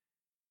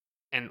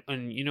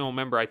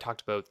remember I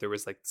talked about there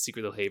was like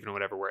Secret Little Haven or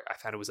whatever, where I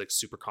found it was like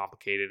super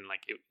complicated and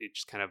like it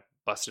just kind of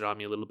busted on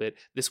me a little bit.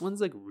 This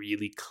one's like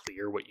really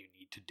clear what you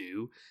need to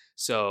do.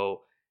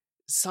 So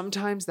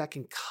sometimes that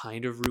can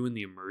kind of ruin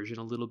the immersion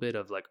a little bit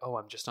of like, oh,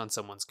 I'm just on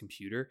someone's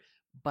computer.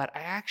 But I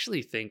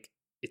actually think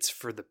it's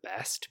for the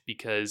best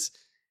because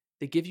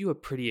they give you a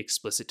pretty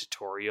explicit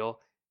tutorial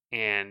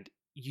and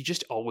you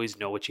just always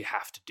know what you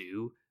have to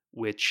do,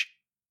 which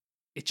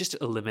it just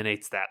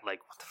eliminates that like,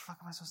 what the fuck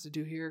am I supposed to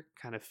do here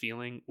kind of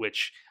feeling,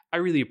 which I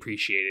really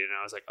appreciated. And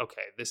I was like,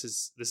 okay, this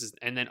is,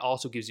 and then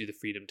also gives you the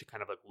freedom to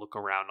kind of like look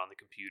around on the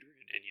computer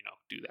and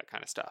do that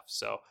kind of stuff.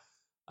 So,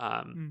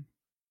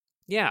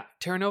 yeah,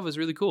 Terra Nova is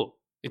really cool.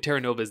 And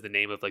Terra Nova is the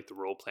name of like the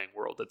role-playing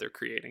world that they're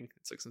creating.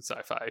 It's like some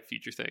sci-fi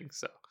future thing.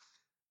 So,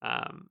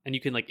 and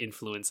you can like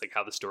influence like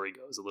how the story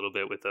goes a little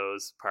bit with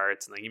those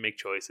parts, and like you make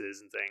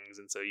choices and things,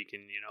 and so you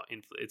can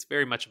it's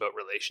very much about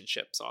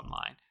relationships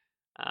online.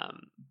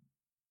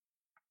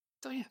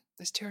 So yeah,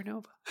 that's Terra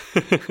Nova.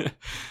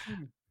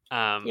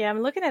 Yeah,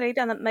 I'm looking at it,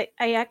 and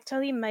I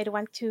actually might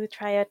want to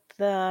try out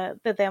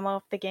the demo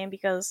of the game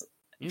because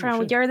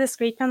from your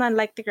description and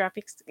like the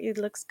graphics, it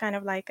looks kind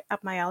of like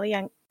up my alley,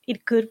 and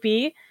it could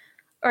be,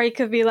 or it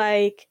could be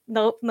like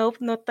nope,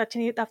 not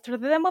touching it after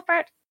the demo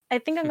part. I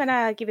think I'm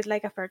gonna give it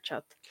like a fair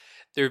shot.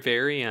 They're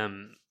very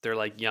they're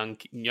like young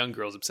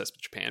girls obsessed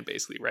with Japan,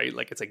 basically, right?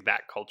 Like it's like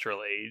that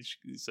cultural age.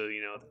 So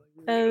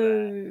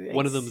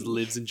one of them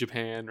lives in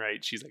Japan,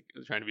 right? She's like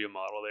trying to be a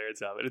model there and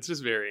stuff. But it's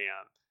just very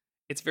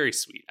it's very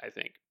sweet, I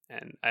think,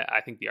 and I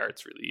think the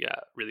art's really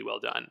really well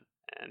done.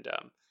 And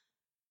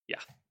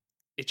yeah,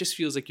 it just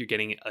feels like you're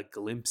getting a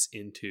glimpse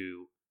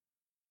into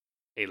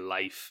a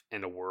life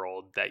and a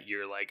world that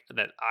you're like,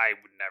 that I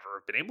would never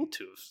have been able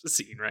to have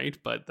seen, right?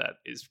 But that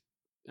is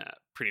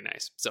pretty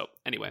nice. So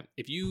anyway,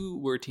 if you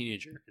were a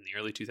teenager in the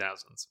early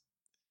 2000s,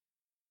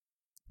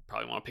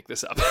 probably want to pick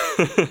this up.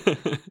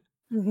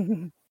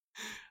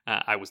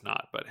 I was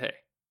not, but hey,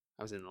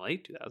 I was in the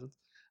late 2000s.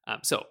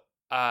 So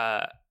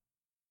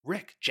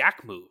Rick,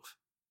 Jack Move.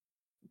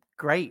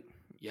 Great.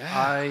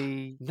 Yeah.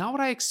 Not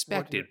what I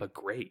expected, but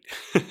great.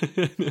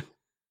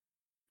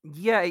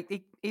 Yeah,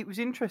 it was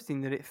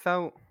interesting that it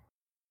felt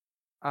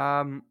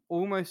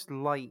almost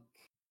like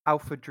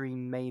Alpha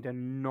Dream made a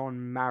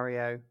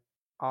non-Mario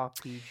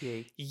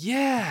RPG.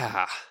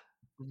 Yeah.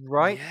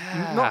 Right?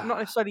 Yeah. Not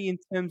necessarily in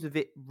terms of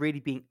it really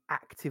being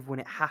active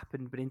when it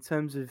happened, but in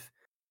terms of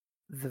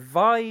the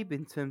vibe,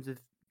 in terms of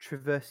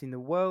traversing the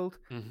world.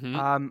 Mm-hmm.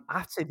 I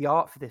have to say the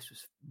art for this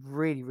was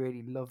really,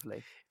 really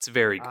lovely. It's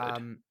very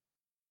good.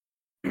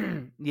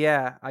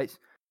 Yeah.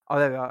 Oh,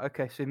 there we are.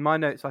 Okay, so in my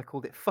notes I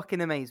called it fucking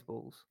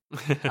amazeballs.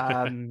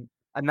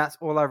 And that's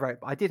all I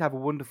wrote. But I did have a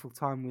wonderful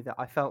time with it.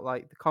 I felt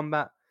like the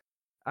combat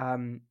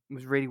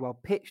was really well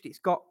pitched. It's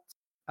got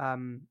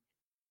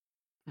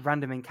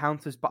random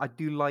encounters, but I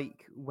do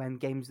like when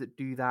games that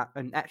do that,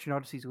 and Action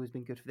Odyssey's always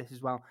been good for this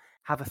as well,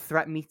 have a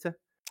threat meter.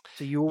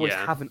 So you always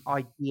have an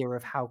idea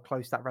of how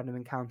close that random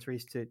encounter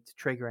is to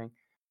triggering.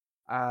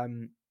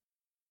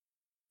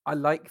 I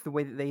like the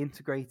way that they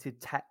integrated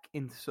tech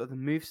into sort of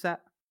the moveset.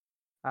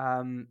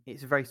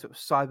 It's a very sort of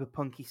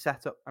cyberpunky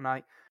setup,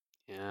 and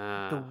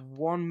the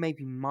one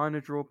maybe minor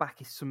drawback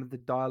is some of the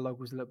dialogue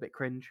was a little bit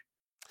cringe.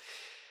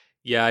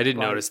 Yeah, I didn't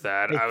Like, notice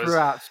that. they I threw was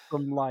out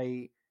some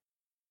like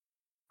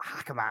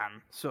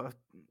Hackerman sort of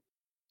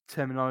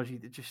terminology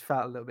that just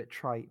felt a little bit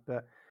trite,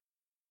 but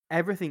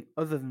everything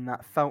other than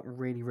that felt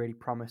really, really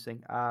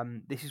promising.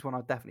 This is one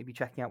I'll definitely be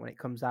checking out when it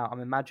comes out.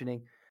 I'm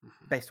imagining,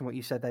 based on what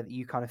you said there, that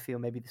you kind of feel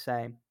maybe the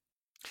same.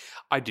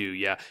 I do,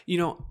 yeah. You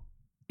know,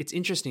 it's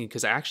interesting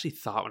because I actually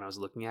thought when I was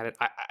looking at it,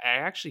 I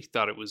actually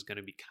thought it was going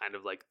to be kind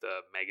of like the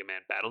Mega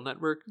Man Battle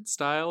Network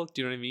style.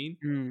 Do you know what I mean?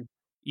 Mm,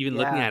 Even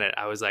looking yeah. at it,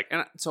 I was like,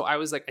 and so I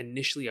was like,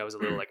 initially, I was a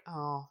little like,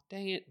 oh,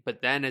 dang it.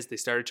 But then as they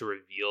started to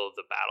reveal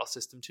the battle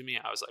system to me,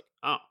 I was like,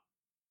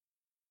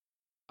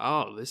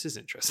 oh, this is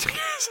interesting.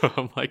 So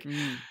I'm like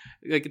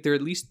they're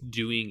at least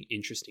doing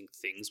interesting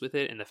things with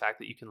it, and the fact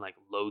that you can like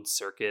load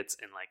circuits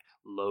and like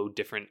load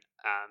different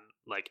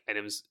like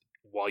items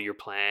while you're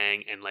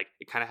playing, and like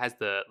it kind of has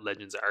the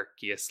Legends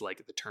Arceus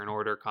like the turn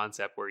order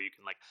concept where you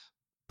can like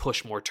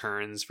push more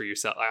turns for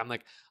yourself. I'm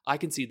like, I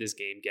can see this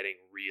game getting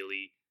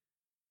really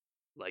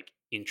like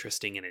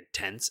interesting and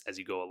intense as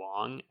you go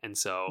along, and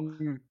so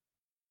Mm,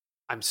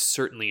 I'm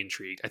certainly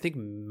intrigued. I think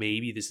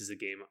maybe this is a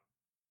game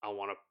I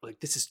want to like.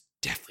 This is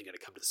definitely going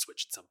to come to the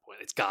Switch at some point.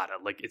 It's gotta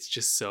like. It's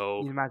just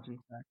so you imagine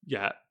so.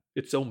 yeah.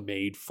 It's so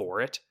made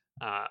for it.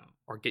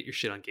 Or get your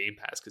shit on Game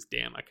Pass because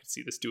damn, I could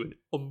see this doing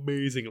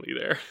amazingly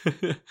there.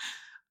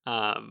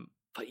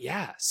 But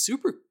yeah,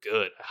 super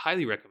good. I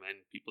highly recommend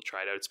people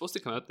try it out. It's supposed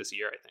to come out this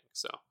year, I think.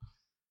 So,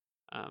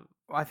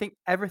 Well, I think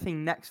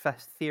everything Next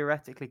Fest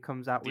theoretically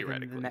comes out within the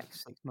theoretically.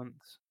 next 6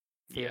 months.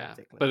 Yeah,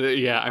 Theoretically. but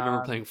yeah, I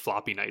remember playing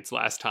Floppy Nights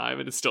last time,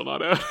 and it's still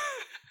not out.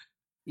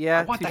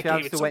 Yeah, I want that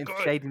I'm game. still It's so waiting for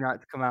good. Shady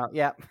Night to come out.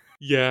 Yeah.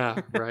 Yeah,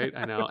 right.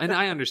 I know, and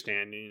I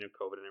understand. You know,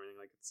 COVID and everything.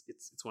 Like,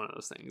 it's one of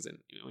those things. And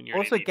when you're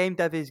Also, an indie, game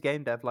dev is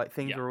game dev. Like,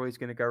 things yeah, are always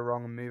going to go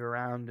wrong and move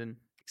around, and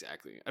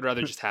exactly. I'd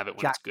rather just have it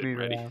when it's Jack good and move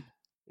ready. around.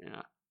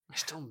 Yeah. I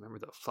still remember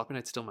though. Floppy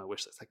Knight's still on my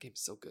wish list. That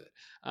game's so good.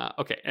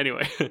 Okay.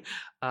 Anyway,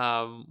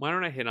 why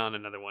don't I hit on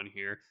another one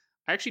here?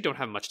 I actually don't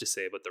have much to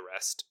say about the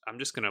rest. I'm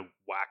just gonna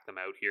whack them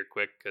out here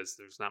quick because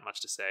there's not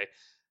much to say.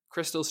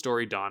 Crystal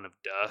Story: Dawn of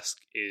Dusk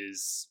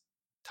is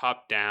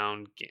top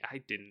down.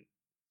 I didn't.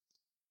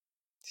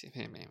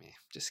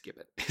 Just skip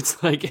it.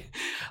 It's like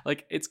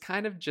it's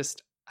kind of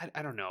just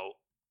I don't know.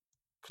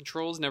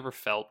 Controls never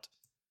felt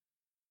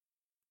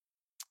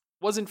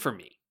wasn't for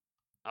me.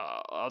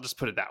 I'll just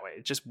put it that way.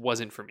 It just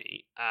wasn't for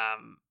me.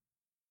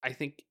 I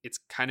think it's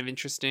kind of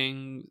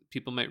interesting.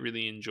 People might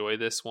really enjoy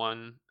this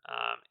one.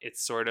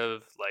 It's sort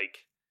of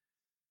like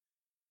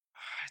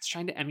it's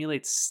trying to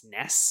emulate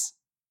SNES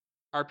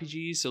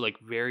RPGs, so like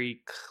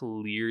very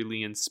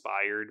clearly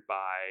inspired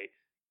by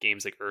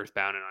games like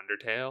Earthbound and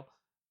Undertale.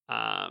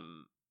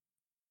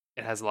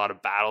 It has a lot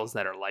of battles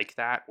that are like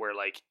that, where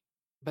like,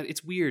 but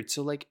it's weird.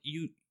 So like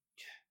you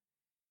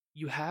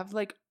have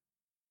like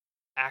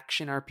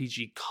action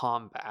RPG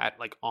combat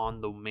like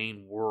on the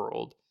main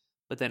world,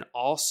 but then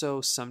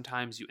also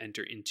sometimes you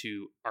enter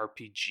into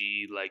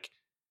RPG like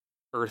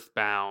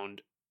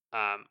Earthbound,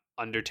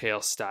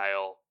 Undertale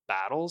style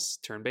battles,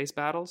 turn-based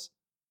battles.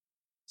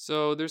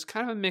 So there's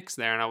kind of a mix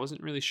there, and I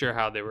wasn't really sure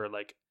how they were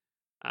like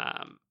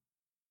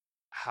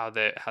how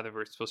they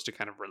were supposed to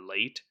kind of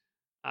relate.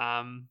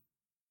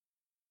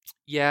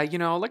 Yeah, you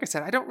know, like I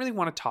said, I don't really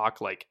want to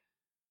talk like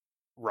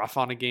rough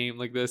on a game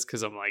like this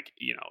because I'm like,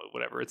 you know,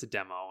 whatever, it's a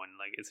demo and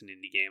like it's an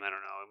indie game. I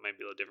don't know, it might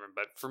be a little different,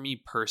 but for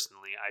me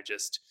personally, I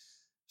just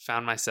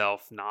found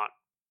myself not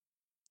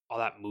all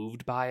that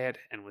moved by it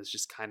and was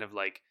just kind of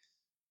like,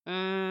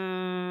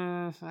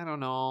 I don't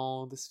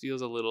know, this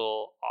feels a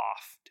little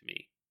off to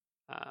me.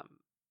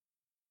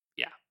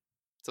 Yeah,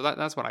 so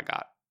that's what I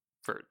got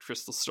for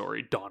Crystal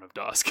Story: Dawn of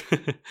Dusk.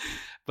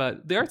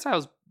 But the art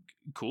style's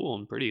cool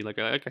and pretty. Like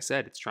I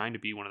said, it's trying to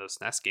be one of those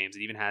SNES games.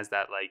 It even has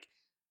that like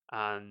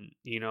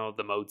you know,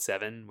 the mode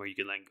 7 where you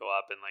can like go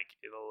up and like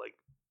it'll like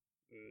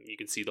you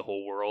can see the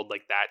whole world,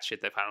 like that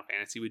shit that Final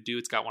Fantasy would do.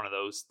 It's got one of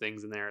those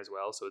things in there as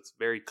well, so it's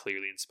very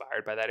clearly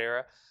inspired by that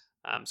era.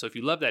 So if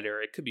you love that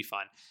era, it could be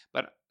fun.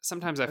 But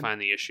sometimes I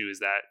find the issue is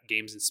that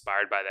games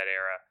inspired by that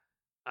era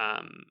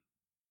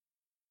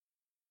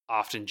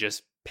often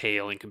just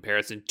pale in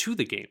comparison to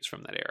the games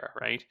from that era,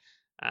 right?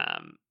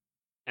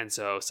 And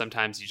so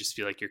sometimes you just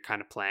feel like you're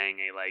kind of playing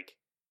a like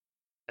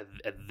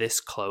a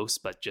this close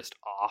but just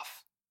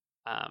off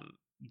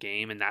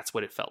game, and that's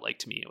what it felt like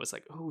to me. It was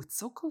like, oh, it's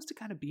so close to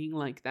kind of being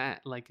like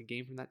that, like a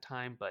game from that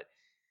time, but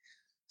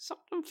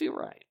something don't feel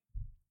right.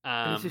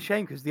 And it's a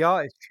shame because the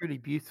art is truly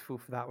beautiful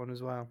for that one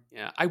as well.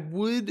 Yeah, I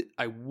would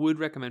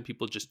recommend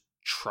people just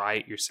try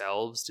it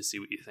yourselves to see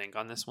what you think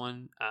on this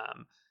one,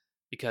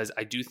 because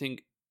I do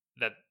think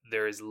that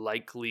there is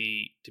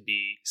likely to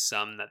be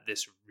some that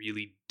this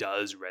really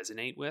does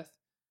resonate with.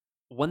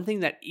 One thing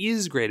that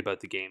is great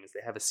about the game is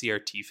they have a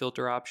CRT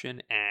filter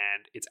option,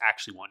 and it's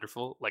actually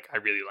wonderful. Like, I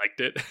really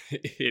liked it.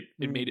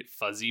 It made it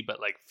fuzzy,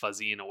 but like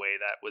fuzzy in a way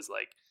that was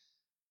like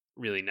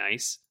really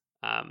nice.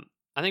 I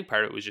think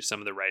part of it was just some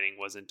of the writing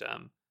wasn't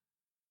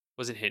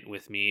hitting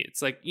with me.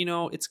 It's like, you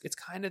know, it's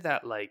kind of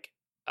that like,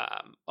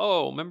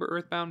 oh, remember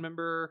Earthbound,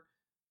 remember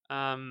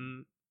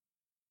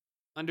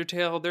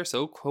Undertale? They're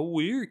so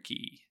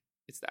quirky.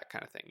 it's that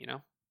kind of thing, you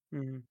know.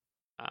 Mm-hmm.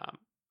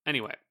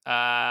 Anyway,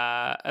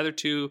 other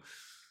two,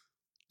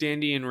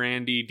 Dandy and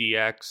Randy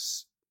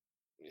DX.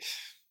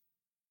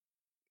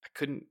 I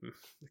couldn't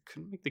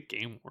make the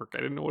game work. I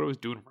didn't know what I was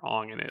doing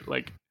wrong in it.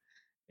 Like,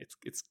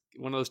 it's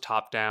one of those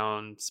top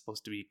down,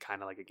 supposed to be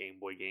kind of like a Game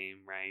Boy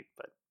game, right?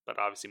 But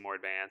obviously more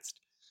advanced.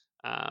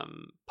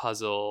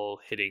 Puzzle,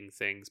 hitting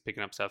things,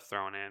 picking up stuff,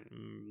 throwing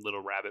in,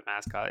 little rabbit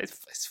mascot. It's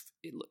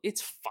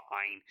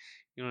fine,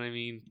 you know what I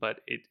mean?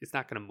 But it's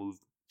not gonna move.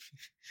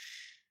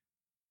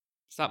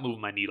 It's not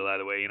moving my needle out of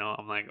the way, you know.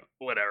 I'm like,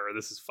 whatever,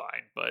 this is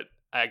fine. But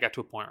I got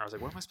to a point where I was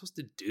like, what am I supposed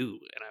to do?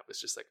 And I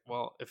was just like,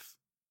 well, if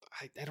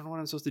I don't know what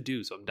I'm supposed to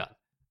do, so I'm done.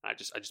 I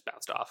just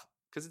bounced off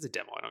because it's a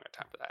demo. I don't got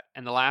time for that.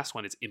 And the last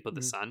one is Imp of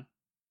the Sun.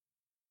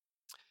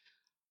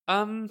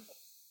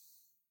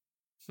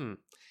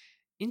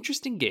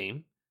 Interesting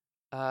game.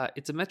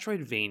 It's a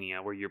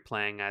Metroidvania where you're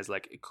playing as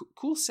like a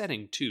cool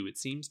setting too. It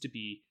seems to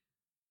be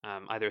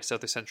either a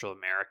South or Central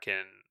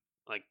American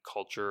like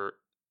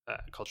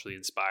culturally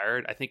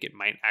inspired. I think it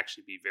might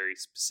actually be very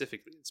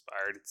specifically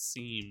inspired. It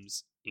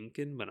seems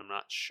Incan, but I'm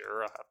not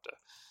sure. I'll have to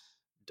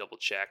double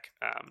check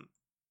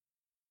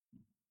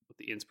what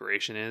the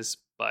inspiration is.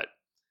 But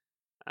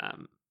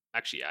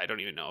actually, I don't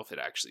even know if it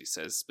actually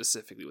says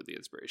specifically what the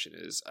inspiration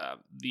is.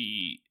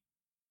 The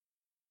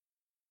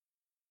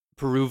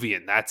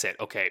Peruvian, that's it.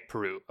 Okay,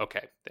 Peru.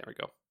 Okay, there we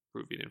go.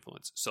 Peruvian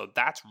influence. So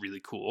that's really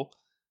cool.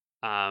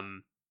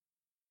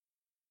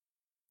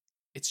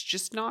 It's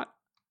just not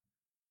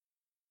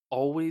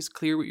always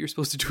clear what you're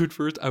supposed to do at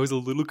first. I was a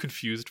little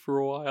confused for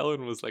a while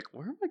and was like,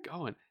 where am I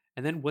going?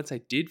 And then once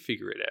I did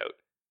figure it out,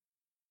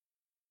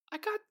 I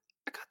got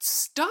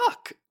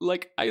stuck.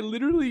 Like, I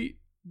literally,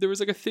 there was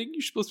like a thing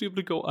you're supposed to be able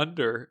to go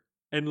under,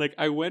 and like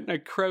I went and I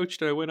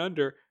crouched and I went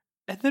under,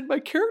 and then my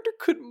character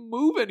couldn't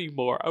move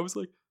anymore. I was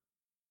like,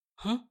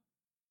 huh?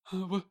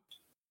 What?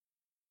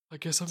 I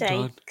guess I'm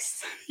done.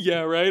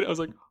 Yeah, right? I was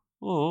like,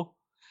 oh.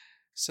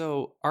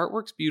 So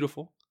artwork's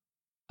beautiful.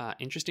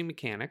 Interesting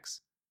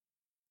mechanics.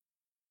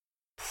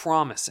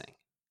 Promising.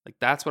 Like,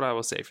 that's what I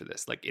will say for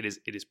this. Like, it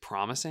is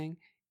promising.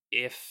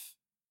 If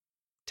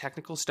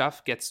technical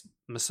stuff gets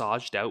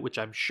massaged out, which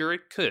I'm sure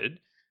it could,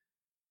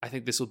 I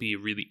think this will be a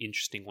really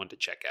interesting one to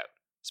check out.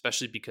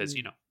 Especially because,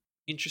 you know,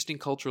 interesting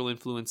cultural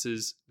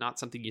influences, not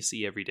something you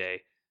see every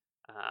day.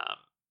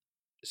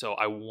 So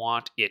I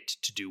want it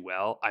to do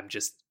well. I'm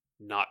just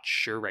not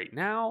sure right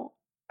now.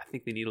 I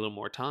think they need a little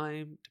more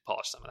time to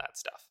polish some of that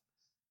stuff.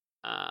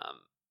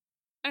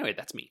 Anyway,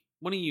 that's me.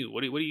 What did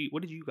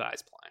you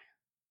guys play?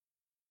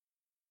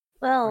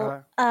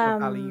 Well,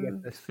 Ali, you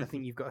go first. I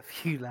think you've got a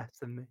few less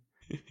than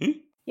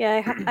me.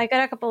 Yeah, I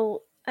got a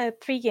couple,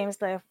 3 games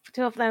left.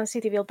 2 of them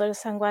City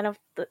Builders, and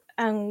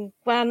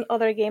one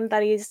other game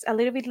that is a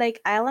little bit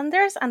like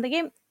Islanders. And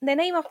the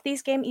name of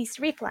this game is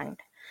Riftland,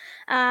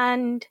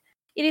 and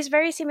it is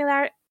very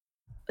similar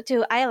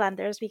to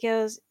Islanders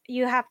because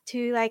you have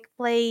to like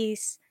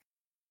place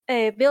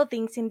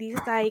buildings in these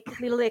like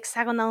little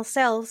hexagonal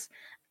cells,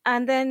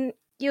 and then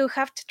you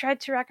have to try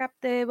to rack up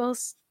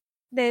the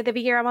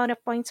bigger amount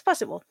of points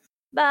possible.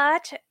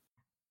 But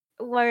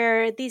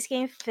where this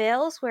game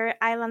fails, where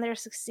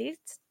Islanders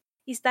succeeds,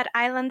 is that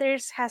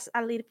Islanders has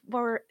a little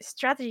more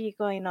strategy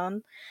going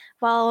on,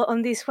 while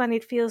on this one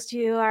it feels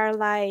you are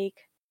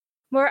like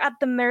more at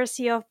the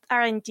mercy of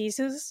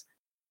RNGesus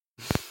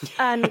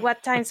and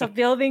what kinds of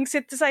buildings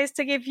it decides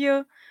to give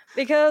you.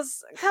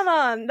 Because come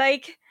on,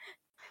 like,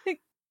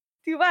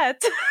 do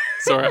what?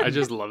 Sorry, I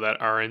just love that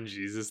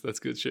RNGesus. That's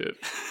good shit.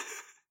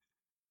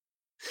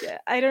 Yeah,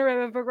 I don't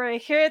remember where I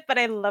hear it, but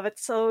I love it.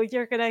 So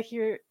you're gonna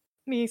hear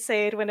me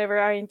say it whenever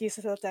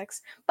RNGesus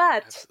attacks.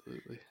 But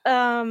absolutely.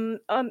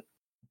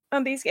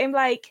 On this game,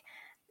 like,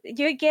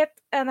 you get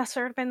an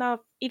assortment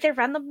of either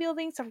random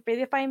buildings or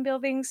predefined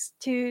buildings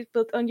to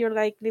put on your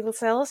like little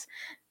cells,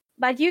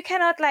 but you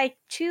cannot like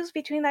choose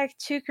between like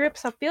 2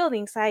 groups of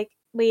buildings like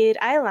with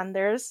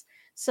Islanders.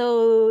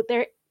 So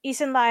there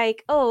isn't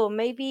like, oh,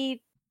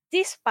 maybe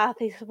this path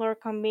is more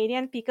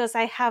convenient because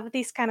I have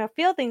these kind of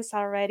buildings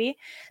already,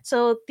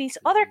 so this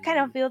other kind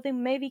of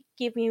building maybe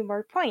give me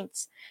more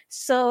points.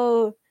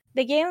 So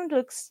the game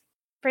looks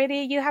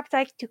pretty. You have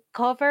like to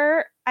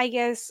cover, I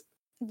guess,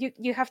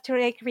 you have to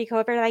like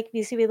recover like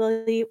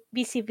visibility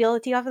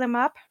of the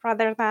map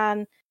rather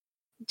than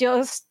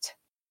just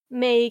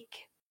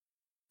make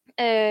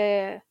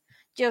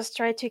just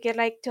try to get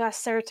like to a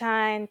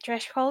certain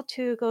threshold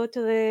to go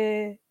to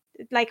the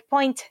like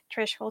point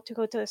threshold to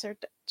go to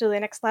the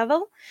next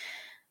level.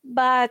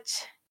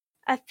 But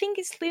I think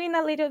it's leaving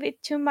a little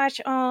bit too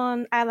much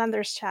on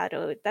Islander's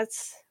shadow.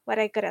 That's what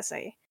I gotta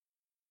say.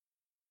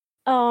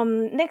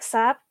 Next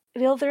up,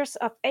 Builders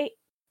of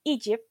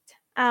Egypt,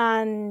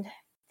 and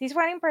this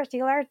one in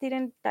particular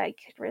didn't like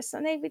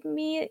resonate with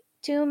me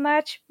too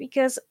much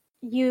because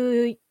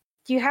you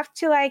have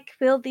to like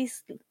build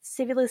this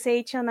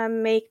civilization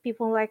and make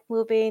people like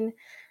move in,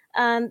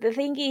 and the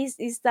thing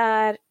is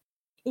that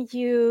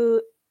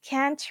you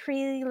can't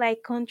really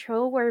like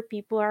control where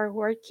people are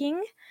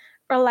working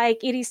or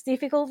like it is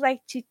difficult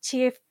like to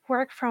shift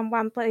work from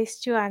one place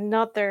to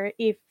another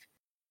if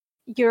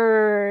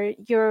your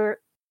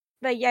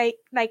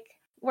like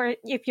where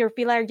if your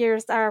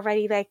villagers are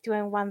already like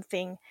doing one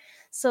thing.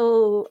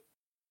 So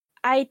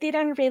I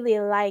didn't really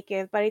like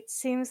it, but it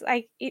seems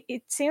like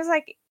it seems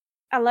like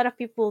a lot of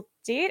people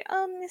did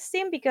on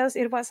Steam because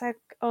it was like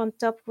on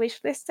top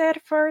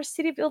wishlisted for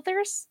city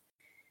builders.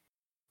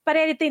 But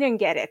I didn't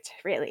get it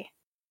really.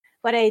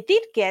 What I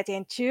did get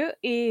into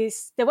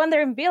is the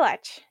Wandering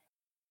Village.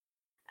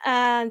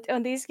 And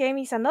on this game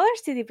is another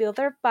city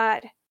builder,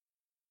 but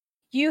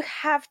you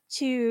have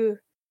to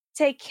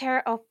take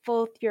care of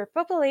both your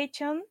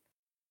population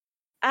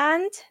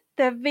and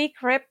the big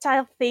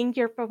reptile thing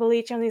your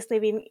population is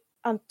living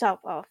on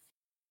top of.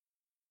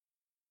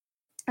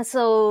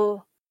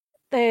 So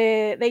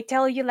they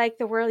tell you like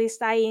the world is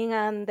dying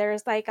and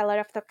there's like a lot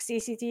of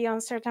toxicity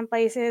on certain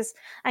places,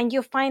 and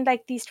you find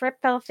like this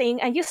reptile thing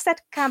and you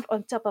set camp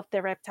on top of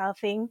the reptile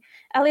thing,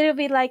 a little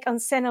bit like on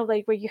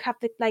Xenoblade where you have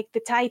the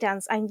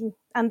titans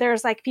and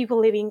there's like people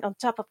living on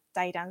top of the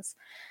titans,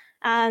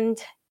 and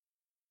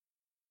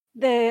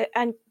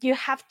you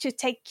have to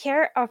take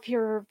care of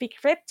your big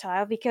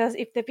reptile, because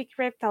if the big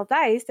reptile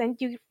dies, then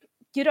you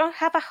don't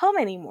have a home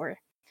anymore.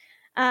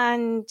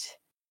 And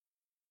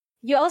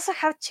you also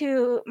have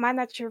to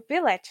manage your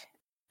village,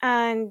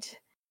 and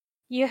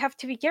you have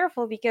to be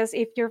careful because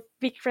if your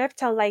big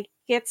reptile like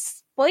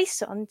gets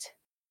poisoned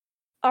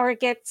or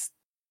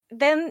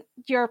then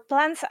your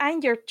plants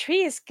and your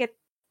trees get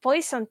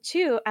poisoned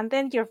too, and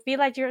then your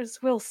villagers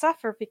will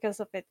suffer because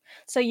of it.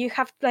 So you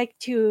have like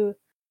to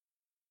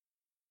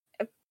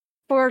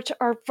purge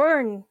or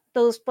burn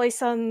those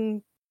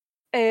poison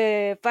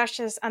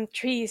bushes and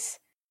trees,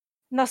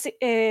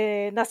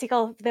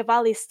 Nautical the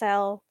Valley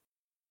style,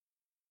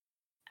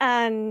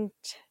 and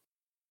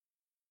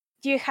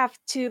you have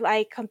to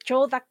like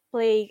control that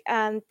plague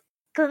and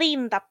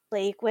clean that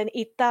plague when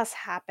it does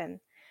happen.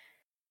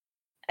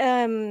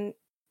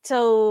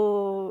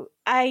 So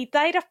I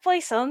died of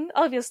poison,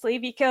 obviously,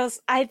 because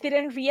I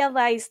didn't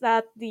realize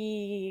that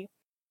the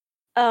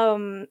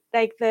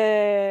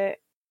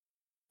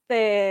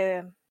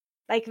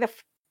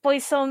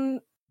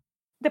poison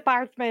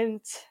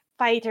department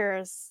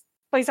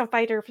poison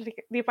fighter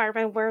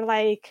department were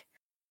like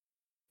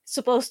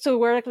supposed to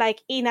work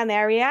like in an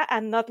area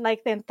and not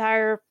like the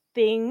entire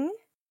thing,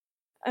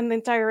 an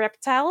entire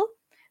reptile.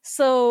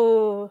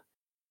 So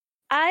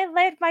I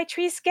let my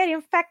trees get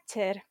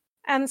infected,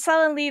 and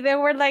suddenly there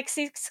were like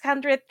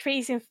 600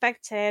 trees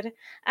infected,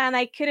 and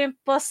I couldn't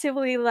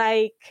possibly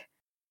like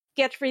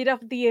get rid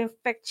of the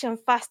infection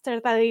faster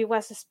than it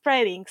was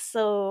spreading.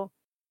 So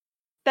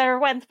there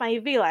went my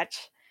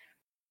village.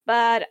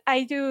 But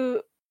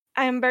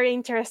I'm very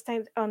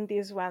interested on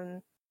this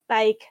one.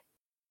 Like,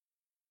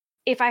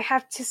 if I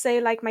have to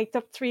say, like, my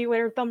top 3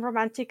 were Dumb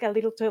Romantic, A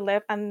Little to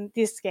Live, and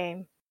this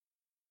game.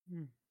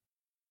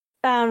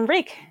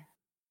 Rick,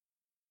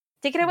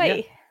 take it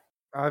away.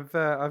 Yeah. I've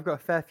got a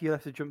fair few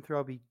left to jump through.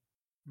 I'll be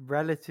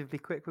relatively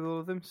quick with all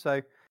of them.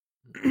 So,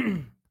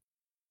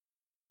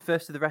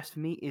 first of the rest for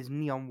me is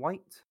Neon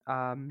White.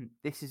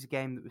 This is a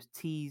game that was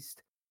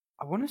teased,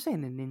 I want to say,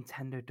 in a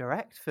Nintendo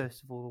Direct,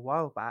 first of all, a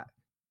while back.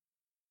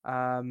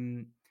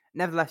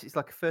 Nevertheless, it's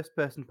like a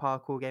first-person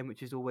parkour game,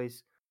 which is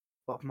always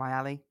up my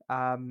alley.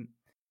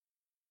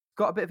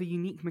 Got a bit of a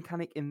unique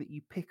mechanic in that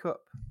you pick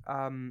up.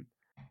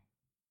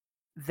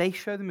 They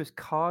show them as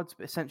cards,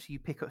 but essentially you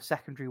pick up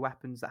secondary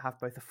weapons that have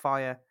both a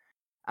fire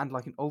and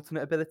like an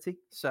alternate ability.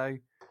 So,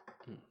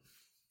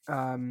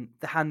 the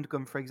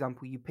handgun, for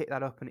example, you pick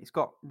that up and it's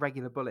got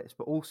regular bullets,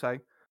 but also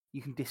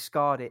you can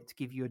discard it to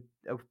give you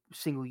a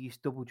single-use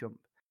double jump.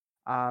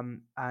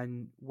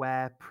 And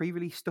where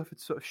pre-release stuff had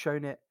sort of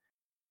shown it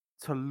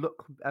to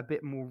look a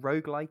bit more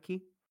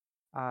roguelike-y,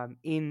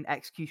 in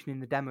execution in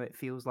the demo, it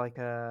feels like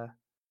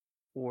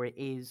it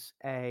is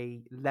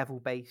a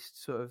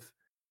level-based sort of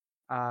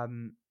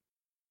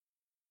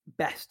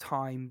best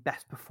time,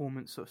 best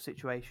performance sort of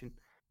situation.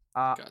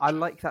 Gotcha. I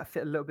like that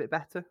fit a little bit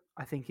better.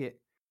 I think it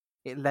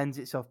lends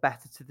itself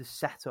better to the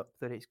setup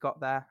that it's got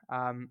there.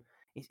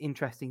 It's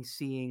interesting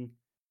seeing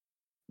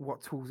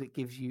what tools it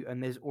gives you,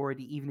 and there's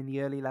already, even in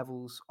the early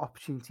levels,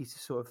 opportunity to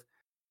sort of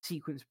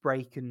sequence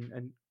break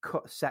and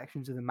cut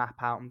sections of the map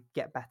out and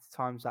get better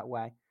times that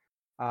way.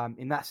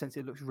 In that sense,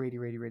 it looks really,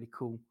 really, really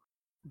cool.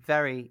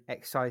 Very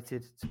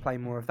excited to play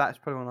more of that. It's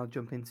probably one I'll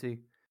jump into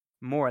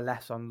more or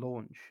less on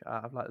launch.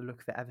 I've liked the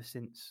look of it ever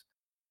since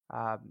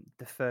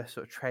the first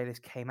sort of trailers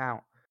came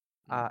out.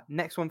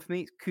 Next one for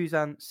me is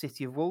Kuzan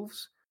City of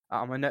Wolves.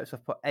 On my notes,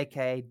 I've put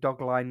AKA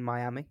Dogline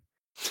Miami.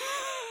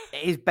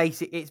 It's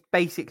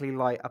basically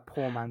like a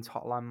poor man's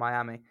Hotline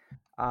Miami,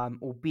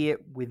 albeit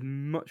with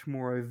much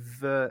more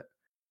overt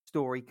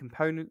story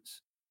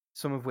components.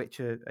 Some of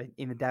which are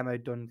in the demo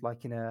done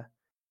like in a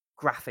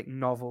graphic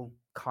novel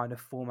kind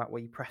of format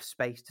where you press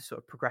space to sort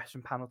of progress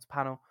from panel to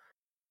panel.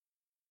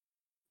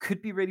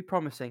 Could be really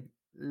promising.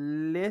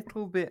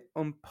 Little bit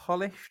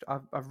unpolished.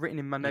 I've written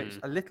in my notes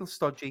a little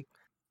stodgy,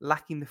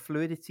 lacking the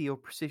fluidity or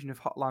precision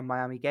of Hotline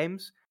Miami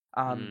games,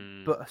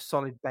 but a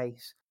solid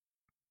base.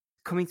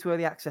 coming to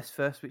early access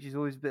first, which is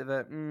always a bit of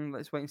a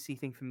let's wait and see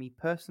thing for me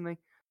personally.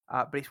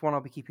 But it's one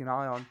I'll be keeping an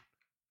eye on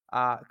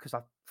because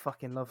I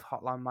fucking love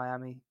Hotline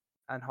Miami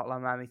and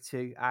Hotline Miami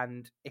 2.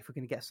 And if we're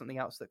going to get something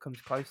else that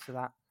comes close to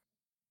that,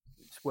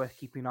 it's worth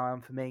keeping an eye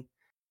on for me.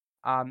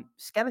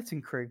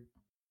 Skeleton Crew.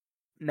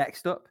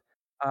 Next up,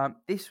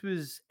 this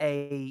was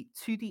a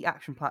 2D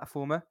action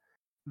platformer,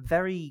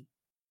 very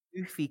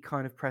goofy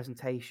kind of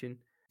presentation.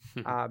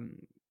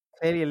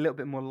 Clearly a little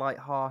bit more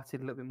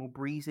light-hearted, a little bit more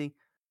breezy.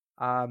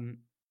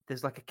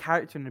 There's like a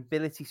character and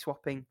ability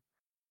swapping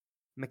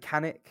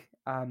mechanic,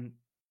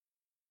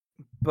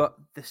 but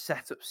the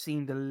setup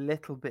seemed a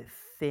little bit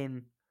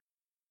thin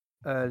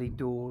early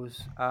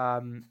doors,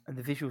 and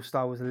the visual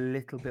style was a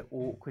little bit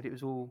awkward. It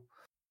was all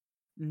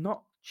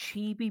not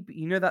chibi, but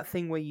you know that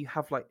thing where you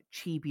have like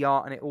chibi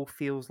art and it all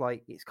feels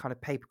like it's kind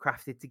of paper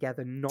crafted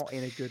together, not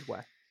in a good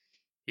way.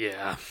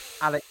 Yeah.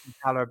 Alex and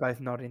Tyler are both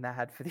nodding their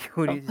head for the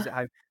audiences at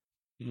home.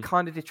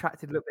 Kind of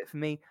detracted a little bit for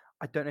me.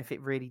 I don't know if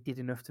it really did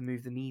enough to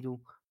move the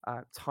needle.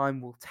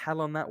 Time will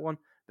tell on that one,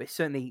 but it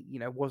certainly,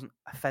 wasn't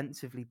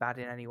offensively bad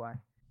in any way.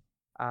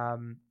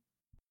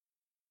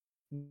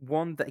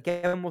 One that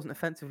again wasn't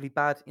offensively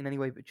bad in any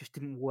way, but just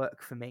didn't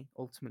work for me.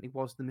 Ultimately,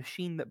 was The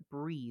Machine That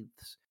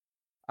Breathes.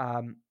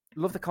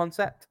 Love the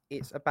concept.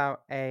 It's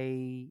about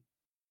a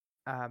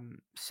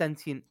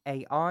sentient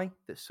AI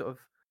that's sort of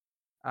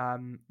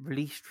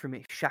released from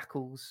its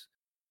shackles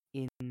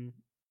in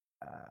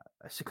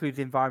a secluded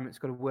environment. It's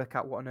got to work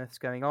out what on earth's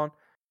going on.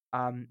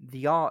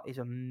 The art is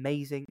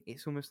amazing.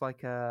 It's almost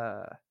like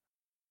a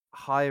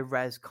higher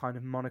res kind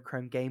of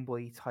monochrome Game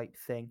Boy type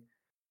thing,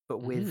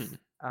 but with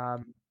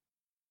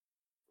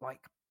like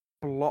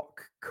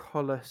block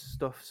color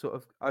stuff sort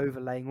of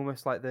overlaying,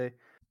 almost like the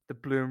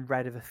blue and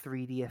red of a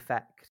 3D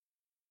effect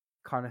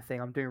kind of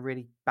thing. I'm doing a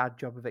really bad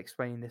job of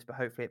explaining this, but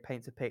hopefully it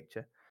paints a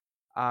picture.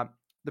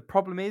 The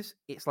problem is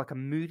it's like a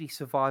moody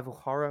survival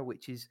horror,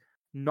 which is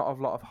not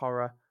a lot of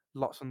horror,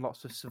 lots and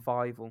lots of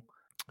survival.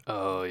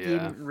 Oh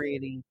yeah.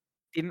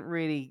 Didn't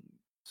really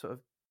sort of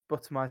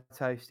butter my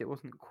toast. It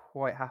wasn't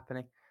quite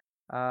happening.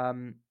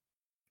 There's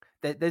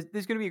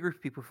going to be a group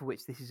of people for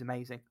which this is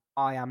amazing.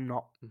 I am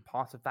not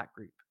part of that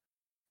group,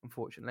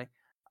 unfortunately.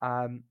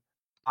 I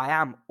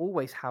am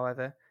always,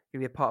 however,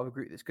 going to be a part of a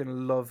group that's going to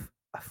love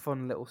a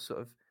fun little sort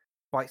of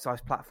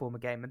bite-sized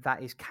platformer game, and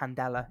that is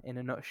Candela in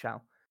a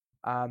nutshell.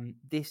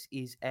 This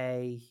is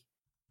a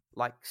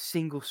like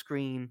single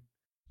screen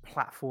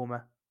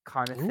platformer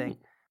kind of thing.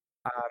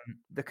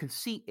 The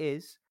conceit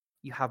is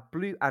you have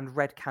blue and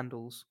red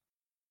candles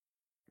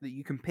that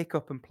you can pick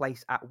up and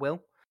place at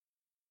will.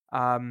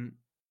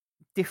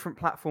 Different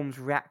platforms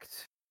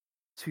react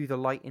to the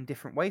light in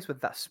different ways, whether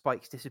that's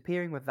spikes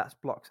disappearing, whether that's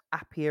blocks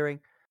appearing,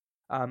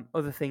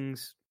 other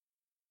things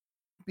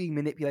being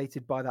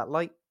manipulated by that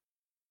light.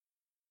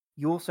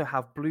 You also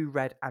have blue,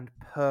 red, and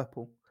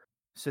purple.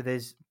 So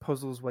there's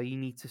puzzles where you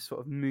need to sort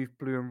of move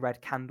blue and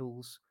red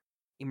candles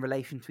in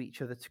relation to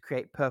each other to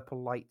create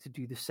purple light to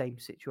do the same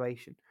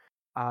situation.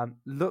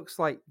 Looks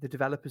like the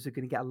developers are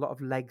going to get a lot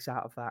of legs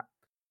out of that.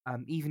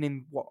 Even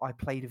in what I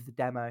played of the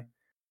demo,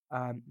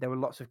 there were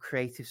lots of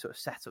creative sort of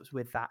setups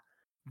with that.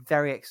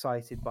 Very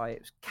excited by it.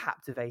 It was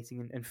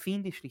captivating and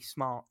fiendishly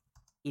smart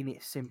in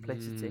its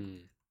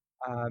simplicity.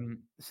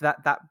 So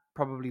that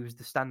probably was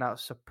the standout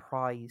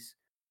surprise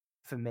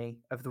for me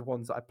of the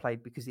ones that I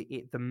played, because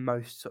it the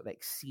most sort of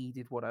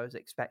exceeded what I was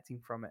expecting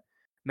from it.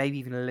 Maybe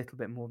even a little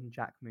bit more than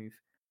Jack Move.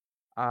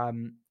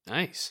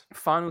 Nice.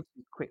 Final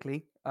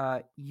quickly,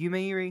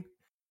 Yumeiri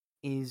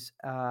is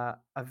a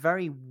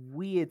very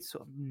weird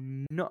sort of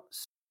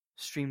nuts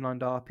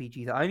streamlined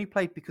RPG that I only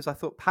played because I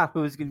thought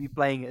Paolo was going to be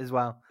playing it as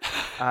well.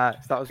 So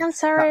that was, I'm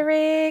sorry,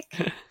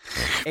 Rick.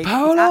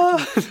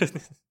 Paolo!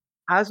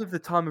 As of the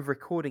time of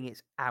recording,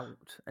 it's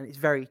out and it's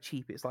very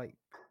cheap. It's like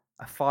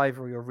a $5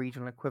 or your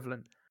regional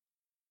equivalent.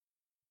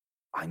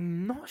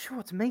 I'm not sure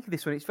what to make of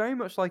this one. It's very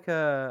much like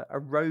a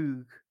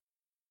rogue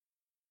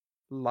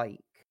like,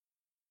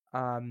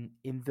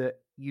 in that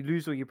you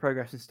lose all your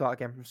progress and start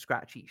again from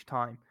scratch each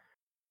time.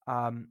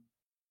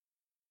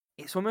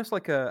 It's almost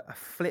like a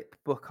flip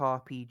book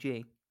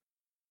RPG.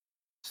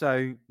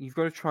 So you've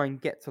got to try and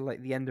get to like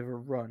the end of a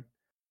run.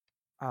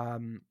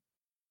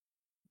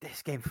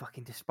 This game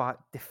fucking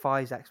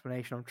defies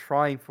explanation. I'm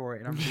trying for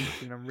it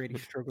and I'm really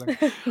struggling.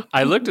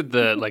 I looked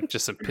at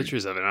just some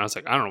pictures of it and I was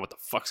like, I don't know what the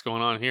fuck's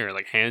going on here.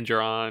 Like hand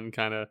drawn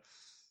kind of,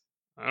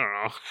 I don't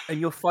know. And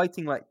you're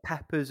fighting like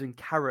peppers and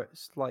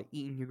carrots, like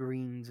eating your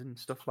greens and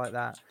stuff like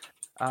that.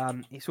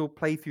 It's all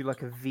played through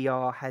like a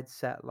VR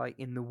headset, like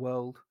in the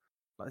world.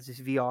 Like there's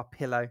this VR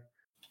pillow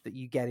that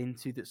you get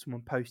into that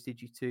someone posted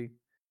to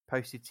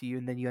you,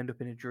 and then you end up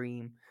in a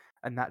dream.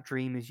 And that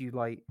dream is you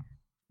like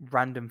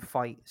random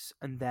fights,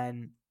 and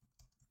then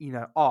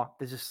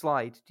there's a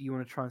slide. Do you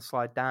want to try and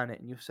slide down it?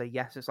 And you'll say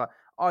yes. It's like,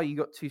 oh, you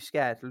got too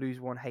scared, lose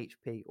 1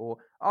 HP, or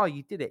oh,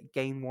 you did it,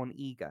 gain 1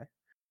 ego.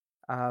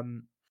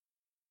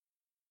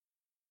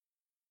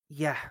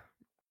 Yeah,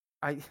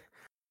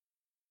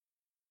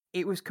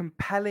 it was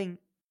compelling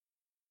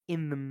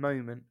in the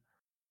moment.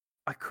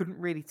 I couldn't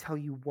really tell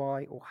you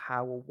why or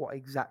how or what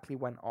exactly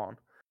went on,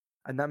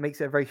 and that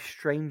makes it a very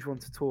strange one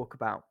to talk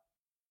about.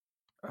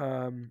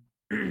 But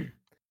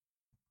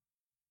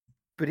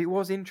it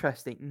was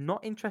interesting.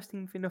 Not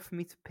interesting enough for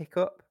me to pick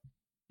up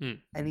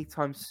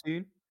anytime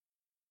soon,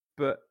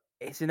 but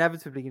it's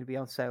inevitably going to be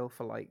on sale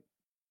for like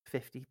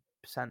 50%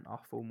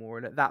 off or more.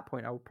 And at that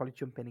point, I will probably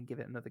jump in and give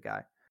it another go.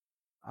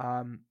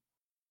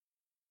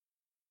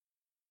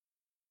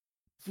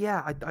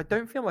 Yeah, I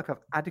don't feel like I've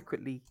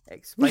adequately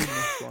explained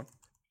this one.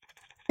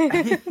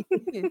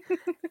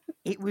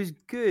 It was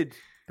good,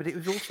 but it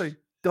was also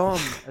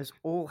dumb as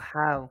all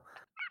hell.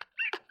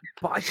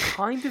 But I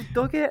kind of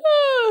dug it.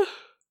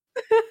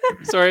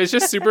 Sorry, it's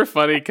just super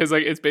funny because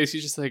like it's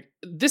basically just like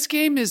this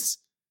game is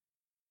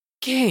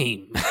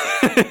game,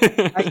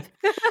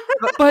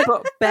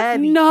 but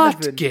barely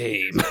not even.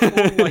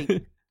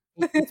 game.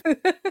 It's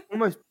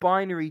almost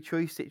binary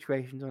choice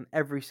situations on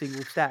every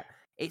single step.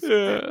 It's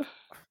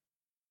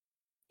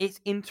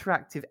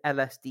interactive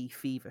LSD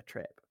fever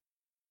trip,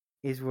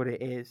 is what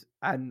it is,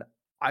 and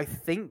I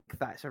think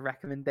that's a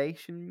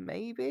recommendation.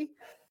 Maybe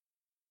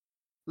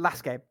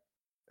last game,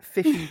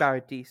 Fishing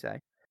Paradiso.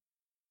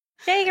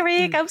 Hey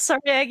Rick, I'm sorry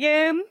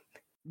again.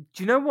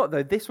 Do you know what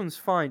though? This one's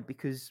fine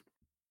because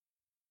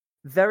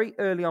very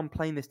early on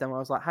playing this demo, I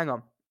was like, hang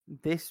on,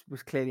 this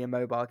was clearly a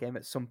mobile game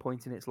at some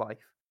point in its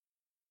life,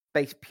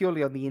 based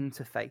purely on the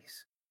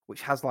interface,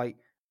 which has like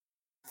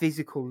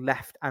physical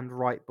left and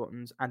right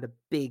buttons and a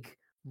big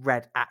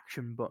red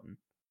action button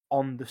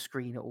on the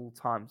screen at all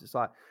times. It's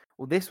like,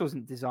 well, this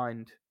wasn't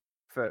designed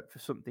for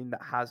something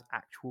that has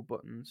actual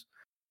buttons.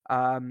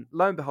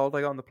 Lo and behold,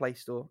 I got on the Play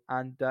Store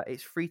and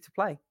it's free to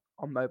play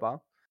on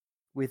mobile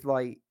with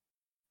like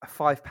a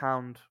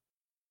 £5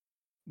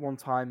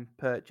 one-time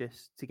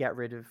purchase to get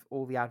rid of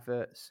all the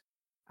adverts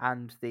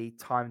and the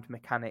timed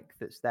mechanic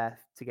that's there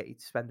to get you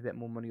to spend a bit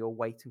more money or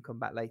wait and come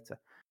back later.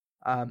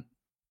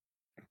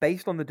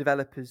 Based on the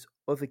developer's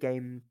other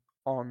game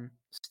on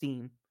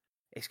Steam,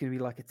 it's going to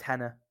be like a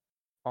tenner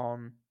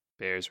on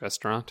Bear's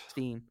Restaurant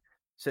Steam.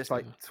 So it's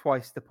like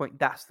twice the point.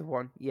 That's the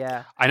one.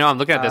 Yeah. I know. I'm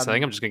looking at this. I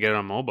think I'm just going to get it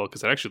on mobile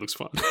because it actually looks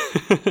fun.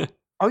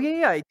 Oh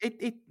yeah.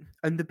 It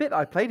and the bit that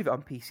I played of it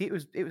on PC,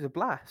 it was a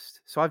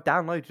blast. So I've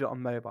downloaded it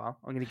on mobile.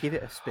 I'm going to give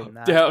it a spin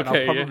there. Yeah,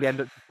 okay, and I'll probably end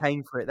up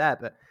paying for it there,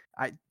 but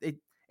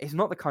it's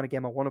not the kind of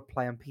game I want to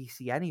play on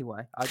PC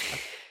anyway. I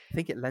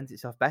think it lends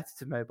itself better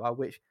to mobile,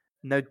 which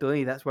no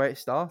dummy, that's where it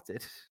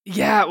started.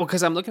 Yeah, well,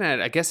 because I'm looking at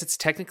it, I guess it's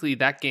technically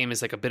that game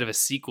is like a bit of a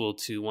sequel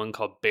to one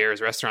called Bear's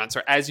Restaurant.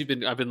 So I've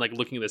been like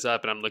looking this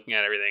up and I'm looking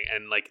at everything,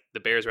 and like the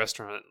Bear's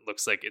Restaurant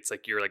looks like it's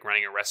like you're like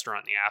running a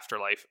restaurant in the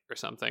afterlife or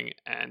something.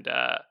 And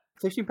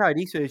Fishing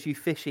Paradiso is you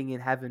fishing in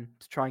heaven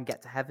to try and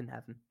get to heaven.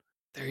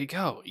 There you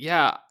go.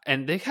 Yeah,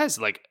 and it has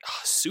like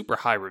super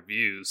high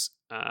reviews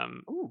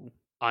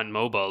on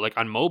mobile. Like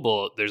on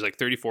mobile, there's like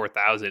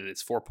 34,000.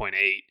 It's 4.8.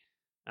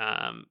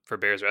 For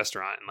Bear's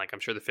Restaurant, and like I'm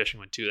sure the fishing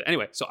one too.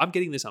 Anyway, so I'm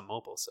getting this on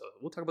mobile, so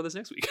we'll talk about this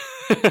next week.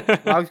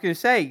 I was going to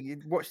say,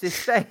 watch this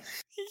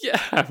space.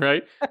 Yeah,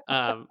 right.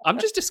 I'm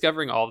just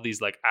discovering all of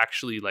these like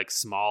actually like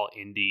small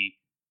indie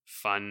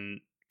fun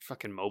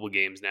fucking mobile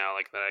games now.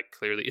 Like that, I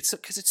clearly it's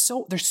because it's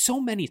so there's so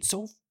many. It's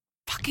so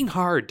fucking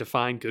hard to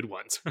find good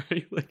ones,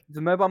 right? Like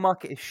the mobile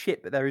market is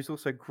shit, but there is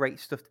also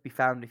great stuff to be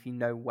found if you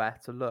know where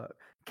to look.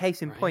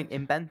 Case in point,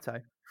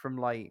 Invento from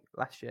like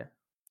last year.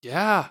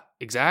 Yeah,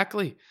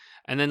 exactly.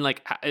 And then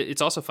like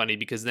it's also funny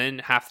because then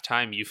half the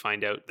time you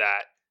find out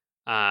that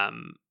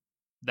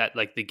that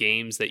like the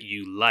games that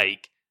you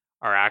like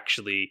are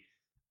actually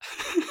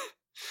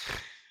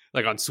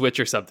like on Switch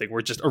or something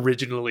were just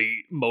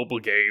originally mobile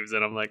games,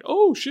 and I'm like,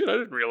 oh shit, I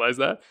didn't realize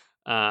that.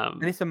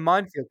 And it's a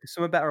minefield because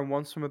some are better on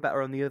one, some are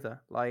better on the other.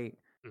 Like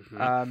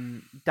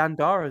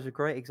Dandara is a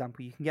great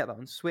example. You can get that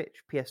on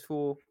Switch,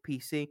 PS4,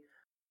 PC.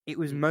 It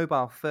was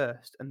mobile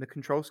first, and the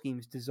control scheme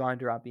is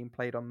designed around being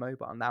played on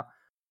mobile. Now,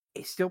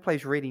 it still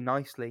plays really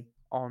nicely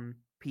on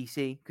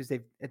PC because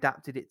they've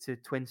adapted it to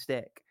twin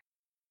stick,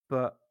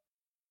 but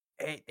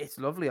it's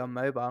lovely on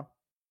mobile.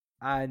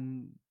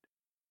 And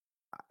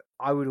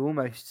I would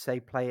almost say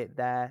play it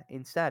there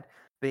instead,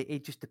 but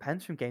it just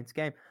depends from game to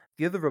game.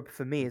 The other rub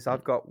for me is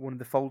I've got one of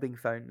the folding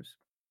phones,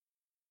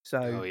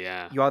 so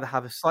you either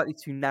have a slightly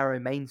too narrow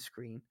main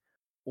screen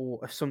or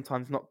a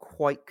sometimes not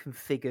quite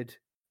configured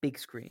big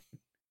screen.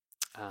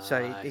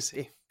 So it's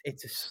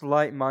a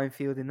slight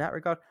minefield in that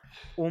regard.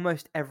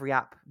 Almost every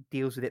app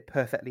deals with it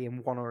perfectly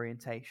in one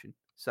orientation.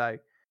 So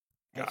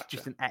it's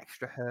just an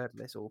extra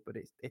hurdle is all, but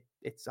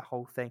it's a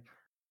whole thing.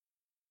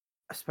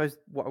 I suppose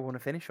what I want to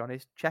finish on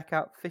is check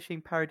out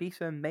Fishing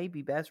Paradiso and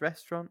maybe Bear's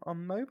Restaurant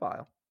on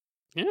mobile.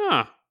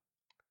 Yeah.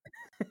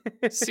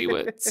 see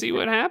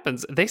what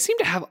happens. They seem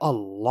to have a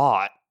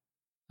lot.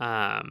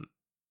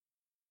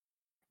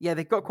 Yeah,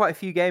 they've got quite a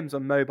few games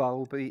on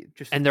mobile, but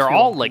just and they're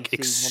all like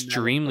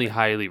extremely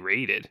highly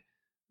rated.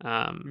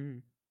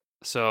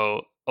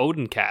 So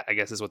Odin Cat, I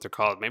guess, is what they're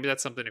called. Maybe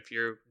that's something if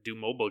you do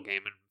mobile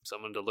gaming,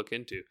 someone to look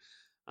into.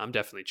 I'm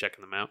definitely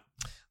checking them out.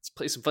 Let's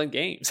play some fun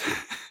games.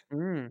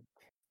 And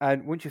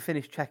once you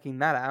finish checking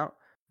that out,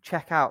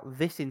 check out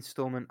this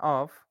installment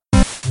of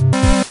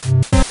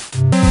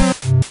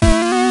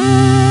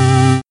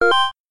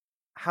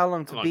How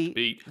Long to Beat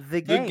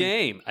the Game. The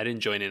Game. I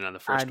didn't join in on the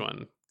first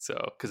one, so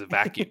because of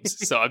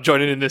vacuums. So I'm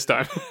joining in this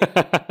time.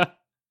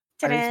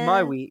 And it's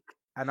my week,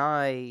 and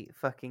I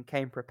fucking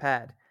came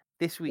prepared.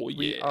 This week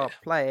we are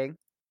playing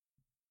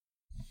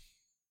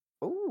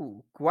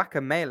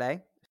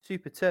Guacamelee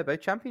Super Turbo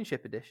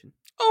Championship Edition.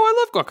 Oh, I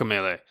love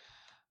Guacamelee.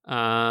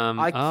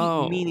 I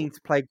keep meaning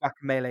to play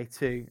Guacamelee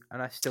 2,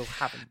 and I still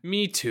haven't.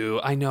 Me too.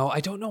 I know. I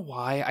don't know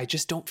why. I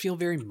just don't feel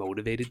very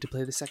motivated to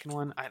play the second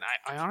one.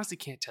 I honestly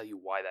can't tell you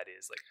why that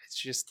is. Like, it's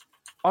just...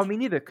 Oh, me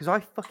neither, because I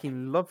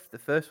fucking loved the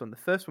first one. The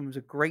first one was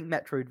a great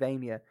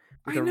Metroidvania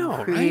with a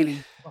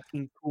really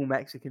fucking cool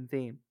Mexican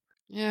theme.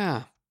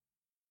 Yeah.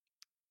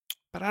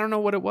 But I don't know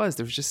what it was.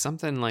 There was just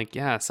something like,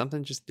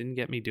 something just didn't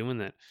get me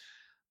doing it.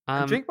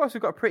 And Drinkbox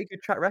have got a pretty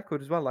good track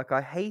record as well. Like,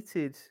 I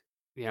hated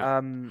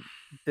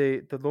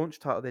the launch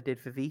title they did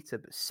for Vita,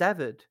 but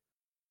Severed.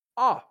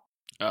 Oh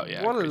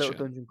yeah. What a little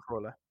dungeon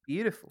crawler.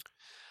 Beautiful.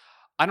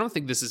 I don't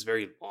think this is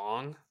very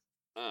long.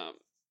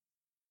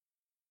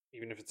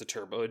 Even if it's a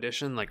turbo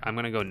edition, like I'm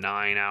going to go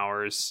 9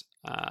 hours,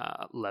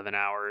 11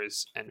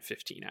 hours, and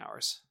 15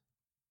 hours.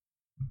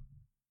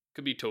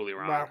 Could be totally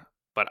wrong. Wow.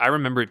 But I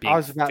remember it being fairly I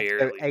was about to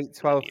go 8,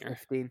 12,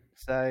 15.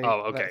 So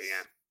okay,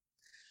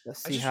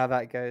 let's see how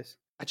that goes.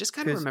 I just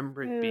kind of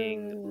remember it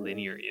being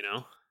linear, you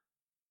know?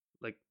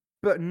 Like,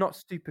 but not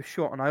super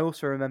short. And I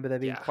also remember there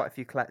being quite a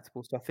few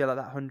collectibles, so I feel like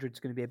that 100 is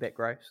going to be a bit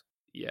gross.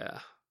 Yeah.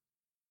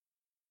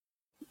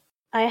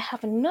 I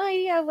have no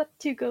idea what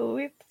to go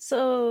with,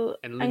 so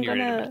and linear I'm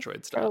gonna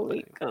Metroid style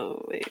probably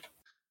go with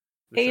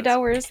 8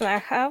 hours and a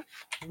half.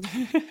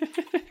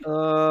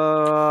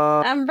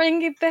 I'm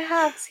bringing the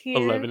halves here.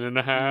 11 and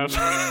a half.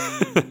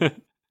 The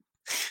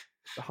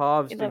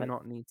halves do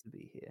not need to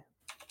be here.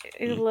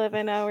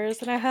 11 hours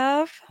and a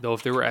half. Though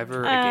if there were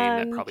ever a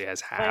game that probably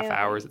has half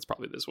hours, it's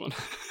probably this one.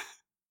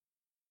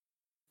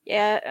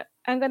 Yeah,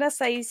 I'm gonna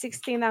say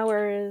 16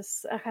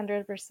 hours,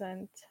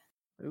 100%.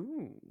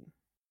 Ooh.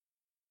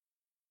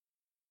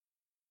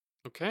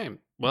 Okay.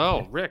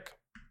 Well, Rick,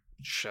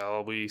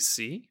 shall we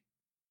see?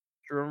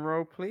 Drum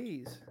roll,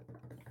 please.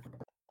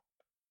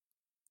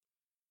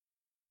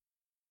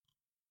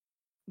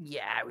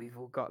 Yeah, we've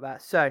all got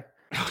that. So,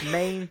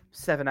 main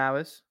 7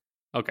 hours.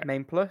 Okay.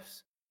 Main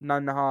plus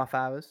 9.5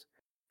 hours.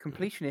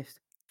 Completionist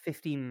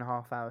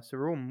 15.5 hours. So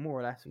we're all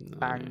more or less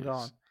bang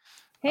on.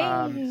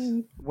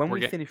 Hey. When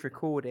we finish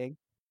recording,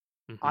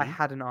 I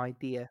had an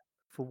idea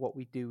for what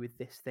we do with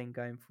this thing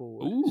going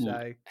forward. Ooh,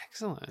 so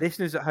excellent.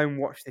 Listeners at home,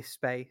 watch this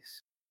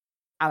space.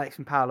 Alex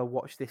and Paolo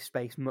watch this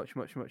space much,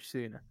 much, much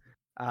sooner.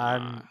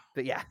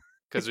 But yeah.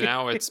 Because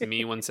now it's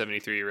me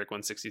 173, Rick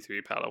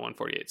 163, Paolo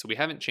 148. So we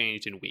haven't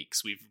changed in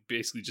weeks. We've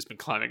basically just been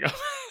climbing up.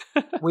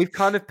 We've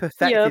kind of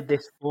perfected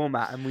this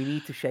format, and we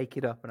need to shake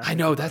it up. And I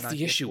know, that's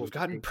the issue. We've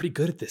gotten pretty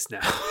good at this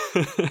now.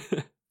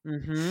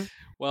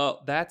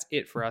 Well, that's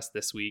it for us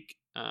this week.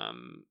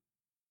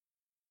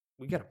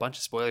 We got a bunch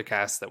of spoiler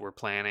casts that we're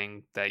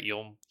planning that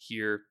you'll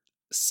hear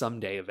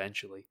someday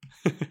eventually.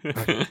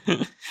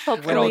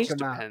 Hopefully. It all just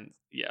depends.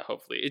 Yeah,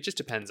 hopefully. It just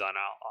depends on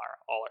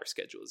all our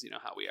schedules. You know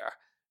how we are.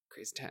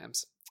 Crazy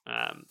times.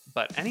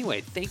 But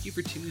anyway, thank you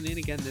for tuning in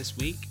again this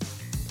week.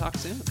 Talk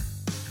soon.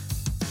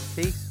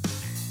 Peace.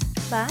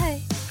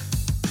 Bye.